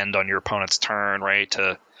to end on your opponent's turn, right?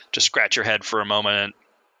 To just scratch your head for a moment,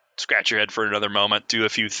 scratch your head for another moment, do a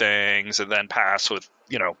few things, and then pass with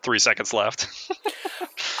 3 seconds left.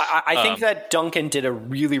 I think that Duncan did a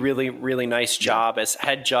really, really, really nice job as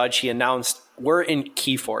head judge. He announced, we're in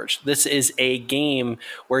Keyforge. This is a game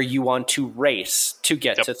where you want to race to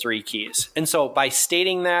get to 3 keys. And so by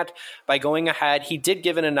stating that, by going ahead, he did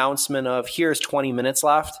give an announcement of here's 20 minutes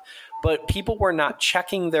left. But people were not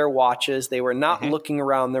checking their watches. They were not looking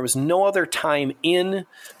around. There was no other time in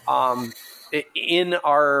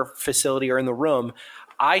our facility or in the room.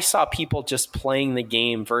 I saw people just playing the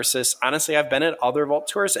game versus, honestly, I've been at other Vault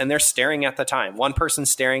Tours and they're staring at the time. One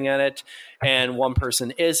person's staring at it and one person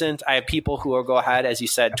isn't. I have people who will go ahead, as you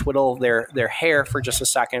said, twiddle their hair for just a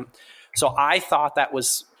second. So I thought that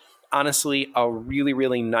was honestly a really,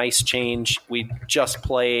 really nice change. We just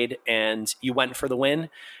played and you went for the win.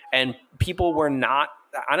 And people were not,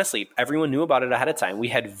 honestly, everyone knew about it ahead of time. We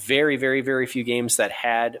had very, very, very few games that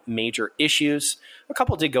had major issues. A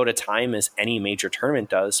couple did go to time, as any major tournament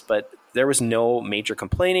does, but there was no major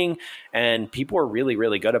complaining, and people were really,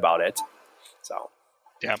 really good about it. So,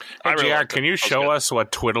 yeah. Hey, JR, can you show us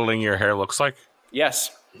what twiddling your hair looks like?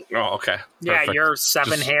 Yes. Oh, okay. Yeah, Perfect. you're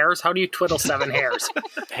 7 hairs. How do you twiddle 7 hairs?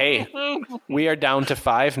 Hey, we are down to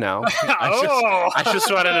 5 now. I just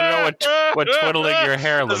wanted to know what twiddling your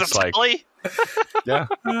hair looks like. Yeah.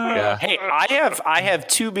 Hey, I have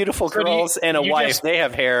 2 beautiful girls and a wife. They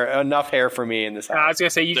have enough hair for me in this house. I was gonna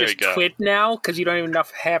say you just twid now because you don't even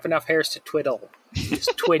have enough hairs to twiddle.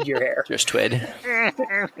 Just twid your hair. Just twid.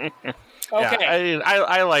 Okay. Yeah,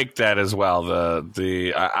 I like that as well.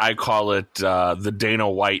 I call it the Dana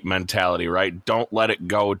White mentality, right? Don't let it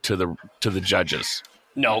go to the judges.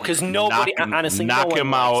 No, because nobody, honestly, no one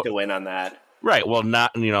wants to win on that. Right. Well,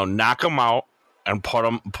 knock him out and put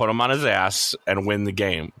him on his ass and win the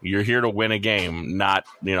game. You're here to win a game, not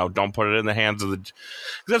don't put it in the hands of the.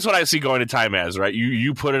 That's what I see going to time as, right?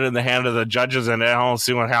 You put it in the hand of the judges and I'll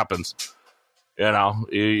see what happens.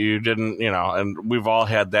 You didn't, and we've all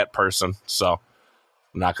had that person, so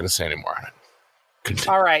I'm not going to say any more on it.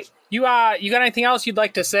 Continue. All right. You got anything else you'd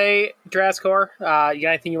like to say, Drazcor? You got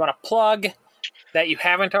anything you want to plug that you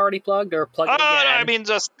haven't already plugged, or plug it again? I mean,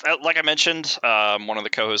 just like I mentioned, one of the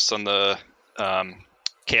co-hosts on the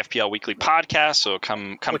KFPL Weekly podcast, so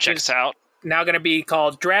come check us out. Now going to be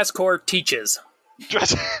called Drazcor Teaches.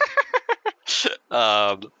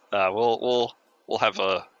 We'll have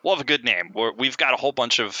a good name. We've got a whole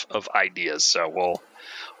bunch of ideas, so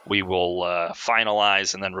we will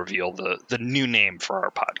finalize and then reveal the new name for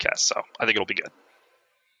our podcast. So I think it'll be good.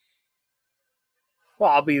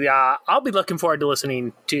 Well, I'll be looking forward to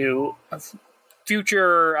listening to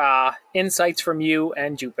future insights from you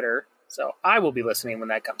and Jupiter. So I will be listening when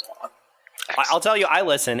that comes along. I'll tell you, I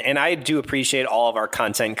listen, and I do appreciate all of our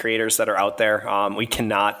content creators that are out there. We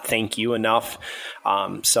cannot thank you enough.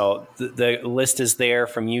 So the list is there,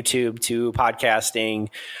 from YouTube to podcasting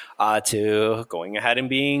to going ahead and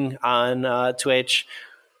being on Twitch.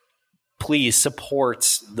 Please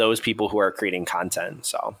support those people who are creating content.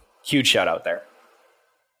 So huge shout out there.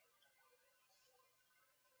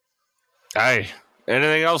 Hey,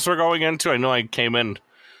 anything else we're going into? I know I came in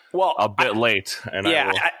a bit late. And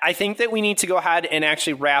I think that we need to go ahead and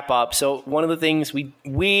actually wrap up. So one of the things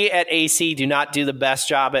we at AC do not do the best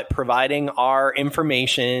job at providing our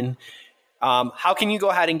information. How can you go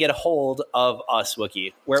ahead and get a hold of us,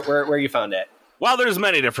 Wookie? Where you found it? Well, there's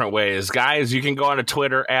many different ways, guys. You can go on to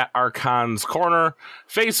Twitter at Archon's Corner,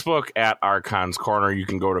 Facebook at Archon's Corner. You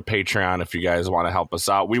can go to Patreon if you guys want to help us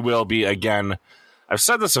out. We will be, again, I've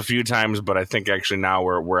said this a few times, but I think actually now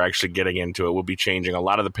we're actually getting into it. We'll be changing a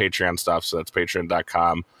lot of the Patreon stuff, so that's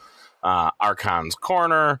patreon.com. Archon's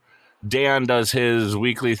Corner. Dan does his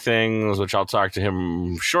weekly things, which I'll talk to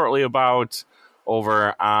him shortly about.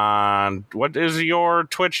 Over on, what is your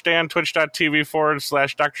Twitch, Dan?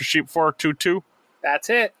 Twitch.tv/Dr. Sheep 422. That's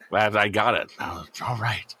it. I got it. Oh, all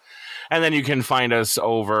right. And then you can find us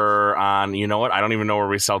over on, you know what? I don't even know where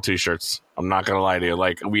we sell t-shirts. I'm not going to lie to you.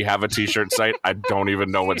 Like, we have a t-shirt site. I don't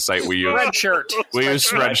even know what site we use. Spreadshirt. We use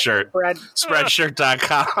Spreadshirt.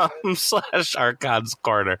 Spreadshirt.com/Archon's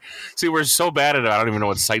Corner. See, we're so bad at it, I don't even know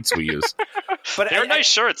what sites we use. But they're nice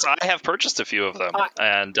shirts. I have purchased a few of them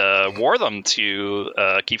and wore them to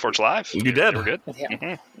Keyforge Live. You did. They were good. Yeah.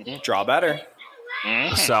 Mm-hmm. Draw better.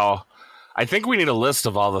 Mm-hmm. So I think we need a list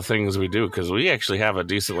of all the things we do, because we actually have a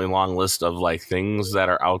decently long list of like things that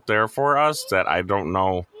are out there for us that I don't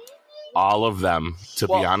know all of them, to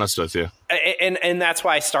be honest with you. And that's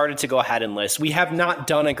why I started to go ahead and list. We have not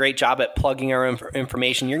done a great job at plugging our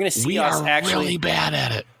information. You're going to see us actually really bad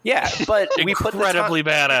at it. Yeah, but we incredibly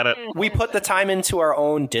bad at it. We put the time into our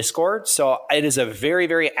own Discord, so it is a very,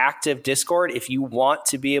 very active Discord. If you want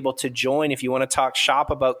to be able to join, if you want to talk shop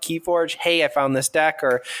about Keyforge, hey, I found this deck,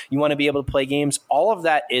 or you want to be able to play games, all of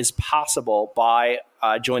that is possible by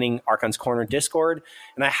joining Archon's Corner Discord,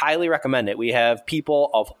 and I highly recommend it. We have people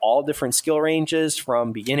of all different skill ranges,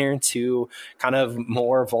 from beginner to kind of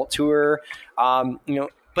more Vault Tour,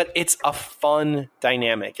 but it's a fun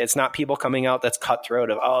dynamic. It's not people coming out that's cutthroat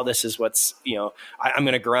of, oh, this is what's, I'm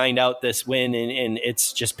going to grind out this win, and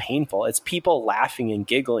it's just painful. It's people laughing and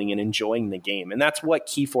giggling and enjoying the game, and that's what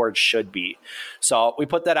Keyforge should be. So we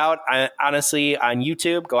put that out, honestly, on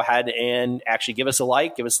YouTube. Go ahead and actually give us a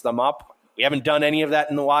like, give us a thumb up. We haven't done any of that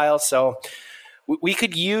in a while, so we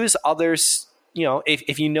could use others.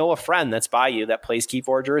 If you know a friend that's by you that plays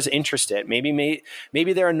Keyforge or is interested,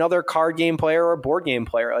 maybe they're another card game player or board game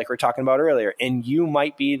player, like we were talking about earlier, and you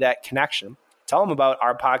might be that connection. Tell them about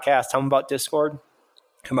our podcast. Tell them about Discord.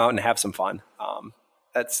 Come out and have some fun.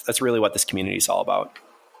 That's really what this community is all about.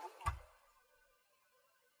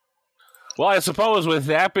 Well, I suppose with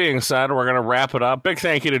that being said, we're going to wrap it up. Big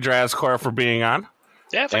thank you to Drazcor for being on.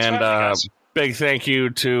 Yeah, thanks for having me, guys. Big thank you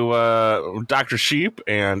to Dr. Sheep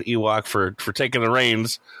and Ewok for taking the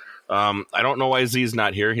reins. I don't know why Z's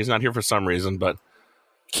not here. He's not here for some reason, but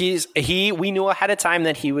we knew ahead of time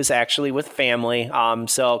that he was actually with family.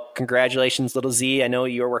 So congratulations, little Z. I know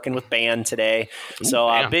you were working with band today.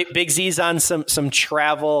 So Big Z's on some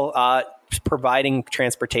travel, providing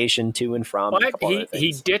transportation to and from. What?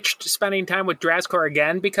 He ditched spending time with Drazcor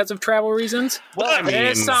again because of travel reasons? Well,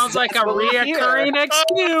 it sounds like a reoccurring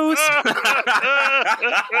excuse.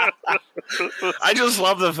 I just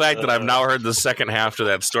love the fact that I've now heard the second half to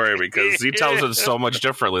that story, because he tells it so much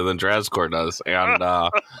differently than Drazcor does. And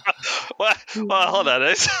well, hold on.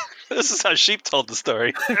 This is how Sheep told the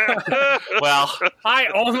story. Well, I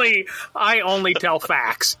only tell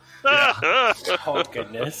facts. Yeah. Oh,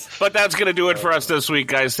 goodness. But that's going to do it for us this week,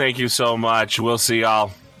 guys. Thank you so much. We'll see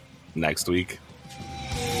y'all next week.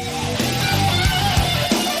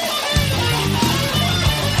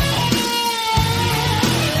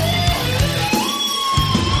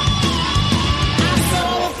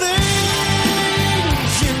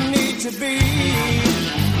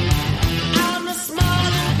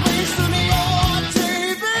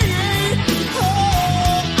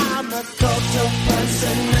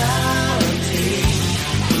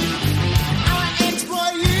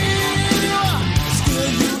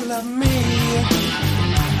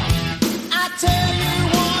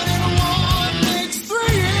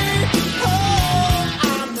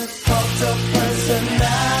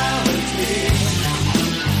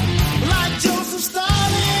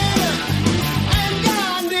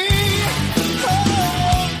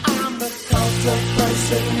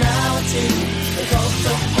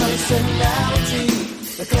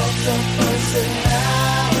 The cult of personality.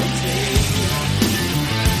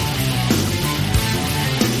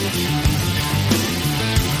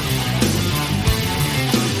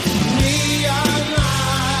 Neon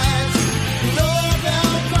lights,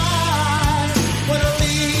 doorbell cries. When a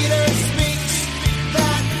leader speaks,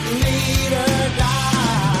 that leader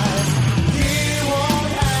dies. You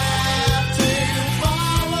won't have to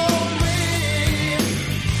follow me.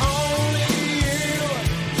 Only you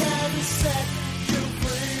can set.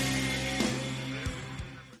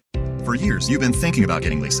 For years, you've been thinking about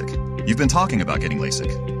getting LASIK. You've been talking about getting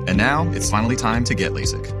LASIK. And now, it's finally time to get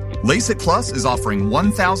LASIK. LASIK Plus is offering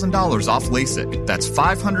 $1,000 off LASIK. That's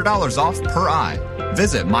 $500 off per eye.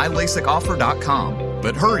 Visit mylasicoffer.com.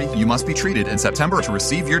 But hurry, you must be treated in September to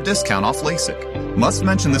receive your discount off LASIK. Must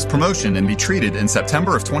mention this promotion and be treated in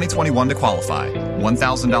September of 2021 to qualify.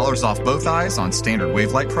 $1,000 off both eyes on standard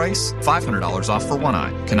wavelight price, $500 off for one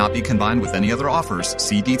eye. Cannot be combined with any other offers.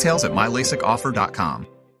 See details at mylasicoffer.com.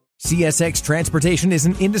 CSX Transportation is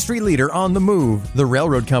an industry leader on the move. The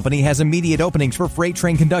railroad company has immediate openings for freight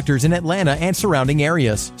train conductors in Atlanta and surrounding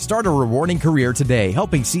areas. Start a rewarding career today,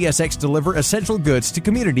 helping CSX deliver essential goods to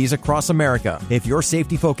communities across America. If you're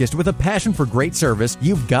safety focused with a passion for great service,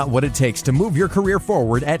 you've got what it takes to move your career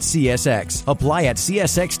forward at CSX. Apply at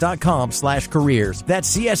csx.com/careers.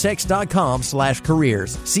 That's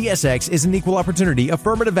csx.com/careers. CSX is an equal opportunity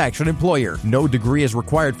affirmative action employer. No degree is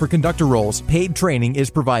required for conductor roles. Paid training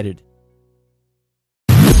is provided.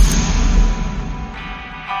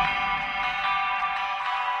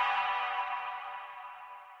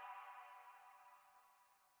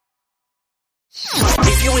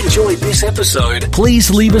 If you enjoyed this episode,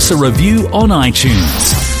 please leave us a review on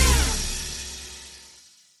iTunes.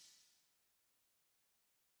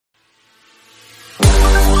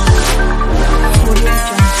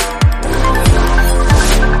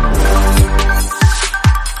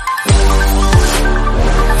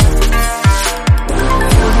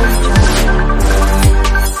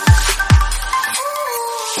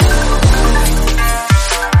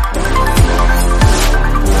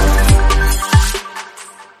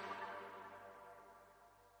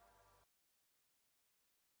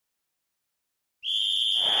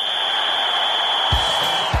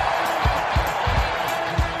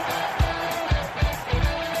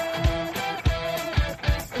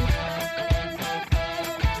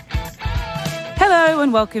 Hello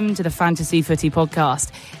and welcome to the Fantasy Footy Podcast.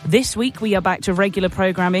 This week we are back to regular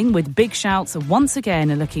programming with big shouts once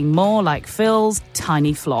again looking more like Phil's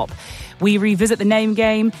tiny flop. We revisit the name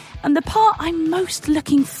game and the part I'm most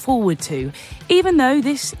looking forward to. Even though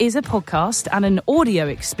this is a podcast and an audio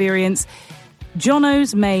experience,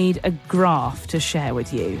 Jono's made a graph to share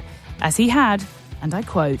with you, as he had, and I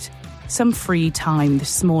quote, some free time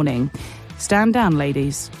this morning. Stand down,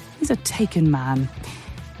 ladies. He's a taken man.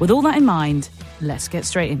 With all that in mind, let's get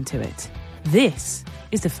straight into it. This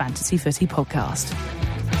is the Fantasy Footy Podcast.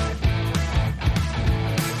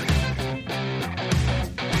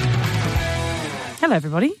 Hello,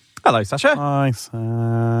 everybody. Hello, Sasha. Hi,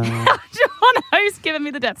 Jono's giving me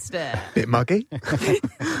the death stare. Bit muggy.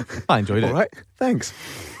 I enjoyed it. All right, thanks.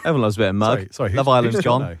 Everyone loves a bit of mug. Sorry, Love Island's who's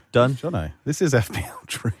gone. Jono? Done. Jono. This is FPL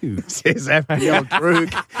Droog. This is FPL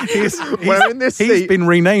Droog. He's wearing this He's seat. Been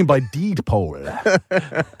renamed by Deed Poll.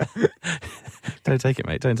 Don't take it,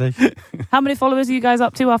 mate. Don't take it. How many followers are you guys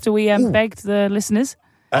up to after we begged the listeners?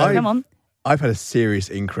 Come on. I've had a serious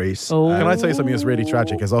increase. Can I tell you something that's really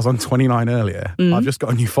tragic? Because I was on 29 earlier. I've just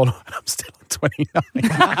got a new follower and I'm still on 29.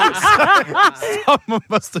 Someone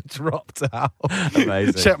must have dropped out.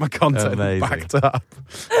 Amazing. Check my content. Amazing. Backed up.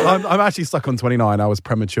 I'm actually stuck on 29. I was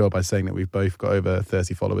premature by saying that we've both got over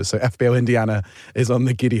 30 followers. So FBL Indiana is on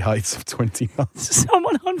the giddy heights of 29.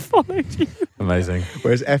 Someone unfollowed you. Amazing.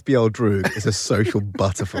 Whereas FBL Droog is a social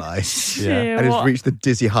butterfly. Yeah, and has what? reached the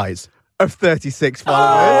dizzy heights of 36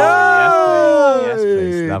 followers. Yes,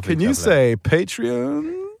 please. Can you say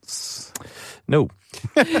Patreons? No.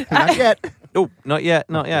 Not yet. Oh, not yet.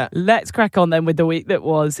 Not yet. Let's crack on then with the week that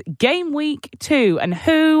was Game Week 2. And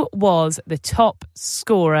who was the top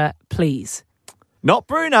scorer, please? Not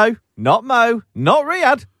Bruno, not Mo, not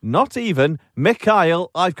Riyadh, not even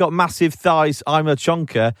Mikhail. I've got massive thighs. I'm a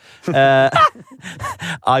chonker.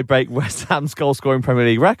 I break West Ham's goal-scoring Premier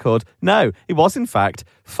League record. No, it was, in fact,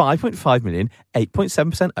 5.5 million,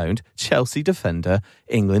 8.7% owned Chelsea defender,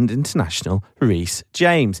 England international, Reece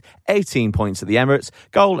James. 18 points at the Emirates.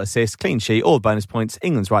 Goal, assist, clean sheet, all bonus points.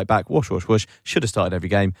 England's right back, whoosh, whoosh, whoosh. Should have started every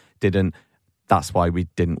game. Didn't. That's why we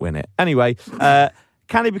didn't win it. Anyway,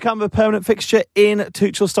 can he become a permanent fixture in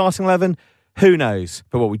Tuchel's starting 11? Who knows?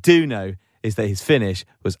 But what we do know is that his finish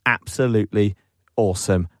was absolutely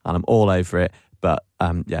awesome, and I'm all over it. But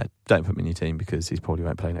yeah, don't put me in your team because he probably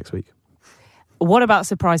won't play next week. What about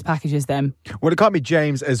surprise packages then? Well, it can't be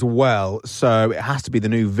James as well, so it has to be the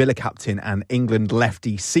new Villa captain and England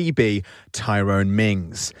lefty CB, Tyrone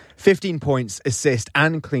Mings. 15 points, assist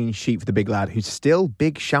and clean sheet for the big lad, who's still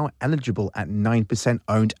big shout eligible at 9%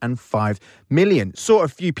 owned and 5 million. Saw a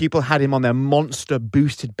few people had him on their monster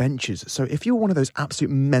boosted benches, so if you're one of those absolute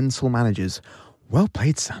mental managers, well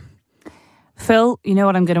played, son. Phil, you know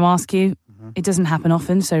what I'm going to ask you? It doesn't happen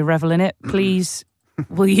often, so revel in it. Please,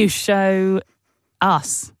 will you show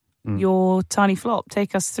us your tiny flop?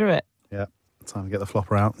 Take us through it. Yeah, time to get the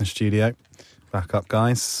flopper out in the studio. Back up,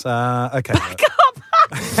 guys. Okay. Back up!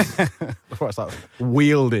 Before I start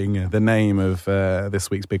wielding the name of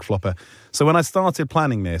this week's big flopper. So when I started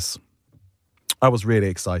planning this, I was really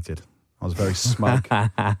excited. I was very smug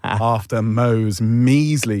after Mo's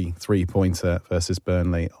measly 3-pointer versus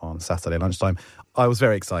Burnley on Saturday lunchtime. I was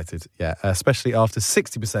very excited, yeah, especially after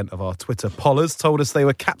 60% of our Twitter pollers told us they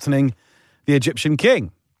were captaining the Egyptian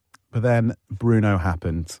king. But then Bruno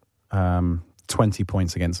happened. 20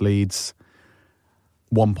 points against Leeds,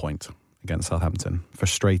 1 point against Southampton.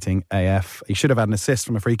 Frustrating AF. He should have had an assist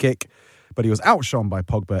from a free kick, but he was outshone by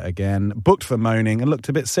Pogba again, booked for moaning and looked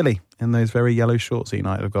a bit silly in those very yellow shorts that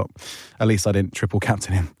United have got. At least I didn't triple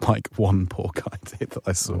captain him like one poor guy did that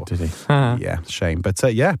I saw. Oh, did he? Yeah, shame. But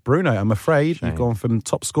yeah, Bruno, I'm afraid you've gone from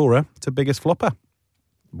top scorer to biggest flopper.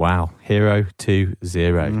 Wow. 0-0.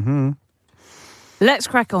 Mm-hmm. Let's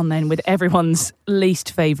crack on then with everyone's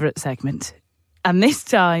least favourite segment. And this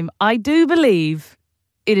time, I do believe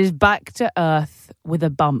it is back to earth with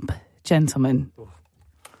a bump, gentlemen.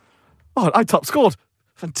 Oh, I top scored.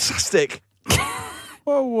 Fantastic.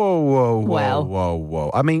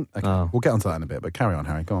 Whoa. I mean, okay, we'll get onto that in a bit, but carry on,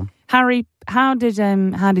 Harry. Go on. Harry, how did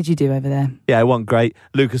you do over there? Yeah, it wasn't great.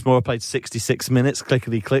 Lucas Moura played 66 minutes,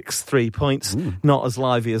 clickety clicks, 3 points. Not as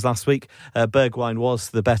lively as last week. Bergwijn was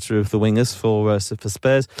the better of the wingers for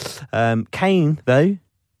Spurs. Kane, though,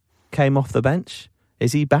 came off the bench.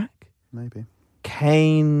 Is he back? Maybe.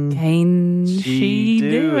 Kane, she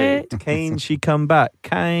do it. Kane, she come back.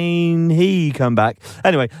 Kane, he come back.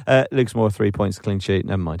 Anyway, Lucas Moura, 3 points, clean sheet.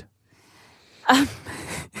 Never mind.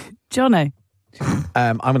 Jono.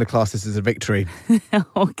 I'm going to class this as a victory.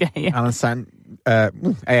 Okay. Alan Sant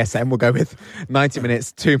ASM, we'll go with 90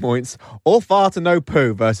 minutes, 2 points. All fart and no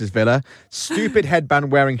poo versus Villa. Stupid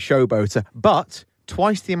headband wearing showboater, but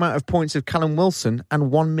twice the amount of points of Callum Wilson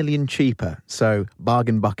and 1 million cheaper. So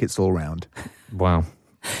bargain buckets all round. Wow.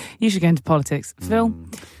 You should go into politics. Phil?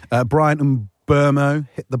 Brian Mbermo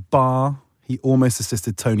hit the bar. He almost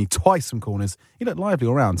assisted Tony twice from corners. He looked lively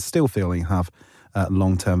all round, still feeling have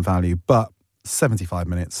long-term value, but 75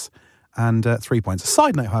 minutes and 3 points. A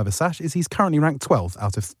side note, however, Sash, is he's currently ranked 12th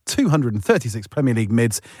out of 236 Premier League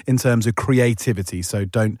mids in terms of creativity, so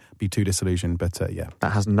don't be too disillusioned, but yeah.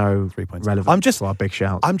 That has no 3 points. relevance to our big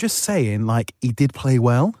shout. I'm just saying, like, he did play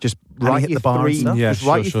well. Just and he write hit your the bar three, and stuff. just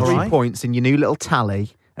write your 3 points in your new little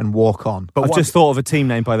tally and walk on. But I've just thought of a team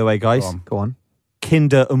name, by the way, guys. Go on.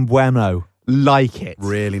 Kinder Mbuemo. Like it.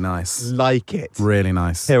 Really nice. Like it. Really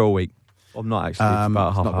nice. Here all week. I'm not actually. It's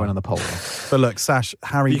about half not going on the poll. But look, Sash,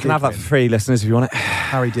 Harry You can have that for free, listeners, if you want it.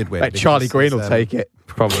 Harry did win. Like Charlie Green will take it.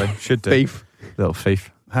 Probably. Should do. Thief. Little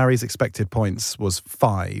thief. Harry's expected points was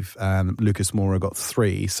 5 and Lucas Moura got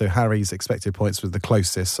 3. So Harry's expected points was the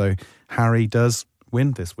closest. So Harry does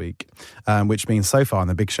win this week, which means so far in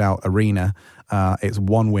the Big Shout arena, it's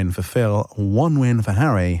 1 win for Phil, 1 win for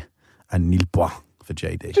Harry, and nil point for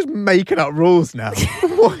JD. Just making up rules now.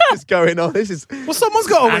 What is going on? This is Well, someone's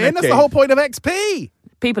got to win. That's the whole point of XP.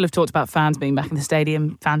 People have talked about fans being back in the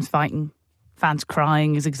stadium, fans fighting, fans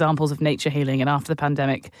crying as examples of nature healing. And after the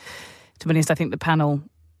pandemic, to be honest, I think the panel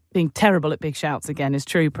being terrible at big shouts again is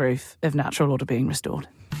true proof of natural order being restored.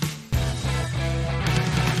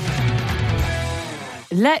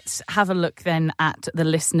 Let's have a look then at the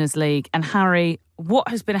Listeners' League. And Harry, what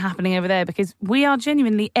has been happening over there? Because we are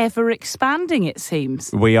genuinely ever expanding, it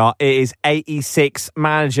seems. We are. It is 86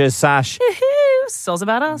 managers, Sash. Soz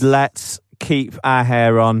about us. Let's keep our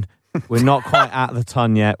hair on. We're not quite at the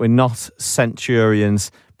ton yet. We're not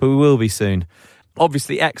centurions, but we will be soon.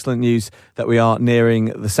 Obviously, excellent news that we are nearing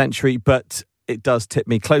the century, but it does tip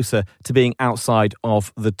me closer to being outside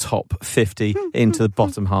of the top 50 into the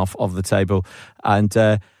bottom half of the table. And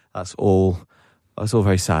that's all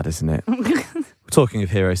very sad, isn't it? We're talking of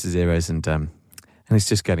heroes as heroes, and it's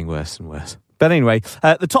just getting worse and worse. But anyway,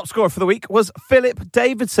 the top scorer for the week was Philip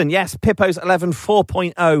Davidson. Yes, Pippo's 11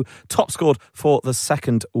 4.0, top scored for the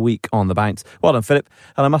second week on the bounce. Well done, Philip.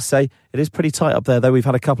 And I must say, it is pretty tight up there, though. We've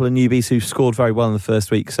had a couple of newbies who scored very well in the first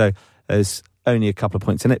week, so there's only a couple of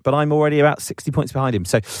points in it, but I'm already about 60 points behind him.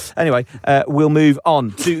 So anyway, we'll move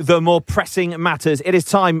on to the more pressing matters. It is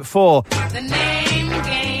time for The Name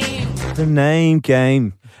Game. the name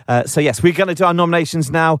game. So yes, we're going to do our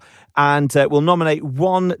nominations now, and we'll nominate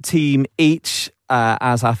one team each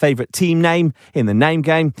as our favourite team name in the name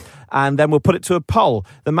game, and then we'll put it to a poll.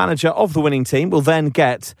 The manager of the winning team will then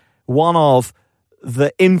get one of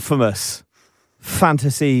the infamous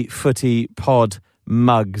Fantasy Footy Pod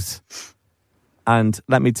mugs. And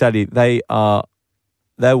let me tell you, they're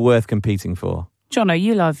worth competing for. Jono,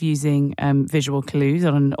 you love using visual clues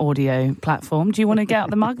on an audio platform. Do you want to get out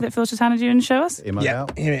the mug that Phil's just handed you and show us? Yeah,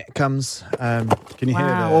 here it comes. Can you hear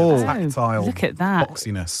Wow. the tactile Look at that.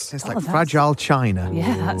 boxiness? It's like that's- fragile china.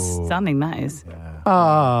 Yeah, that's stunning, that is.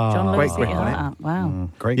 Ah, John great looks grip at on it. that. Wow.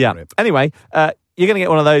 Great Yeah. grip. Anyway, you're going to get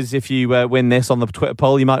one of those if you win this on the Twitter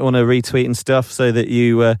poll. You might want to retweet and stuff so that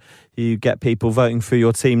you get people voting for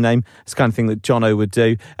your team name. It's the kind of thing that Jono would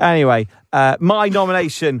do. Anyway, my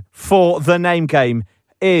nomination for the name game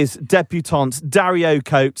is debutante Dario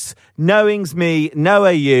Coates. Knowing's me, know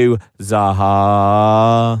are you,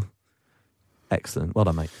 Zaha. Excellent. Well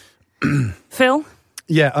done, mate. Phil?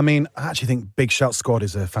 Yeah, I mean, I actually think Big Shout Squad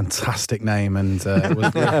is a fantastic name, and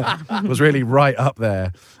it was really right up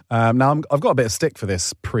there. Now, I've got a bit of stick for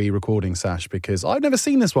this pre-recording, Sash, because I've never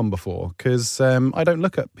seen this one before, because I don't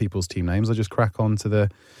look at people's team names. I just crack on to the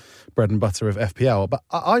bread and butter of FPL. But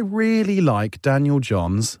I really like Daniel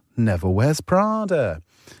John's Never Wears Prada.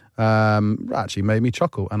 Actually made me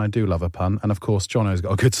chuckle, and I do love a pun. And, of course, Jono's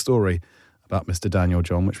got a good story about Mr. Daniel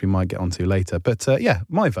John, which we might get onto later. But, yeah,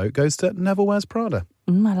 my vote goes to Never Wears Prada.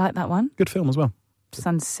 I like that one. Good film as well.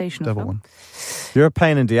 Sensational Devil film. one. You're a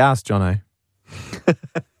pain in the ass, Jono.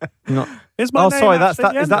 Not. Is my Oh, name sorry. actually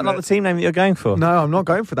at the Is end that of not it? the team name that you're going for? No, I'm not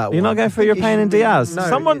going for that one. You're not going for your pain in the ass. No,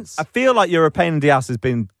 Someone, I feel like you're a pain in the ass has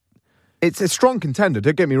been. It's a strong contender.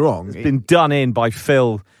 Don't get me wrong. It's been done in by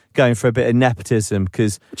Phil going for a bit of nepotism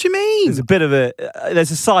because. What do you mean? There's a bit of a.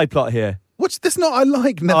 There's a side plot here. What's this? Not I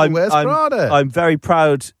like Never Wears Prada. I'm very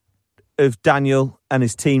proud of Daniel and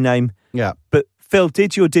his team name. Yeah. But Phil,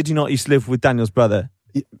 did you or did you not used to live with Daniel's brother?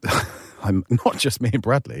 I'm not just me and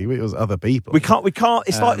Bradley. It was other people. We can't.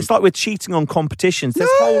 It's like we're cheating on competitions.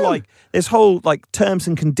 There's whole terms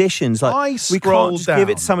and conditions. Like we can't just give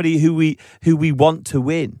it to somebody who we want to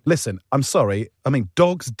win. Listen, I'm sorry. I mean,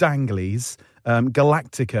 Dogs Danglies,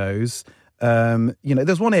 Galacticos.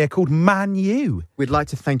 There's one here called Man U. We'd like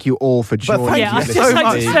to thank you all for joining us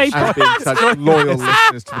and being such loyal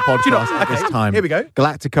listeners to the podcast at this time. Here we go.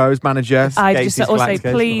 Galacticos manager. I just also say,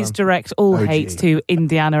 please direct all hate to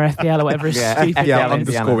Indiana FPL or whatever is stupid.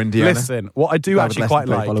 FPL Indiana. Listen, what I do actually quite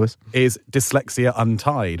like is Dyslexia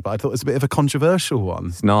Untied, but I thought it was a bit of a controversial one.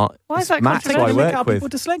 It's not. Why is that Matt's controversial? who I work with.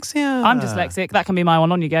 Dyslexia. I'm dyslexic. That can be my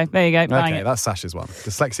one. On you go. There you go. Bang Okay, it. that's Sash's one.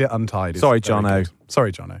 Dyslexia Untied. Sorry, Jono.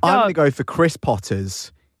 Sorry, Jono. I'm going to go for Chris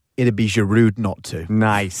Potter's. It'd be Giroud not to.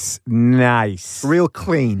 Nice. Real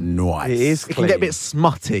clean. Nice. It is It clean. can get a bit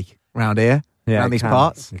smutty around here, around these can.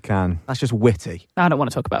 parts. It can. That's just witty. I don't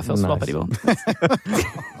want to talk about Phil Swap anymore.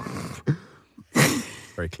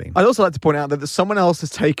 Very clean. I'd also like to point out that someone else has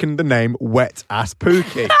taken the name Wet Ass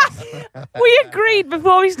Pookie. We agreed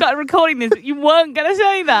before we started recording this that you weren't going to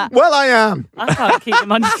say that. Well, I am. I can't keep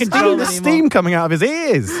them under control The anymore. steam coming out of his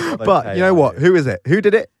ears. But you know what? Who is it? Who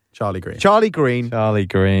did it? Charlie Green. Charlie Green. Charlie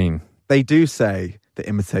Green. They do say that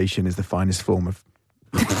imitation is the finest form of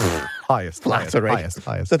highest flattery.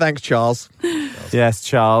 So thanks, Charles. Yes,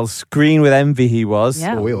 Charles. Green with envy he was.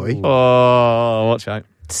 Yeah. Oi, oi. Oh, watch out.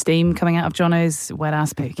 Steam coming out of Jono's wet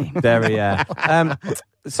ass pookie. There we are.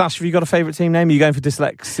 Sash, have you got a favourite team name? Are you going for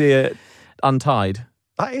Dyslexia Untied?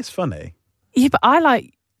 That is funny. Yeah, but I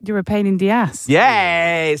like You're a Pain in the Ass.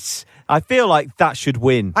 Yes! I feel like that should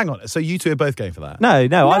win. Hang on. So you two are both going for that? No, I've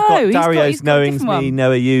got he's got Dario's a Knowings different Me, one.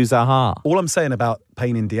 Noah Use Aha. All I'm saying about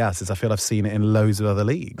Pain in the Ass is I feel I've seen it in loads of other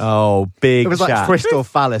leagues. Oh, big It was chat. like Crystal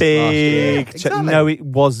Palace last year. Big chat. Exactly. No, it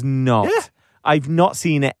was not. Yeah. I've not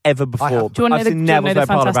seen it ever before. Do you want to know I've the- seen do you want to know Neville's the Red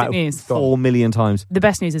Part fantastic about news? 4 million times. The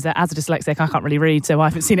best news is that as a dyslexic, I can't really read, so I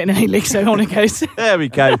haven't seen it in any league, so on it goes. There we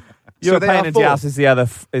go. You're they a are pain in the fourth. ass is the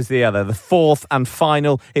other. The fourth and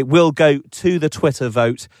final. It will go to the Twitter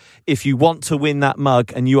vote. If you want to win that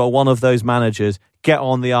mug and you are one of those managers, get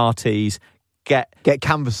on the RTs. Get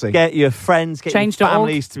canvassing. Get your friends, get Change.org. your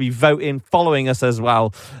families to be voting, following us as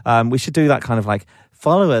well. We should do that kind of like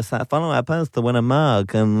follow our post to win a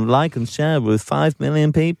mug and like and share with 5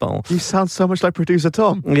 million people. You sound so much like producer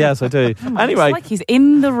Tom. Yes, I do. Anyway. It's like he's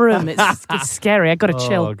in the room. It's scary. I got to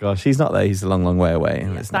chill. Oh gosh, he's not there. He's a long, long way away.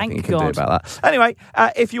 There's thank nothing you can do God. about that. Anyway,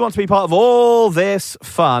 if you want to be part of all this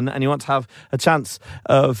fun and you want to have a chance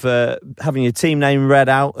of having your team name read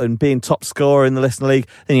out and being top scorer in the Listener League,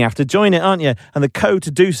 then you have to join it, aren't you? And the code to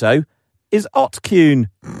do so is OTCUNE.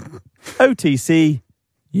 OTCUNE.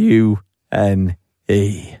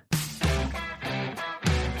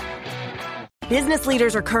 Business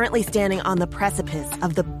leaders are currently standing on the precipice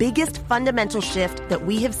of the biggest fundamental shift that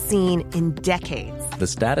we have seen in decades. The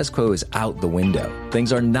status quo is out the window.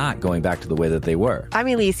 Things are not going back to the way that they were. I'm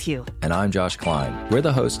Elise Hugh. And I'm Josh Klein. We're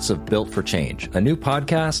the hosts of Built for Change, a new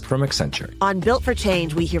podcast from Accenture. On Built for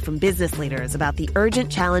Change, we hear from business leaders about the urgent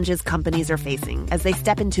challenges companies are facing as they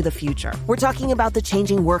step into the future. We're talking about the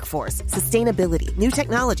changing workforce, sustainability, new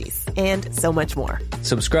technologies, and so much more.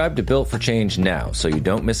 Subscribe to Built for Change now so you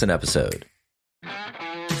don't miss an episode.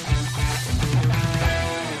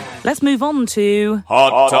 Let's move on to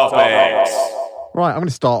Hot Topics. Right, I'm going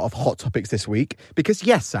to start off Hot Topics this week because,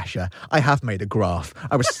 yes, Sasha, I have made a graph.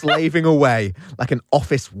 I was slaving away like an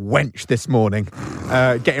office wench this morning,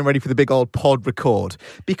 getting ready for the big old pod record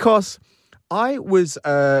because I was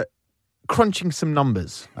crunching some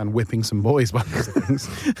numbers. And whipping some boys by those things.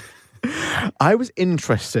 I was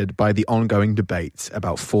interested by the ongoing debate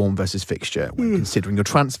about form versus fixture when considering your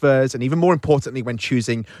transfers and even more importantly when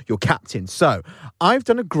choosing your captain. So I've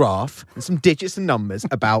done a graph and some digits and numbers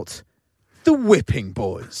about the whipping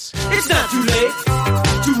boys. It's not too late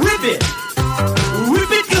to whip it. Whip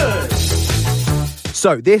it good.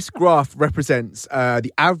 So this graph represents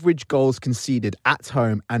the average goals conceded at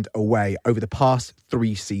home and away over the past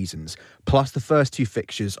 3 seasons, plus the first 2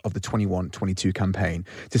 fixtures of the 21-22 campaign,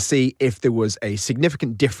 to see if there was a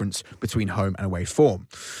significant difference between home and away form.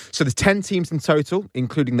 So there's 10 teams in total,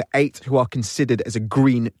 including the 8 who are considered as a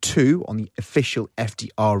green 2 on the official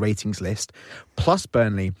FDR ratings list, plus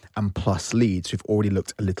Burnley and plus Leeds, who've already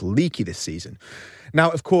looked a little leaky this season. Now,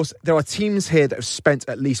 of course, there are teams here that have spent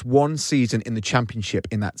at least 1 season in the Championship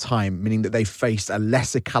in that time, meaning that they've faced a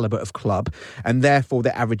lesser calibre of club, and therefore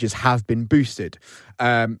their averages have been boosted.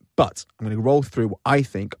 But I'm going to roll through what I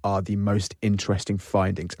think are the most interesting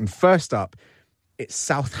findings. And first up, it's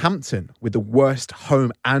Southampton with the worst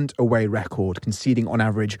home and away record, conceding on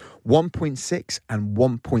average 1.6 and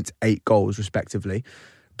 1.8 goals, respectively.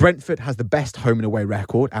 Brentford has the best home and away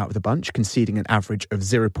record out of the bunch, conceding an average of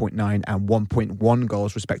 0.9 and 1.1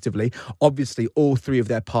 goals respectively. Obviously, all three of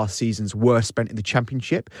their past seasons were spent in the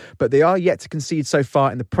Championship, but they are yet to concede so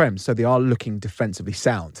far in the Prem, so they are looking defensively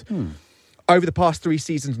sound. Over the past 3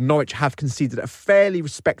 seasons, Norwich have conceded a fairly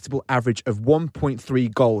respectable average of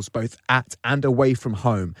 1.3 goals, both at and away from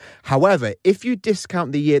home. However, if you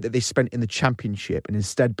discount the year that they spent in the Championship and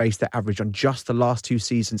instead base their average on just the last 2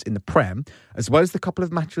 seasons in the Prem, as well as the couple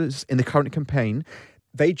of matches in the current campaign,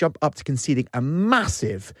 they jump up to conceding a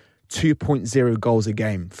massive 2.0 goals a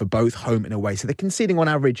game for both home and away. So they're conceding on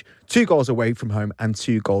average 2 goals away from home and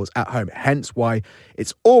 2 goals at home. Hence why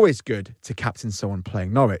it's always good to captain someone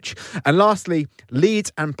playing Norwich. And lastly,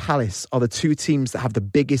 Leeds and Palace are the 2 teams that have the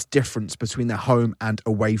biggest difference between their home and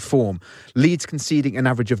away form. Leeds conceding an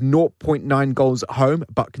average of 0.9 goals at home,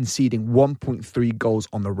 but conceding 1.3 goals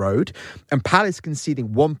on the road. And Palace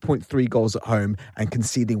conceding 1.3 goals at home and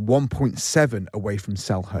conceding 1.7 away from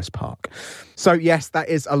Selhurst Park. So yes, that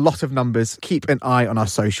is a lot of numbers. Keep an eye on our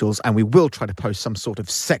socials and we will try to post some sort of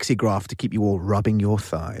sexy graph to keep you all rubbing your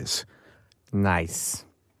thighs. Nice.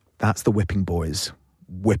 That's the Whipping Boys.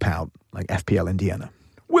 Whip out like FPL Indiana.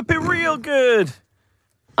 Whip it real good.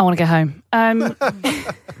 I want to go home.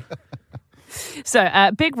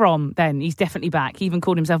 So, Big Rom, then, he's definitely back. He even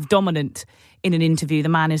called himself dominant in an interview. The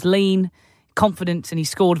man is lean, confident, and he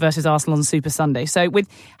scored versus Arsenal on Super Sunday. So, with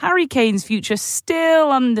Harry Kane's future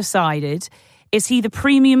still undecided, is he the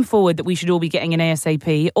premium forward that we should all be getting in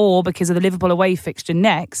ASAP? Or, because of the Liverpool away fixture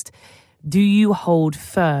next, do you hold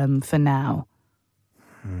firm for now?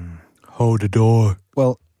 Hold the door.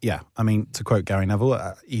 Well, yeah, I mean, to quote Gary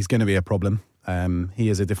Neville, he's going to be a problem. He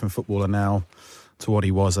is a different footballer now to what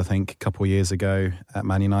he was, I think, a couple of years ago at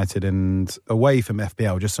Man United and away from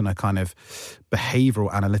FPL, just on a kind of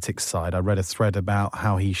behavioural analytics side. I read a thread about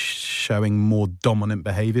how he's showing more dominant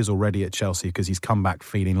behaviours already at Chelsea because he's come back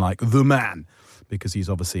feeling like the man, because he's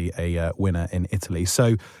obviously a winner in Italy.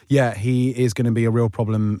 So, yeah, he is going to be a real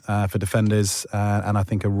problem for defenders and I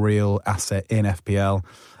think a real asset in FPL.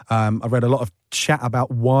 I've read a lot of chat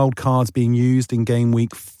about wild cards being used in game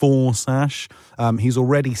week 4, Sash. He's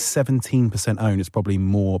already 17% owned. It's probably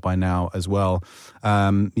more by now as well.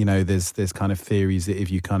 You know, there's kind of theories that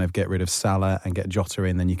if you kind of get rid of Salah and get Jota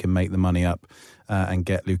in, then you can make the money up and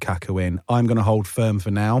get Lukaku in. I'm going to hold firm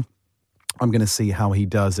for now. I'm going to see how he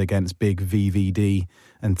does against big VVD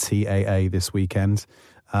and TAA this weekend.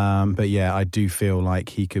 But yeah, I do feel like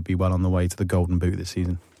he could be well on the way to the Golden Boot this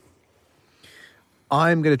season.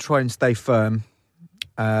 I'm going to try and stay firm,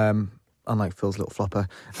 unlike Phil's little flopper,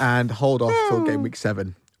 and hold off till game week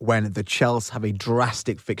 7 when the Chelsea have a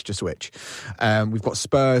drastic fixture switch. We've got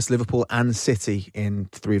Spurs, Liverpool and City in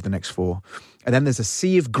 3 of the next 4. And then there's a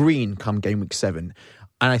sea of green come game week 7.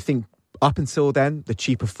 And I think up until then, the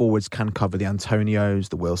cheaper forwards can cover the Antonios,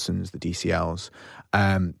 the Wilsons, the DCLs.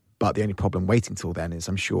 But the only problem waiting till then is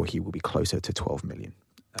I'm sure he will be closer to 12 million.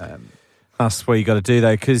 That's what you got to do,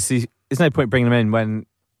 though, because there's no point bringing him in when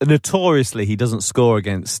notoriously he doesn't score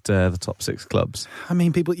against the top 6 clubs. I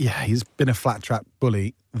mean, he's been a flat track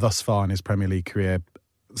bully thus far in his Premier League career,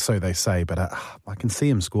 so they say, but I can see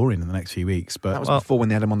him scoring in the next few weeks. But that was before when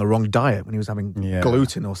they had him on the wrong diet, when he was having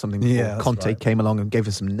gluten or something. Before Conte came along and gave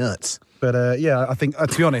us some nuts. But I think,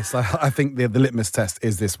 to be honest, I think the litmus test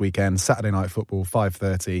is this weekend, Saturday Night Football,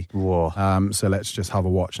 5:30. So let's just have a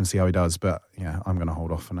watch and see how he does. But yeah, I'm going to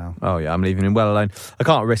hold off for now. Oh yeah, I'm leaving him well alone. I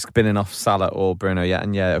can't risk binning off Salah or Bruno yet.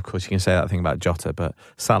 And yeah, of course you can say that thing about Jota, but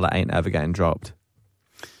Salah ain't ever getting dropped.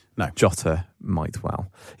 No, Jota might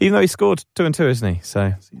well, even though he scored 2 and 2, isn't he?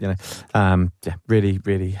 So yeah, really,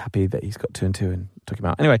 really happy that he's got 2 and 2 and took him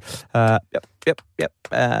out. Anyway, yep.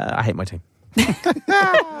 I hate my team.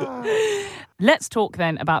 Let's talk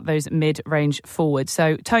then about those mid-range forwards.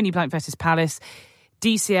 So Tony Blank versus Palace,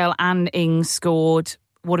 DCL and Ings scored.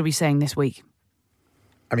 What are we saying this week?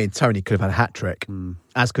 I mean, Tony could have had a hat-trick,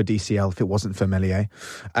 as could DCL if it wasn't for Meslier.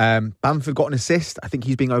 Bamford got an assist. I think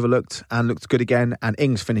he's being overlooked and looked good again. And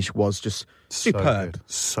Ings' finish was just superb.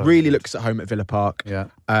 Really looks at home at Villa Park. Yeah.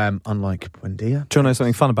 Unlike Buendia. Do you want to know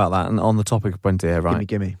something fun about that? And on the topic of Buendia, right?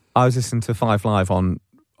 Gimme. I was listening to 5 Live on...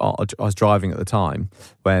 I was driving at the time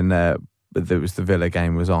when there was the Villa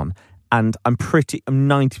game was on. And I'm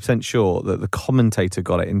 90% sure that the commentator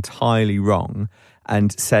got it entirely wrong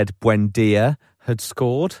and said Buendia had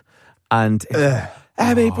scored, and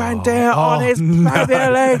Emi Buendia on his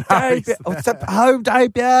Premier League debut, home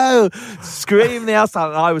debut, screaming the outside.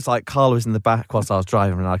 And I was like, Carla was in the back whilst I was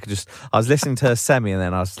driving, and I was listening to her semi, and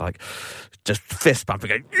then I was like, just fist bumping,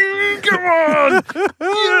 going, come on,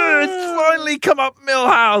 it's finally come up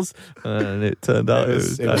Millhouse, and it turned out it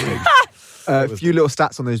was A few little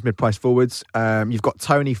stats on those mid-price forwards. You've got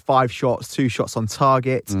Tony, 5 shots, 2 shots on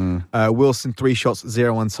target. Wilson, 3 shots,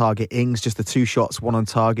 0 on target. Ings, just the 2 shots, 1 on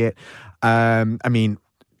target.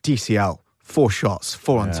 DCL, 4 shots,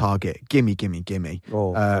 4 on target. Gimme.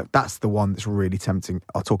 That's the one that's really tempting.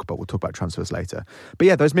 We'll talk about transfers later. But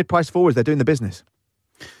yeah, those mid-price forwards, they're doing the business.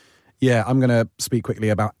 Yeah, I'm going to speak quickly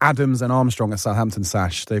about Adams and Armstrong at Southampton,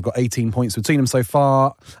 Sash. They've got 18 points between them so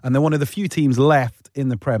far, and they're one of the few teams left in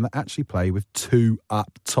the Prem that actually play with 2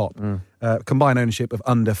 up top. Combined ownership of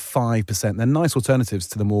under 5%. They're nice alternatives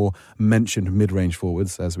to the more mentioned mid-range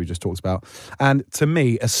forwards, as we just talked about. And to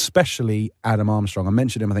me, especially Adam Armstrong, I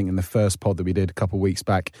mentioned him, I think, in the first pod that we did a couple of weeks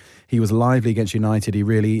back. He was lively against United. He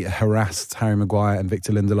really harassed Harry Maguire and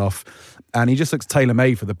Victor Lindelof. And he just looks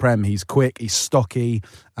tailor-made for the Prem. He's quick, he's stocky,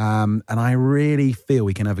 and I really feel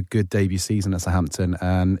he can have a good debut season at Southampton.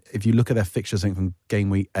 And if you look at their fixtures, I think from game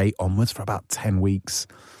week 8 onwards for about 10 weeks,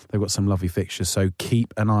 they've got some lovely fixtures. So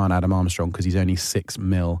keep an eye on Adam Armstrong because he's only 6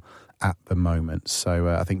 mil at the moment. So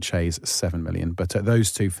I think Che's 7 million. But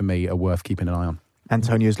those two, for me, are worth keeping an eye on.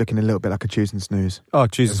 Antonio's looking a little bit like a choose and snooze. Oh,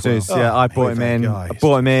 choose and snooze. Yeah, I brought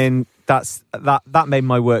him in. That made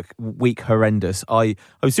my week horrendous. I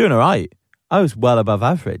was doing all right. I was well above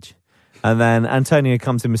average. And then Antonio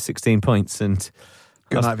comes in with 16 points and...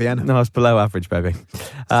 Good night, Vienna. No, I was below average, baby.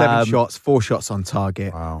 7 shots, 4 shots on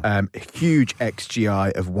target. Wow. Huge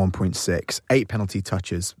XGI of 1.6. 8 penalty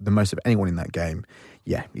touches, the most of anyone in that game.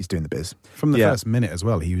 Yeah, he's doing the biz. From the first minute as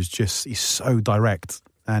well, he's so direct.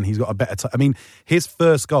 And he's got a better his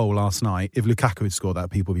first goal last night, if Lukaku had scored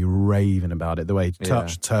that, people would be raving about it. The way he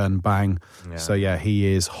touched, turn, bang. Yeah. So,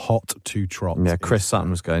 he is hot to trot. Yeah, Chris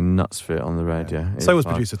Sutton was going nuts for it on the road, So was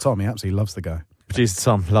producer Tom. He absolutely loves the guy. Producer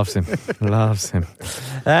Tom loves him. Loves him.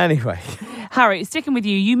 Anyway. Harry, sticking with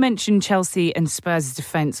you, you mentioned Chelsea and Spurs'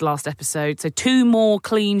 defence last episode. So 2 more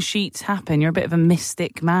clean sheets happen. You're a bit of a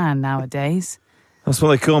mystic man nowadays. That's what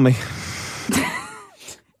they call me.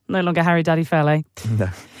 No longer Harry Daddy Fele. No.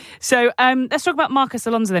 So let's talk about Marcos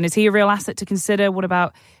Alonso then. Is he a real asset to consider? What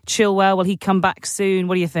about Chilwell? Will he come back soon?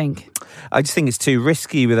 What do you think? I just think it's too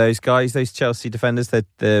risky with those guys, those Chelsea defenders.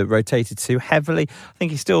 They're rotated too heavily. I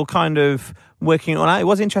think he's still kind of working on it. It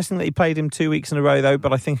was interesting that he played him 2 weeks in a row, though,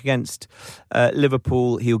 but I think against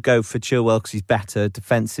Liverpool, he'll go for Chilwell because he's better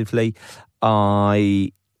defensively.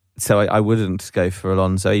 I wouldn't go for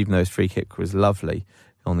Alonso, even though his free kick was lovely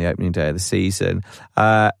on the opening day of the season.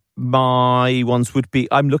 My ones would be,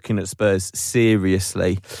 I'm looking at Spurs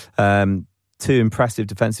seriously. 2 impressive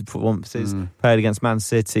defensive performances. Played against Man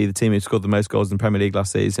City, the team who scored the most goals in the Premier League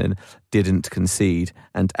last season, didn't concede.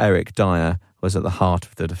 And Eric Dyer was at the heart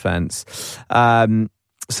of the defence. Lloris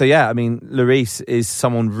is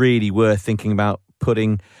someone really worth thinking about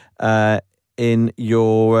putting in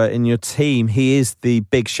your team. He is the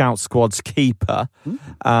Big Shout squad's keeper.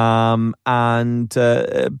 Fun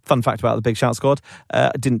fact about the Big Shout squad: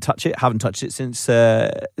 I didn't touch it, haven't touched it since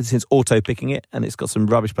auto picking it, and it's got some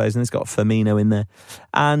rubbish players in it. It's got Firmino in there,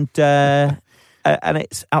 and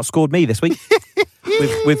it's outscored me this week.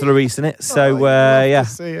 with Lloris in it, so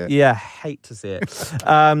hate to see it.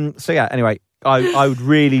 Anyway, I would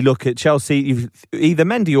really look at Chelsea. Either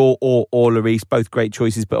Mendy or Lloris, both great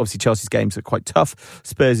choices, but obviously Chelsea's games are quite tough.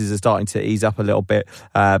 Spurs' are starting to ease up a little bit,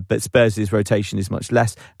 but Spurs' rotation is much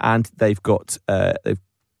less, and they've got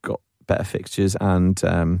better fixtures and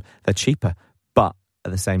they're cheaper. But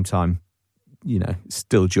at the same time,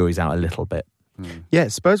 still jury's out a little bit. Yeah,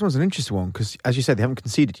 Spurs one's an interesting one because, as you said, they haven't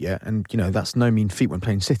conceded yet, and that's no mean feat when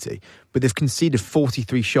playing City. But they've conceded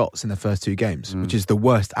 43 shots in their first 2 games, which is the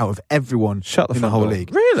worst out of everyone in the whole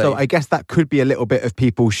league. Really? So I guess that could be a little bit of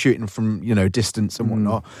people shooting from distance and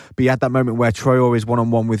whatnot. But you had that moment where Traore is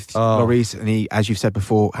 1-on-1 with Lloris, and he, as you've said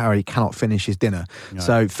before, Harry cannot finish his dinner. No.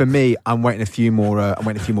 So for me, I'm waiting a few more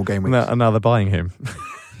game weeks. Now they're buying him.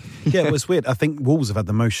 Yeah, it was weird. I think Wolves have had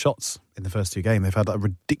the most shots in the first 2 games. They've had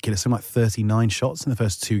ridiculous, something like 39 shots in the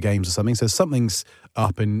first 2 games or something. So something's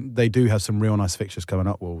up, and they do have some real nice fixtures coming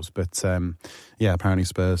up, Wolves. But apparently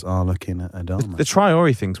Spurs are looking at a dark match. The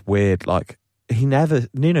Traore thing's weird. Like,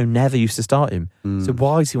 Nuno never used to start him. So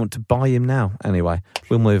why does he want to buy him now? Anyway,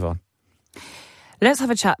 we'll move on. Let's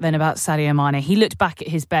have a chat then about Sadio Mane. He looked back at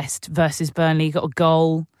his best versus Burnley, got a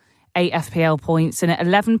goal, 8 FPL points, and at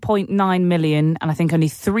 11.9 million, and I think only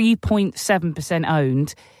 3.7%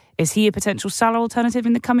 owned. Is he a potential Salah alternative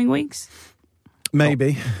in the coming weeks?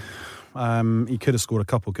 Maybe. He could have scored a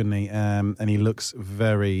couple, couldn't he? And he looks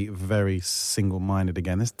very, very single-minded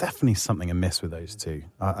again. There's definitely something amiss with those two.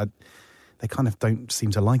 they kind of don't seem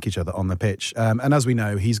to like each other on the pitch. And as we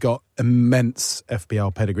know, he's got immense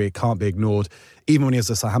FPL pedigree. It can't be ignored. Even when he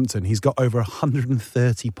was at Southampton, he's got over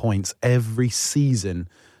 130 points every season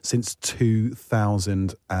since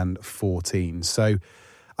 2014. So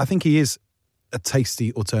I think he is a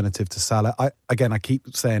tasty alternative to Salah. I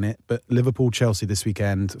keep saying it, but Liverpool-Chelsea this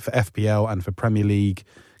weekend for FPL and for Premier League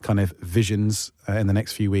kind of visions in the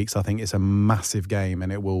next few weeks, I think it's a massive game,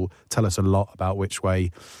 and it will tell us a lot about which way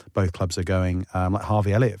both clubs are going. Like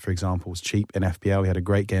Harvey Elliott, for example, was cheap in FPL. He had a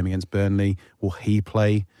great game against Burnley. Will he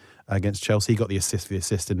play against Chelsea? He got the assist,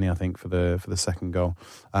 didn't he, I think, for the second goal.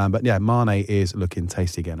 But yeah, Mane is looking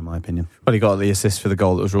tasty again, in my opinion. Well, he got the assist for the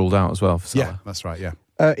goal that was ruled out as well for Salah. Yeah, that's right, yeah.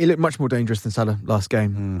 He looked much more dangerous than Salah last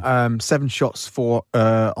game. 7 shots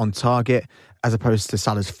on target as opposed to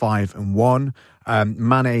Salah's 5 and 1.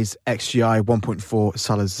 Mane's XGI 1.4,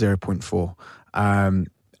 Salah's 0.4.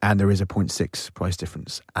 And there is a 0.6 price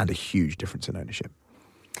difference and a huge difference in ownership.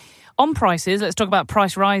 On prices, let's talk about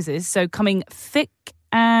price rises. So coming thick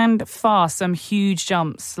and fast, some huge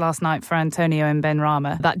jumps last night for Antonio and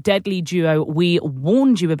Benrahma. That deadly duo we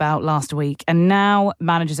warned you about last week, and now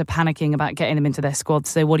managers are panicking about getting them into their squad.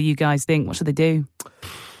 So what do you guys think? What should they do?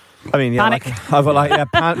 I mean, yeah, panic.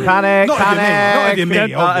 Panic. Not even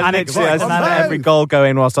me. Every goal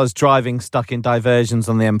going whilst I was driving, stuck in diversions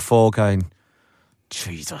on the M4 going,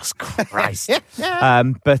 Jesus Christ.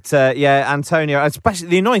 Antonio, especially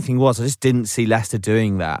the annoying thing was I just didn't see Leicester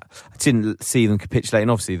doing that. I didn't see them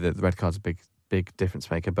capitulating. Obviously, the red card's a big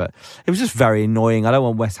difference maker, but it was just very annoying. I don't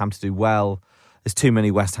want West Ham to do well. There's too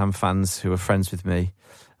many West Ham fans who are friends with me.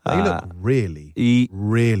 They look really good.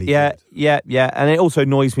 Yeah. And it also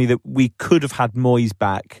annoys me that we could have had Moyes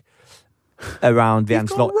back around the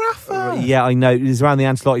Ancelotti. Yeah, I know. It was around the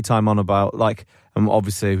Ancelotti time on about,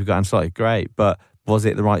 obviously we've got Ancelotti, great, but was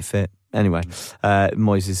it the right fit? Anyway,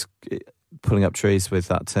 Moyes is pulling up trees with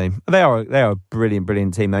that team. They are a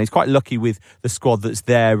brilliant team, though. He's quite lucky with the squad that's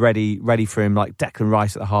there, ready for him, like Declan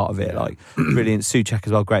Rice at the heart of it, like brilliant. Souček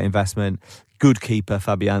as well, great investment. Good keeper,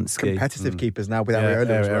 Fabianski. Competitive keepers now with Areola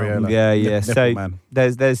as well. Yeah. So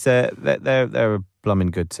they're a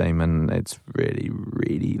blooming good team, and it's really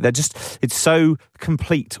it's so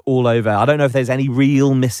complete all over. I don't know if there's any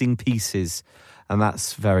real missing pieces, and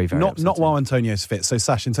that's very not while Antonio's fit. So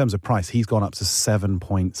Sash, in terms of price, he's gone up to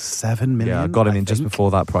 7.7 million. Yeah, I got him in just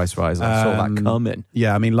before that price rise. I saw that coming.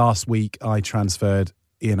 Yeah, I mean, last week I transferred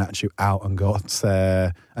Iheanacho out and got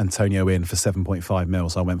Antonio in for 7.5 mil,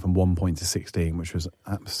 so I went from 1 point to 16, which was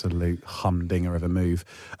absolute humdinger of a move.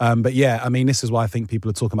 But yeah, I mean, this is why I think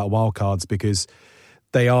people are talking about wildcards, because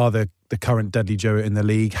they are the current deadly duo in the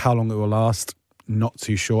league. How long it will last, not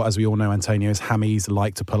too sure. As we all know, Antonio's hammies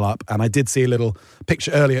like to pull up, and I did see a little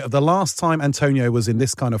picture earlier of the last time Antonio was in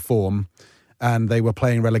this kind of form and they were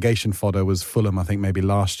playing relegation fodder was Fulham, I think maybe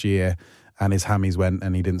last year. And his hammies went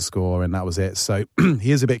and he didn't score, and that was it. So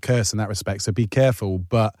he is a bit cursed in that respect. So be careful.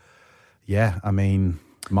 But yeah, I mean,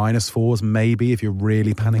 -4s maybe if you're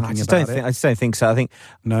really panicking I just don't think so. I think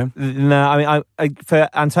no. I mean, for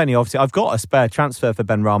Antonio, obviously, I've got a spare transfer for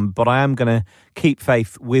Benrahma, but I am going to keep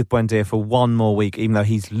faith with Buendia for one more week, even though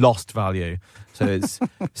he's lost value. So it's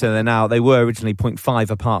they were originally 0.5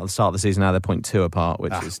 apart at the start of the season. Now they're 0.2 apart,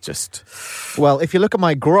 which is just. Well, if you look at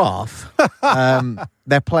my graph,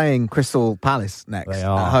 they're playing Crystal Palace next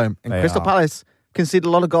at home, and Crystal Palace concede a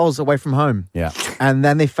lot of goals away from home. Yeah. And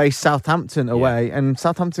then they face Southampton away, and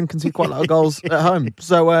Southampton concede quite a lot of goals at home.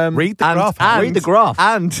 So read the graph. Read the graph.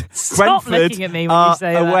 And Stop Brentford looking at me when you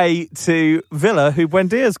say away to Villa, who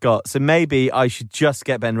Buendia's got. So maybe I should just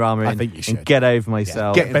get Benrahma in and get over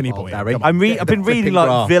myself. Get Benny Boy. Harry. I've been reading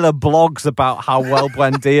Villa blogs about how well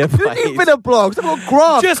Buendia plays. Villa blogs? I've got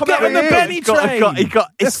graph. Just get on the Benny train.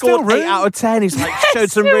 He scored 8 out of 10. He's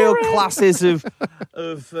showed some real classes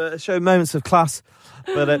showed moments of class.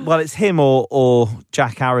 But it's him or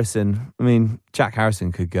Jack Harrison. I mean, Jack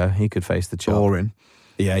Harrison could go. He could face the chop.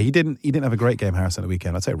 Yeah, he didn't have a great game, Harrison, at the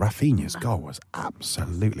weekend. I'd say Rafinha's goal was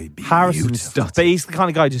absolutely beautiful. Harrison's stuff, but he's the kind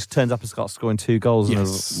of guy who just turns up and starts scoring 2 goals and a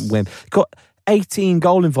win. Got 18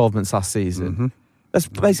 goal involvements last season. Mm-hmm. That's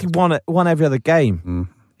basically one every other game.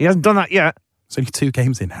 He hasn't done that yet. It's only 2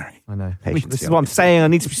 games in, Harry. I know. This is what I'm saying. I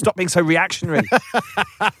need to stop being so reactionary.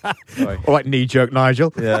 All right, knee-jerk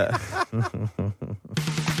Nigel. Yeah.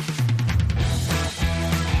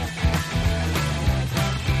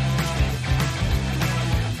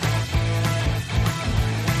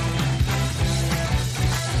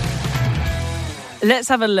 Let's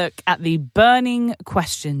have a look at the burning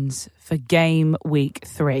questions for game week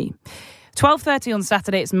 3. 12:30 on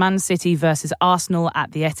Saturday, it's Man City versus Arsenal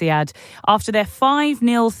at the Etihad. After their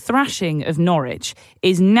 5-0 thrashing of Norwich,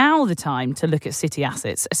 is now the time to look at City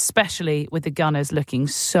assets, especially with the Gunners looking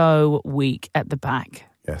so weak at the back.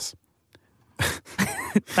 Yes.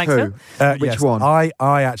 Thanks, Phil. Which one? I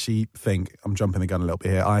actually think, I'm jumping the gun a little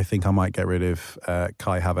bit here, I think I might get rid of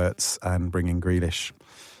Kai Havertz and bring in Grealish.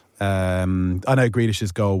 I know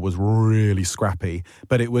Grealish's goal was really scrappy,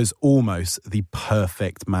 but it was almost the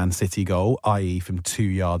perfect Man City goal, i.e. from 2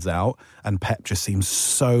 yards out, and Pep just seems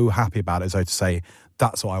so happy about it, as though to say,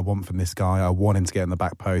 that's what I want from this guy. I want him to get in the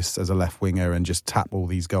back post as a left winger and just tap all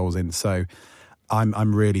these goals in. So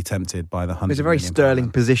I'm really tempted by the 100 It was a very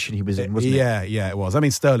Sterling position he was in, wasn't it? Yeah, it was. I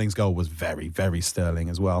mean, Sterling's goal was very, very Sterling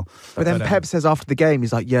as well. But then Pep says after the game,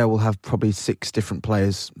 he's like, yeah, we'll have probably 6 different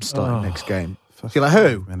players starting next game. You're like,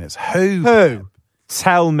 who? And it's who? Who?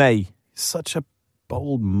 Tell me. Such a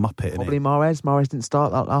bold muppet. Probably Mahrez. Mahrez didn't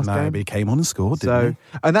start that last game. No, but he came on and scored, didn't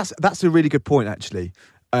he? And that's a really good point, actually.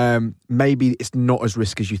 Maybe it's not as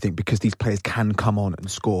risky as you think because these players can come on and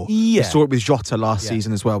score. Yeah. We saw it with Jota last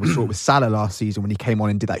season as well. We saw it with Salah last season when he came on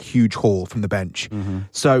and did that huge haul from the bench.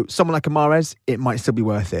 So someone like a Mahrez, it might still be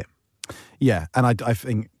worth it. Yeah, and I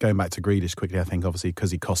think, going back to Grealish quickly, I think obviously because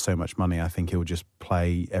he costs so much money, I think he'll just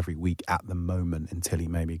play every week at the moment until he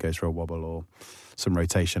maybe goes for a wobble or some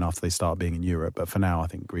rotation after they start being in Europe. But for now, I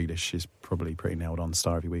think Grealish is probably pretty nailed on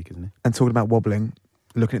star every week, isn't he? And talking about wobbling,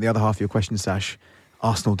 looking at the other half of your question, Sash,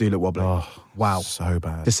 Arsenal do look wobbly. Oh, wow. So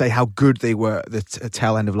bad. To say how good they were at the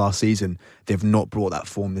tail end of last season, they've not brought that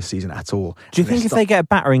form this season at all. Do you think if they get a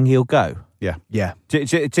battering, he'll go? Yeah. Yeah. Do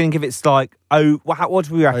you think if it's like, what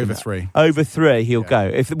do we reckon? Over 3. Over 3, he'll go.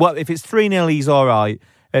 If it's 3-0, he's all right.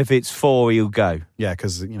 If it's 4, he'll go. Yeah,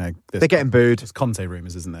 because, you know... They're getting booed. There's Conte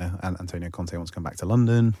rumours, isn't there? And Antonio Conte wants to come back to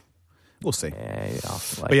London. We'll see.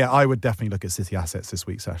 But yeah, I would definitely look at City assets this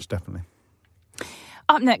week, Sash, definitely.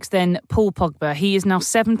 Up next then, Paul Pogba. He is now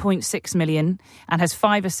 7.6 million and has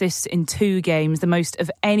 5 assists in 2 games, the most of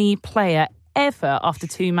any player ever after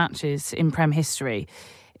 2 matches in Prem history.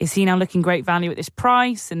 Is he now looking great value at this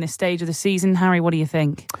price in this stage of the season? Harry, what do you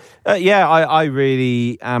think? I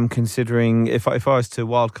really am considering, if I was to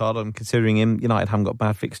wildcard, I'm considering him. United haven't got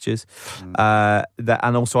bad fixtures.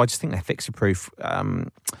 And also I just think they're fixture proof.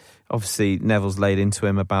 Obviously, Neville's laid into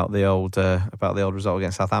him about the old result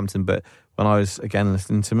against Southampton, but when I was, again,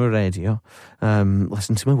 listening to my radio,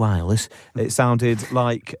 listening to my wireless, it sounded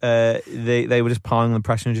like they were just piling the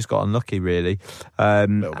pressure and just got unlucky, really. A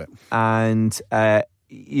little bit. And...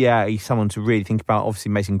 he's someone to really think about.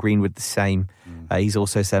 Obviously, Mason Greenwood the same. He's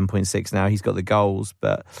also 7.6 now. He's got the goals,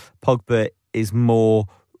 but Pogba is more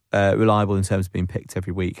reliable in terms of being picked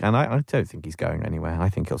every week. And I don't think he's going anywhere. I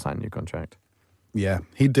think he'll sign a new contract. Yeah,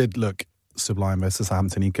 he did look sublime versus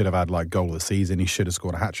Southampton. He could have had goal of the season. He should have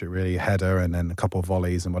scored a hat-trick, really, a header and then a couple of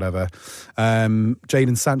volleys and whatever.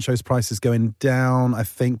 Jadon Sancho's price is going down, I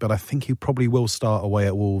think, but I think he probably will start away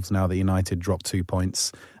at Wolves now that United dropped 2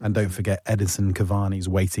 points. And don't forget Edinson Cavani's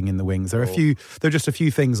waiting in the wings. There are just a few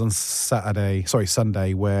things on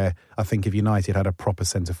Sunday where I think if United had a proper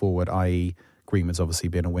centre forward, i.e. Greenwood's obviously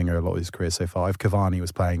been a winger a lot of his career so far. If Cavani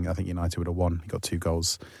was playing, I think United would have won. He got 2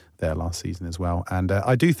 goals there last season as well. And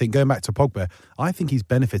I do think, going back to Pogba, I think he's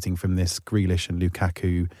benefiting from this Grealish and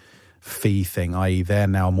Lukaku fee thing, i.e. they're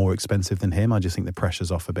now more expensive than him. I just think the pressure's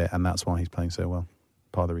off a bit, and that's why he's playing so well.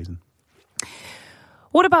 Part of the reason.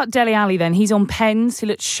 What about Dele Alli then? He's on pens. He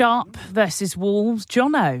looks sharp versus Wolves.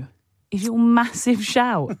 Jono, is your massive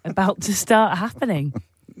shout about to start happening?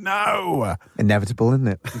 No! Inevitable, isn't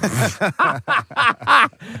it?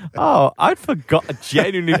 I'd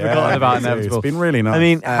genuinely forgotten about inevitable. It's been really nice. I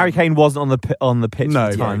mean, Harry Kane wasn't on the pitch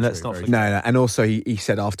at the time. Let's not forget. No. And also, he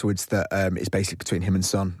said afterwards that it's basically between him and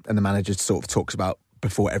Son, and the manager sort of talks about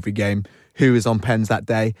before every game who is on pens that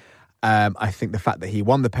day. I think the fact that he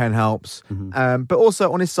won the pen helps. But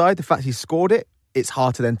also, on his side, the fact he scored it, it's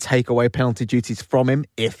hard to then take away penalty duties from him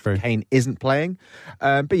if Kane isn't playing.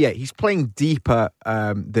 But yeah, he's playing deeper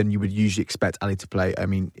than you would usually expect Ali to play. I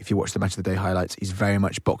mean, if you watch the Match of the Day highlights, he's very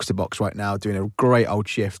much box-to-box right now, doing a great old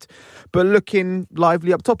shift, but looking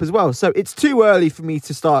lively up top as well. So it's too early for me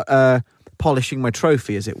to start polishing my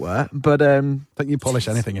trophy, as it were. But don't you polish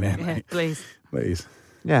anything in here, mate? Please. Please.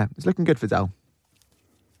 Yeah, it's looking good for Dal.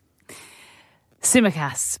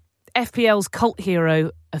 Tsimikas, FPL's cult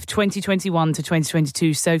hero of 2021 to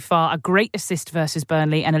 2022 so far, a great assist versus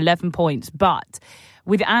Burnley and 11 points. But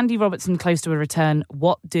with Andy Robertson close to a return,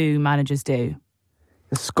 what do managers do?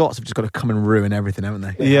 The Scots have just got to come and ruin everything, haven't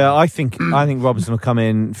they? Yeah, I think Robertson will come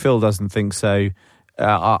in. Phil doesn't think so.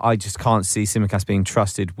 I just can't see Tsimikas being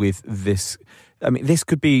trusted with this. I mean, this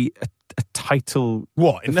could be title.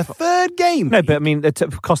 What, in the third game? No, but I mean,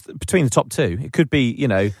 cost between the top two, it could be, you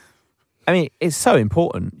know. I mean, it's so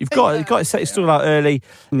important. You've got to set your stall out early.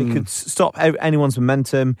 It could stop anyone's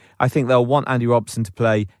momentum. I think they'll want Andy Robertson to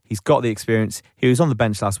play. He's got the experience. He was on the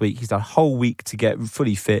bench last week. He's had a whole week to get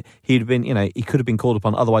fully fit. He'd have been, you know, he could have been called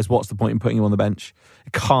upon. Otherwise, what's the point in putting him on the bench?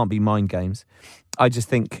 It can't be mind games. I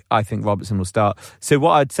think Robertson will start. So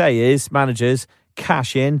what I'd say is, managers,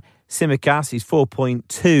 cash in. Tsimikas, he's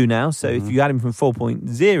 4.2 now. So if you add him from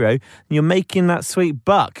 4.0, you're making that sweet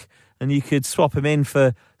buck. And you could swap him in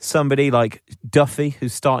for somebody like Duffy,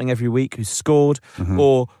 who's starting every week, who's scored,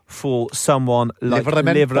 or for someone like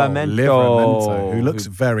Livramento, who looks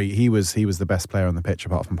he was the best player on the pitch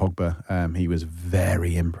apart from Pogba. He was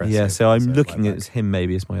very impressive. Yeah, so I'm looking at him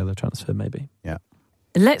maybe as my other transfer, maybe. Yeah.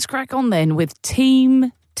 Let's crack on then with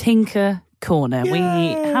Team Tinker Corner. Yay! We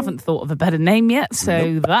haven't thought of a better name yet,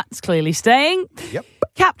 so that's clearly staying. Yep.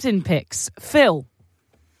 Captain picks. Phil.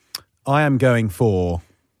 I am going for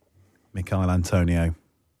Michail Antonio.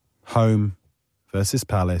 Home versus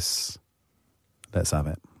Palace. Let's have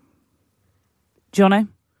it. Jono?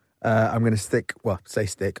 I'm going to stick. I'm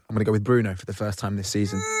going to go with Bruno for the first time this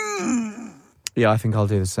season. Yeah, I think I'll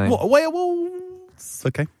do the same.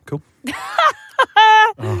 Okay, cool.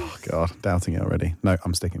 Oh, God, doubting it already. No,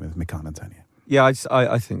 I'm sticking with Michail Antonio. Yeah, I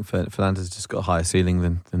think Fernandes just got a higher ceiling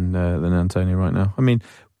than Antonio right now. I mean,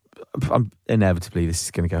 inevitably this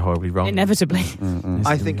is going to go horribly wrong. Inevitably.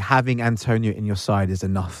 I think having Antonio in your side is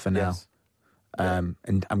enough for now. Yes.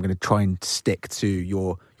 And I'm going to try and stick to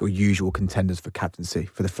your usual contenders for captaincy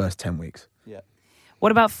for the first 10 weeks. Yeah.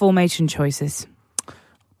 What about formation choices?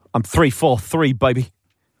 I'm 3-4-3, baby.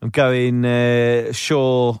 I'm going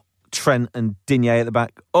Shaw, Trent and Digne at the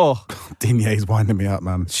back. Oh, Digne's winding me up,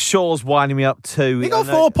 man. Shaw's winding me up too. He got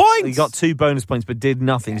 4 points. He got 2 bonus points, but did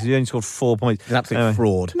nothing. So he only scored 4 points. He's an absolute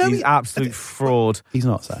fraud. No, he's absolute fraud. He's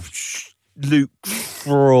not, sir. Luke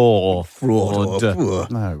Fraud.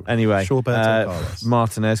 No. Anyway, Carlos.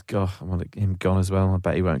 Martinez. God, I want him gone as well. I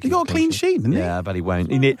bet he won't. He got a clean sheet, didn't he? Yeah, I bet he won't.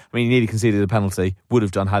 He nearly conceded a penalty. Would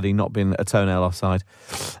have done had he not been a toenail offside.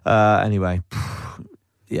 Anyway,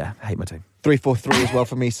 yeah, I hate my team. 3-4-3 as well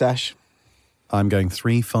for me, Sash. I'm going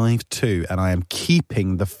 3-5-2, and I am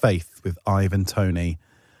keeping the faith with Ivan Toney.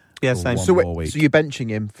 Yeah, same. So you're benching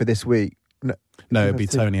him for this week? No, it'd be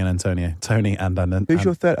Tony and Antonio. Tony and Who's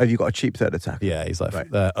your third? Have you got a cheap third attacker? Yeah, he's like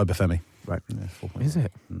Obafemi. Right. Yeah, 4 points. Is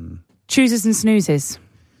it? Choosers and snoozes.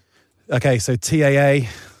 Okay, so TAA,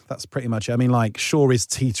 that's pretty much it. I mean, like, Shaw is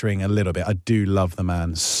teetering a little bit. I do love the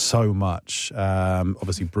man so much.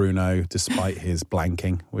 Obviously, Bruno, despite his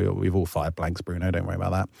blanking, we've all fired blanks, Bruno, don't worry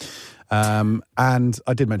about that. And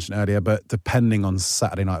I did mention earlier, but depending on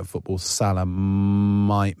Saturday night football, Salah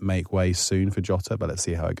might make way soon for Jota, but let's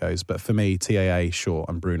see how it goes. But for me, TAA, Shaw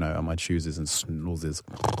and Bruno are my choosers and snoozes.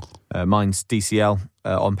 Mine's DCL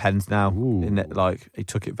on pens now. He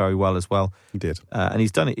took it very well as well. He did. And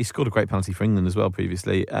he's done it. He scored a great penalty for England as well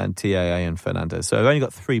previously, and TAA and Fernandes. So I've only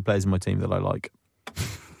got 3 players in my team that I like.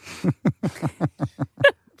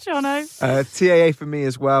 Jono? TAA for me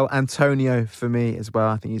as well. Antonio for me as well.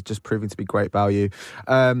 I think he's just proving to be great value.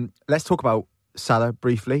 Let's talk about Salah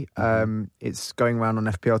briefly. It's going around on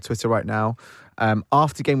FPL Twitter right now.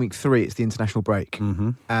 After game week 3, it's the international break.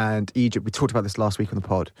 And Egypt, we talked about this last week on the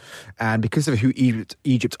pod. And because of who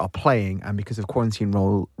Egypt are playing and because of quarantine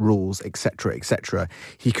rules, etc.,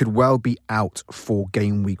 he could well be out for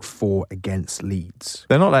game week 4 against Leeds.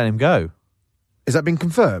 They're not letting him go. Has that been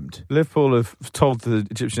confirmed? Liverpool have told the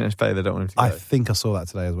Egyptian FA they don't want him to go. I think I saw that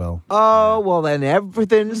today as well. Oh, well then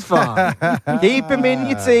everything's fine. Keep him in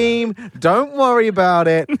your team. Don't worry about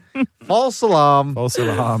it. False alarm. False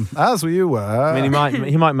alarm. As you were. I mean,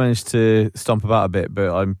 he might manage to stomp about a bit, but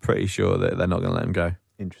I'm pretty sure that they're not going to let him go.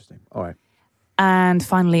 Interesting. All right. And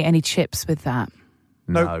finally, any chips with that?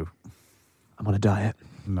 No. I'm on a diet.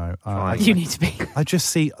 No. You need to be. I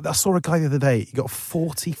saw a guy the other day. He got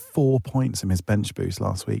 44 points in his bench boost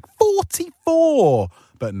last week. 44!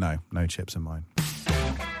 But no chips in mine.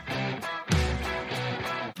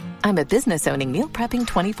 I'm a business owning, meal prepping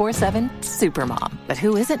 24/7 supermom. But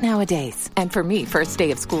who isn't nowadays? And for me, first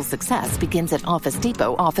day of school success begins at Office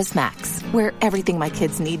Depot Office Max, where everything my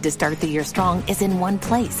kids need to start the year strong is in one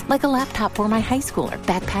place. Like a laptop for my high schooler,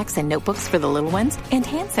 backpacks and notebooks for the little ones, and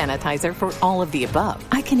hand sanitizer for all of the above.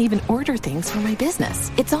 I can even order things for my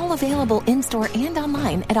business. It's all available in-store and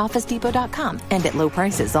online at OfficeDepot.com and at low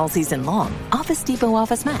prices all season long. Office Depot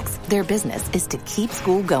Office Max. Their business is to keep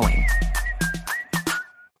school going.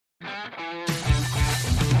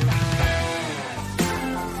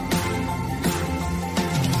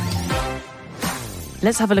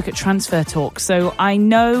 let's have a look at transfer talk. So I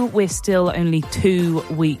know we're still only 2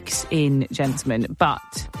 weeks in, gentlemen,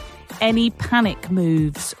 but any panic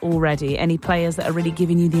moves already? Any players that are really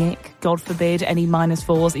giving you the ick? God forbid, any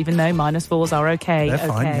 -4s, even though -4s are okay. They're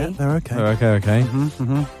fine, yeah, they're okay. They're okay.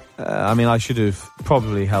 Mm-hmm. I mean, I should have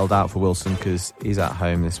probably held out for Wilson because he's at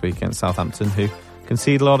home this week against Southampton, who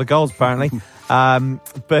concede a lot of goals, apparently.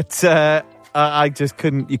 But I just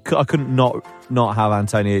couldn't. I couldn't not have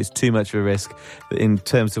Antonio. It's too much of a risk in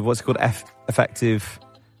terms of what's called effective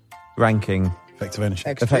ranking. Effective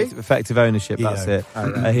ownership. Effective ownership, that's it.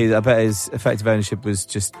 I bet his effective ownership was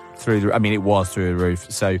just through the... I mean, it was through the roof.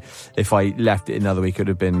 So if I left it another week, it would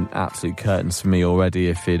have been absolute curtains for me already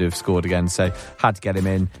if he'd have scored again. So had to get him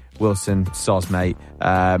in. Wilson, soz mate.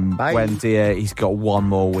 Buendia, he's got one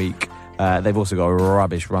more week. They've also got a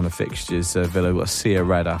rubbish run of fixtures. Villa will see a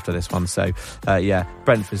red after this one. So,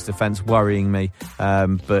 Brentford's defence worrying me.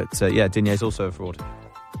 Digne's also a fraud.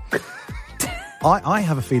 I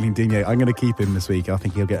have a feeling Digne, I'm going to keep him this week. I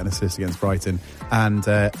think he'll get an assist against Brighton. And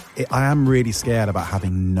I am really scared about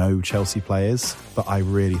having no Chelsea players, but I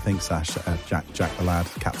really think Jack the lad,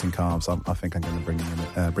 Captain Carbs, I think I'm going to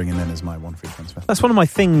bring him in as my one free transfer. That's one of my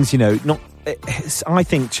things, I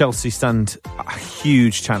think Chelsea stand a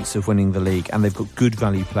huge chance of winning the league and they've got good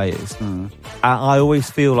value players. I always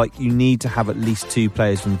feel like you need to have at least 2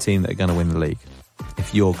 players from the team that are going to win the league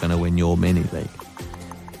if you're going to win your mini league.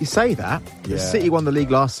 You say that, City won the league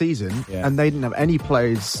last season and they didn't have any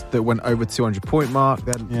players that went over 200-point mark.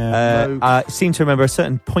 I seem to remember a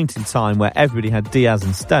certain point in time where everybody had Diaz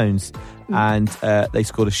and Stones and they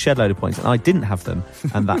scored a shed load of points and I didn't have them,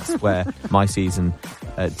 and that's where my season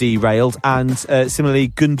derailed. And similarly,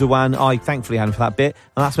 Gundogan, I thankfully had him for that bit,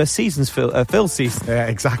 and that's where Phil's season. Yeah,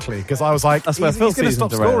 exactly, because I was like, he's going to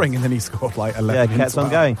stop scoring, and then he scored like 11. Yeah, kept on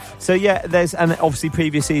going. So and obviously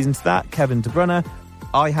previous season to that, Kevin De Bruyne,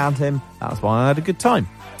 I had him. That's why I had a good time.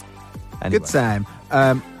 Anyway. Good, Sam.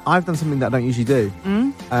 I've done something that I don't usually do.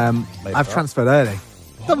 I've transferred early.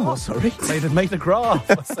 Done what, sorry? Made a graph.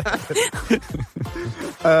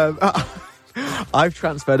 I've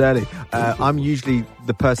transferred early. I'm usually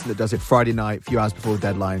the person that does it Friday night, a few hours before the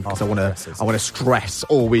deadline, because I want to stress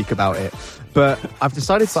all week about it. But I've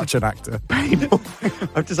decided an actor.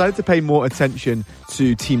 I've decided to pay more attention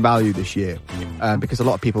to team value this year because a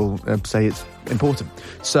lot of people say it's important.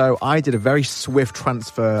 So I did a very swift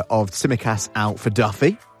transfer of Tsimikas out for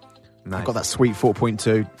Duffy. Nice. Got that sweet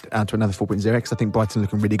 4.2 down to another 4.0 because I think Brighton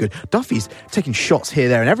looking really good. Duffy's taking shots here,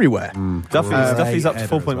 there and everywhere. Duffy's up to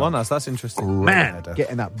 4.1 now, so that's interesting. Man,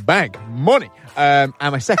 getting that bag money. And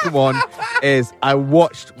my second one is I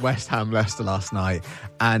watched West Ham Leicester last night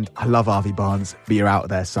and I love Harvey Barnes, but you're out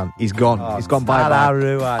there, son. He's gone. He's gone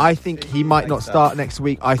bye-bye. I think he might not start next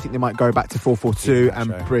week. I think they might go back to 4-4-2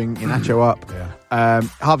 and bring Iheanacho up.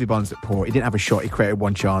 Harvey Barnes looked poor. He didn't have a shot. He created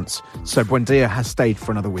one chance. So Buendia has stayed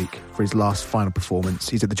for another week for his last final performance.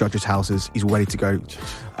 He's at the judges' houses. He's ready to go.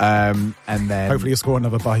 And then hopefully he'll score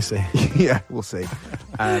another bicey. Yeah, we'll see.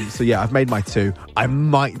 I've made my 2. I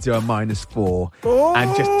might do a -4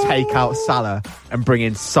 and just take out Salah and bring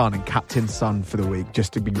in Son and captain Son for the week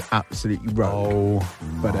just to be absolutely rogue.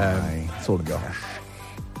 But it's all in the gosh.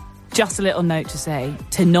 Just a little note to say,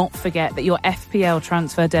 to not forget that your FPL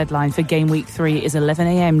transfer deadline for game week 3 is 11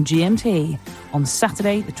 a.m. GMT on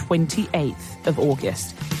Saturday, the 28th of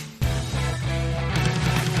August.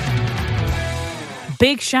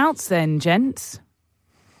 Big shouts then, gents.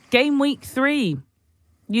 Game week 3.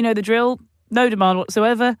 You know the drill. No demand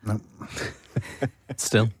whatsoever. No.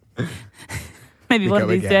 Still. Maybe one of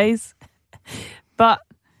these days. But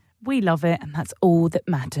we love it, and that's all that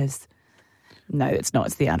matters. No, it's not.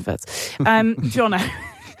 It's the adverts. Jono.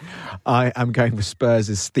 I am going for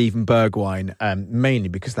Spurs' Steven Bergwijn, mainly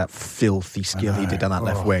because that filthy skill he did on that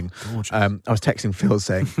left wing. I was texting Phil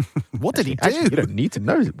saying, what did he do? Actually, you don't need to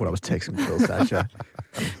know what I was texting Phil, Sasha.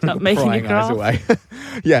 Not making a graph. Away.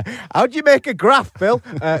 Yeah. How'd you make a graph, Phil?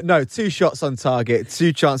 No, 2 shots on target,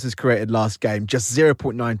 2 chances created last game, just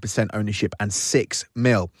 0.9% ownership and 6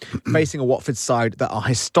 mil. Facing a Watford side that are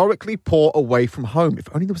historically poor away from home. If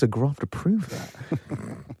only there was a graph to prove that.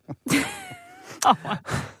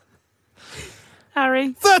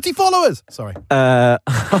 Harry. 30 followers! Sorry. I've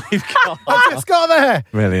just got there.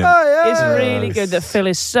 Brilliant. Oh, yeah. It's really good that Phil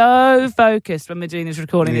is so focused when we're doing this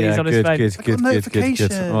recording that he's on his phone. Good.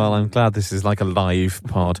 Well, I'm glad this is like a live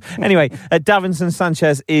pod. Anyway, Davinson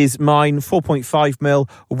Sanchez is mine. 4.5 mil,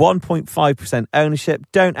 1.5% ownership.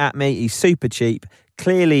 Don't at me. He's super cheap.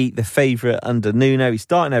 Clearly the favourite under Nuno. He's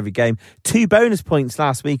starting every game. 2 bonus points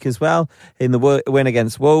last week as well in the win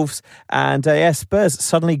against Wolves. And Spurs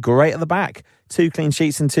suddenly great at the back. 2 clean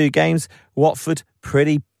sheets in 2 games. Watford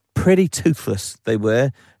pretty toothless they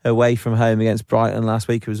were away from home against Brighton last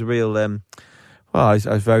week. It was a real... I was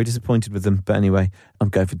very disappointed with them. But anyway, I'm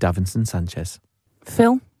going for Davinson Sanchez.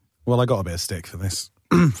 Phil? Well, I got a bit of stick for this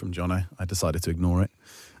from Jono. I decided to ignore it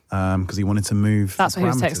because he wanted to move. That's what he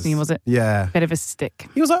was texting you, was it? Yeah. Bit of a stick.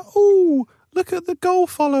 He was like, "Oh, look at the goal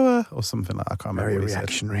follower," or something like that. I can't remember. Very what he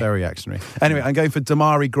reactionary. said. Very reactionary. Anyway, I'm going for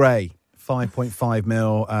Damari Gray, 5.5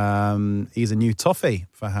 mil. He's a new toffee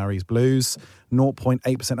for Harry's Blues,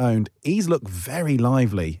 0.8% owned. He's looked very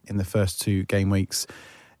lively in the first 2 game weeks.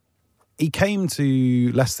 He came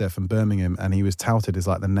to Leicester from Birmingham and he was touted as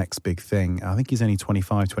like the next big thing. I think he's only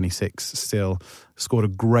 25, 26 still. Scored a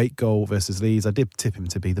great goal versus Leeds. I did tip him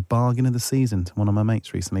to be the bargain of the season to one of my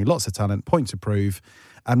mates recently. Lots of talent, point to prove.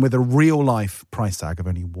 And with a real life price tag of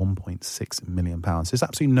only £1.6 million. There's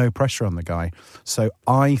absolutely no pressure on the guy. So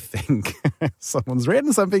I think someone's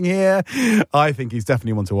written something here. I think he's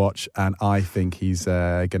definitely one to watch. And I think he's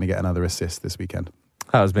going to get another assist this weekend.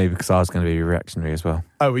 That was me because I was going to be reactionary as well.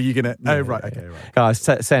 Oh, were you going to? Oh, right. Okay, right. I was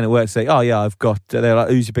saying at work today, I've got... They're like,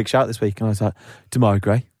 who's your big shout this week? And I was like, Damari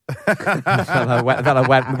Gray. then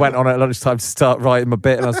I went on at lunchtime to start writing my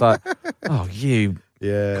bit and I was like, oh, you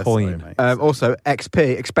coin. Sorry, also,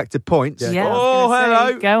 XP, expected points. Yeah.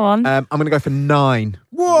 Hello. Go on. I'm going to go for 9.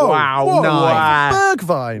 Whoa. Wow. Whoa, 9.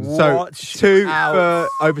 Bergvine. So Watch 2 out.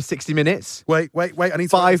 for over 60 minutes. Wait. I need to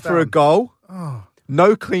 5 for a goal. Oh.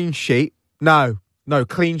 No clean sheet. No,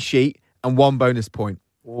 clean sheet and 1 bonus point.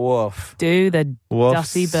 Woof. Do the Woof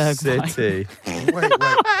Dusty Bergvine. City. Wait.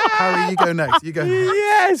 Harry, you go next. You go next.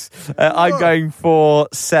 Yes. I'm going for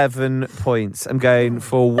 7 points. I'm going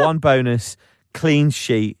for 1 bonus, clean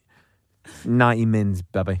sheet, 90 mins,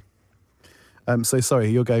 baby. So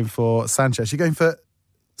sorry, you're going for Sanchez. You're going for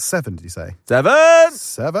 7, did you say? 7.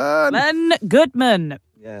 7. Then Goodman.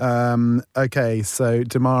 Okay, so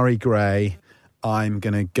Damari Gray, I'm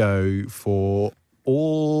going to go for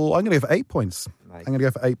 8 points. I'm going to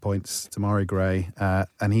go for 8 points, Damari Gray,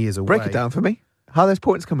 and he is away. Break it down for me. How are those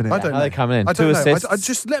points coming in? I don't know. How are they coming in? I don't 2 know. assists.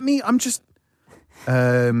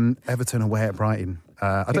 Everton away at Brighton.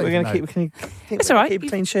 I think don't we're going to know. It's all right. keep a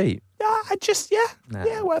clean sheet.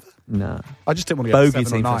 Yeah, whatever. No. I just didn't want to go Bogey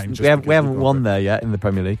 7 or 9. team. just We haven't because won there yet in the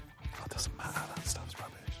Premier League. It doesn't matter. That stuff's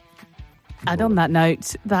rubbish. And on that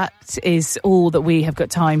note, that is all that we have got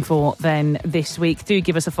time for then this week. Do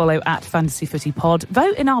give us a follow at Fantasy Footy Pod.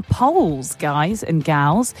 Vote in our polls, guys and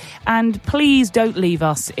gals. And please don't leave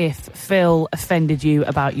us if Phil offended you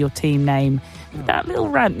about your team name. That little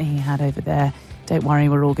rant he had over there. Don't worry,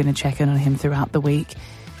 we're all going to check in on him throughout the week.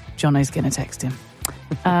 Jono's going to text him.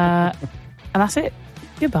 And that's it.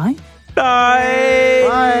 Goodbye. Bye.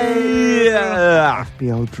 Bye.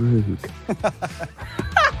 FBL Droog.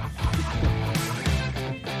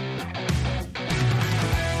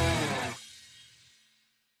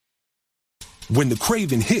 When the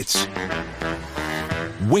craving hits,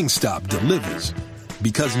 Wingstop delivers.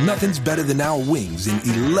 Because nothing's better than our wings in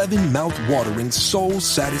 11 mouth-watering,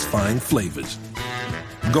 soul-satisfying flavors.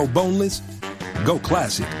 Go boneless, go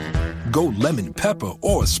classic, go lemon pepper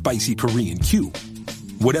or spicy Korean cube.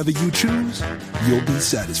 Whatever you choose, you'll be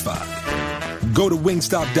satisfied. Go to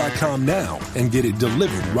Wingstop.com now and get it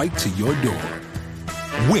delivered right to your door.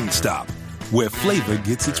 Wingstop, where flavor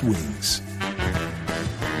gets its wings.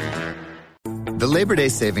 The Labor Day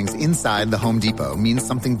savings inside the Home Depot means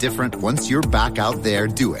something different once you're back out there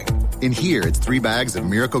doing. In here, it's 3 bags of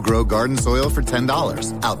Miracle-Gro garden soil for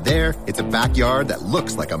 $10. Out there, it's a backyard that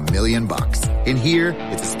looks like $1 million. In here,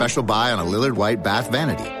 it's a special buy on a Lillard White bath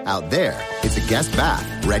vanity. Out there, it's a guest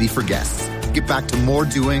bath ready for guests. Get back to more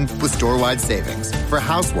doing with store-wide savings for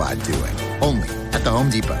house-wide doing. Only at the Home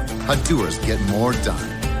Depot. HUD Tours get more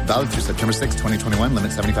done. Valid through September 6, 2021.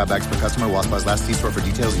 Limit 75 bags per customer. While supplies last. See store for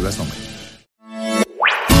details. U.S. only.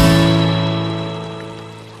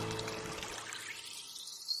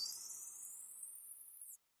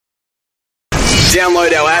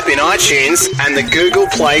 Download our app in iTunes and the Google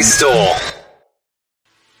Play Store.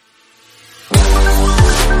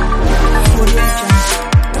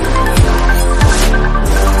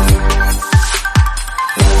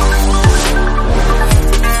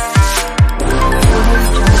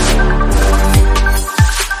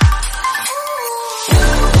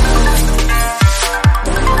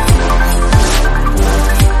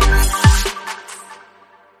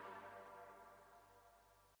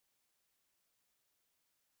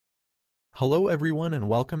 Hello everyone and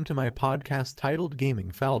welcome to my podcast titled Gaming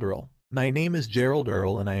Falderal. My name is Gerald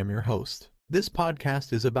Earl and I am your host. This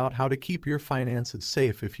podcast is about how to keep your finances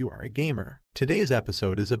safe if you are a gamer. Today's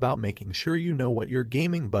episode is about making sure you know what your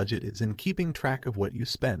gaming budget is and keeping track of what you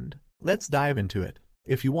spend. Let's dive into it.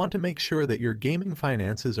 If you want to make sure that your gaming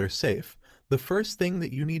finances are safe, the first thing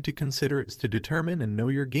that you need to consider is to determine and know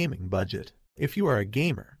your gaming budget. If you are a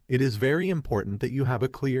gamer, it is very important that you have a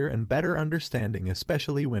clear and better understanding,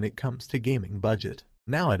 especially when it comes to gaming budget.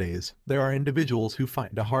 Nowadays, there are individuals who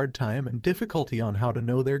find a hard time and difficulty on how to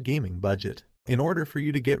know their gaming budget. In order for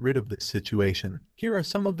you to get rid of this situation, here are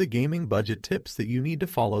some of the gaming budget tips that you need to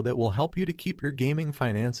follow that will help you to keep your gaming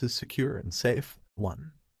finances secure and safe.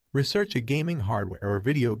 1. Research a gaming hardware or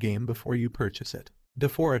video game before you purchase it.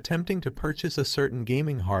 Before attempting to purchase a certain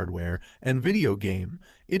gaming hardware and video game,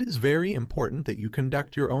 it is very important that you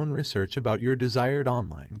conduct your own research about your desired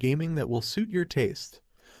online gaming that will suit your taste,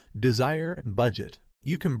 desire, and budget.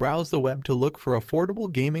 You can browse the web to look for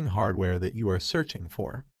affordable gaming hardware that you are searching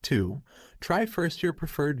for. 2. Try first your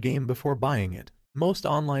preferred game before buying it. Most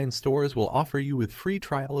online stores will offer you with free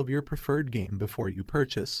trial of your preferred game before you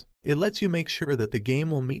purchase. It lets you make sure that the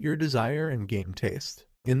game will meet your desire and game taste.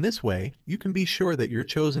 In this way, you can be sure that your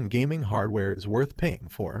chosen gaming hardware is worth paying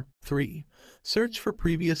for. 3. Search for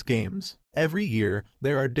previous games. Every year,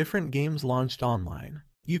 there are different games launched online.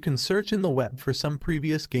 You can search in the web for some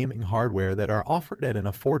previous gaming hardware that are offered at an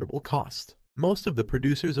affordable cost. Most of the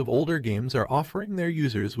producers of older games are offering their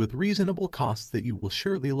users with reasonable costs that you will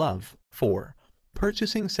surely love. 4.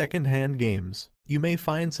 Purchasing second-hand games. You may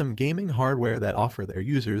find some gaming hardware that offer their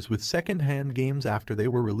users with second-hand games after they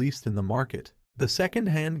were released in the market. The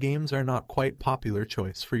second-hand games are not quite popular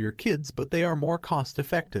choice for your kids, but they are more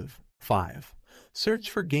cost-effective. 5. Search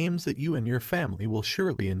for games that you and your family will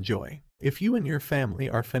surely enjoy. If you and your family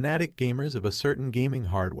are fanatic gamers of a certain gaming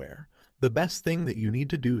hardware, the best thing that you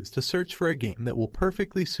need to do is to search for a game that will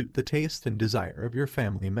perfectly suit the taste and desire of your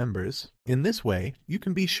family members. In this way, you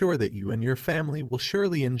can be sure that you and your family will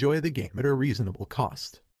surely enjoy the game at a reasonable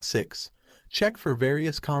cost. 6. Check for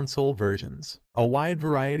various console versions. A wide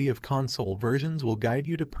variety of console versions will guide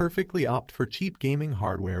you to perfectly opt for cheap gaming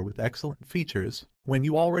hardware with excellent features. When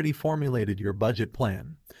you already formulated your budget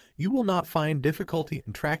plan, you will not find difficulty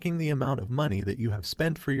in tracking the amount of money that you have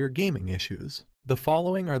spent for your gaming issues. The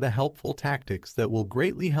following are the helpful tactics that will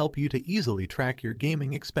greatly help you to easily track your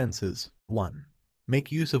gaming expenses. 1.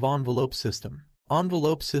 Make use of envelope system.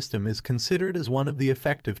 Envelope system is considered as one of the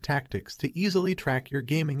effective tactics to easily track your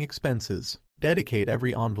gaming expenses. Dedicate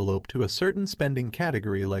every envelope to a certain spending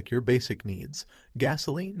category like your basic needs,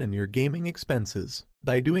 gasoline, and your gaming expenses.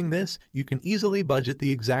 By doing this, you can easily budget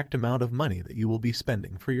the exact amount of money that you will be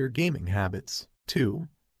spending for your gaming habits. 2.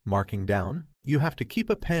 Marking down. You have to keep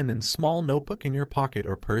a pen and small notebook in your pocket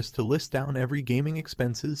or purse to list down every gaming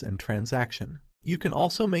expenses and transaction. You can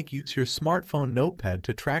also make use of your smartphone notepad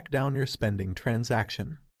to track down your spending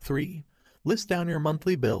transaction. 3. List down your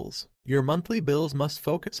monthly bills. Your monthly bills must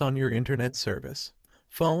focus on your internet service,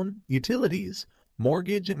 phone, utilities,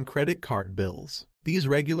 mortgage, and credit card bills. These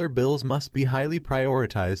regular bills must be highly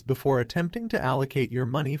prioritized before attempting to allocate your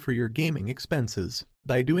money for your gaming expenses.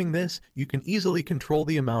 By doing this, you can easily control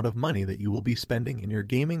the amount of money that you will be spending in your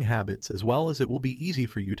gaming habits, as well as it will be easy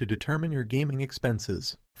for you to determine your gaming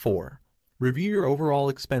expenses. 4. Review your overall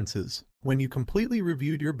expenses. When you completely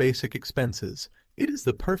reviewed your basic expenses, it is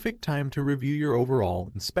the perfect time to review your overall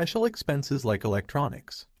and special expenses like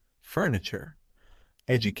electronics, furniture,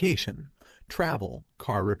 education, travel,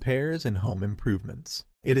 car repairs, and home improvements.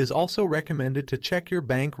 It is also recommended to check your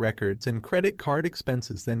bank records and credit card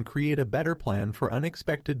expenses, then create a better plan for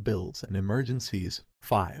unexpected bills and emergencies.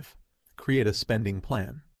 5. Create a spending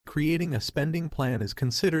plan. Creating a spending plan is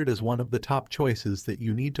considered as one of the top choices that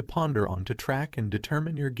you need to ponder on to track and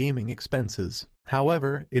determine your gaming expenses.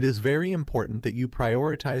 However, it is very important that you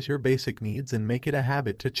prioritize your basic needs and make it a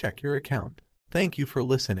habit to check your account. Thank you for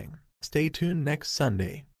listening. Stay tuned next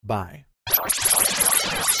Sunday. Bye.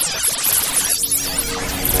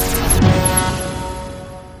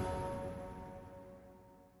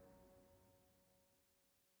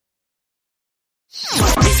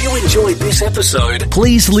 If you enjoyed this episode,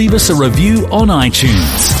 please leave us a review on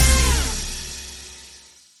iTunes.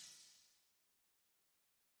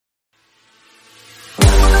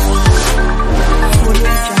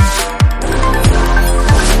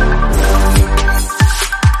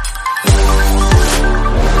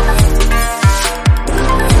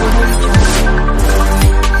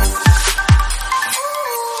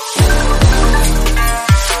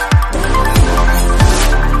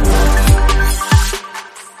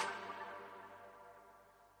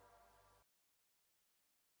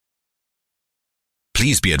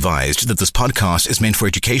 Please be advised that this podcast is meant for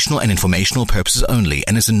educational and informational purposes only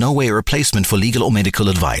and is in no way a replacement for legal or medical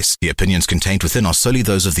advice. The opinions contained within are solely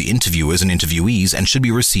those of the interviewers and interviewees and should be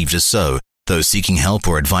received as so. Those seeking help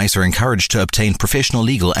or advice are encouraged to obtain professional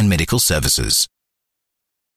legal and medical services.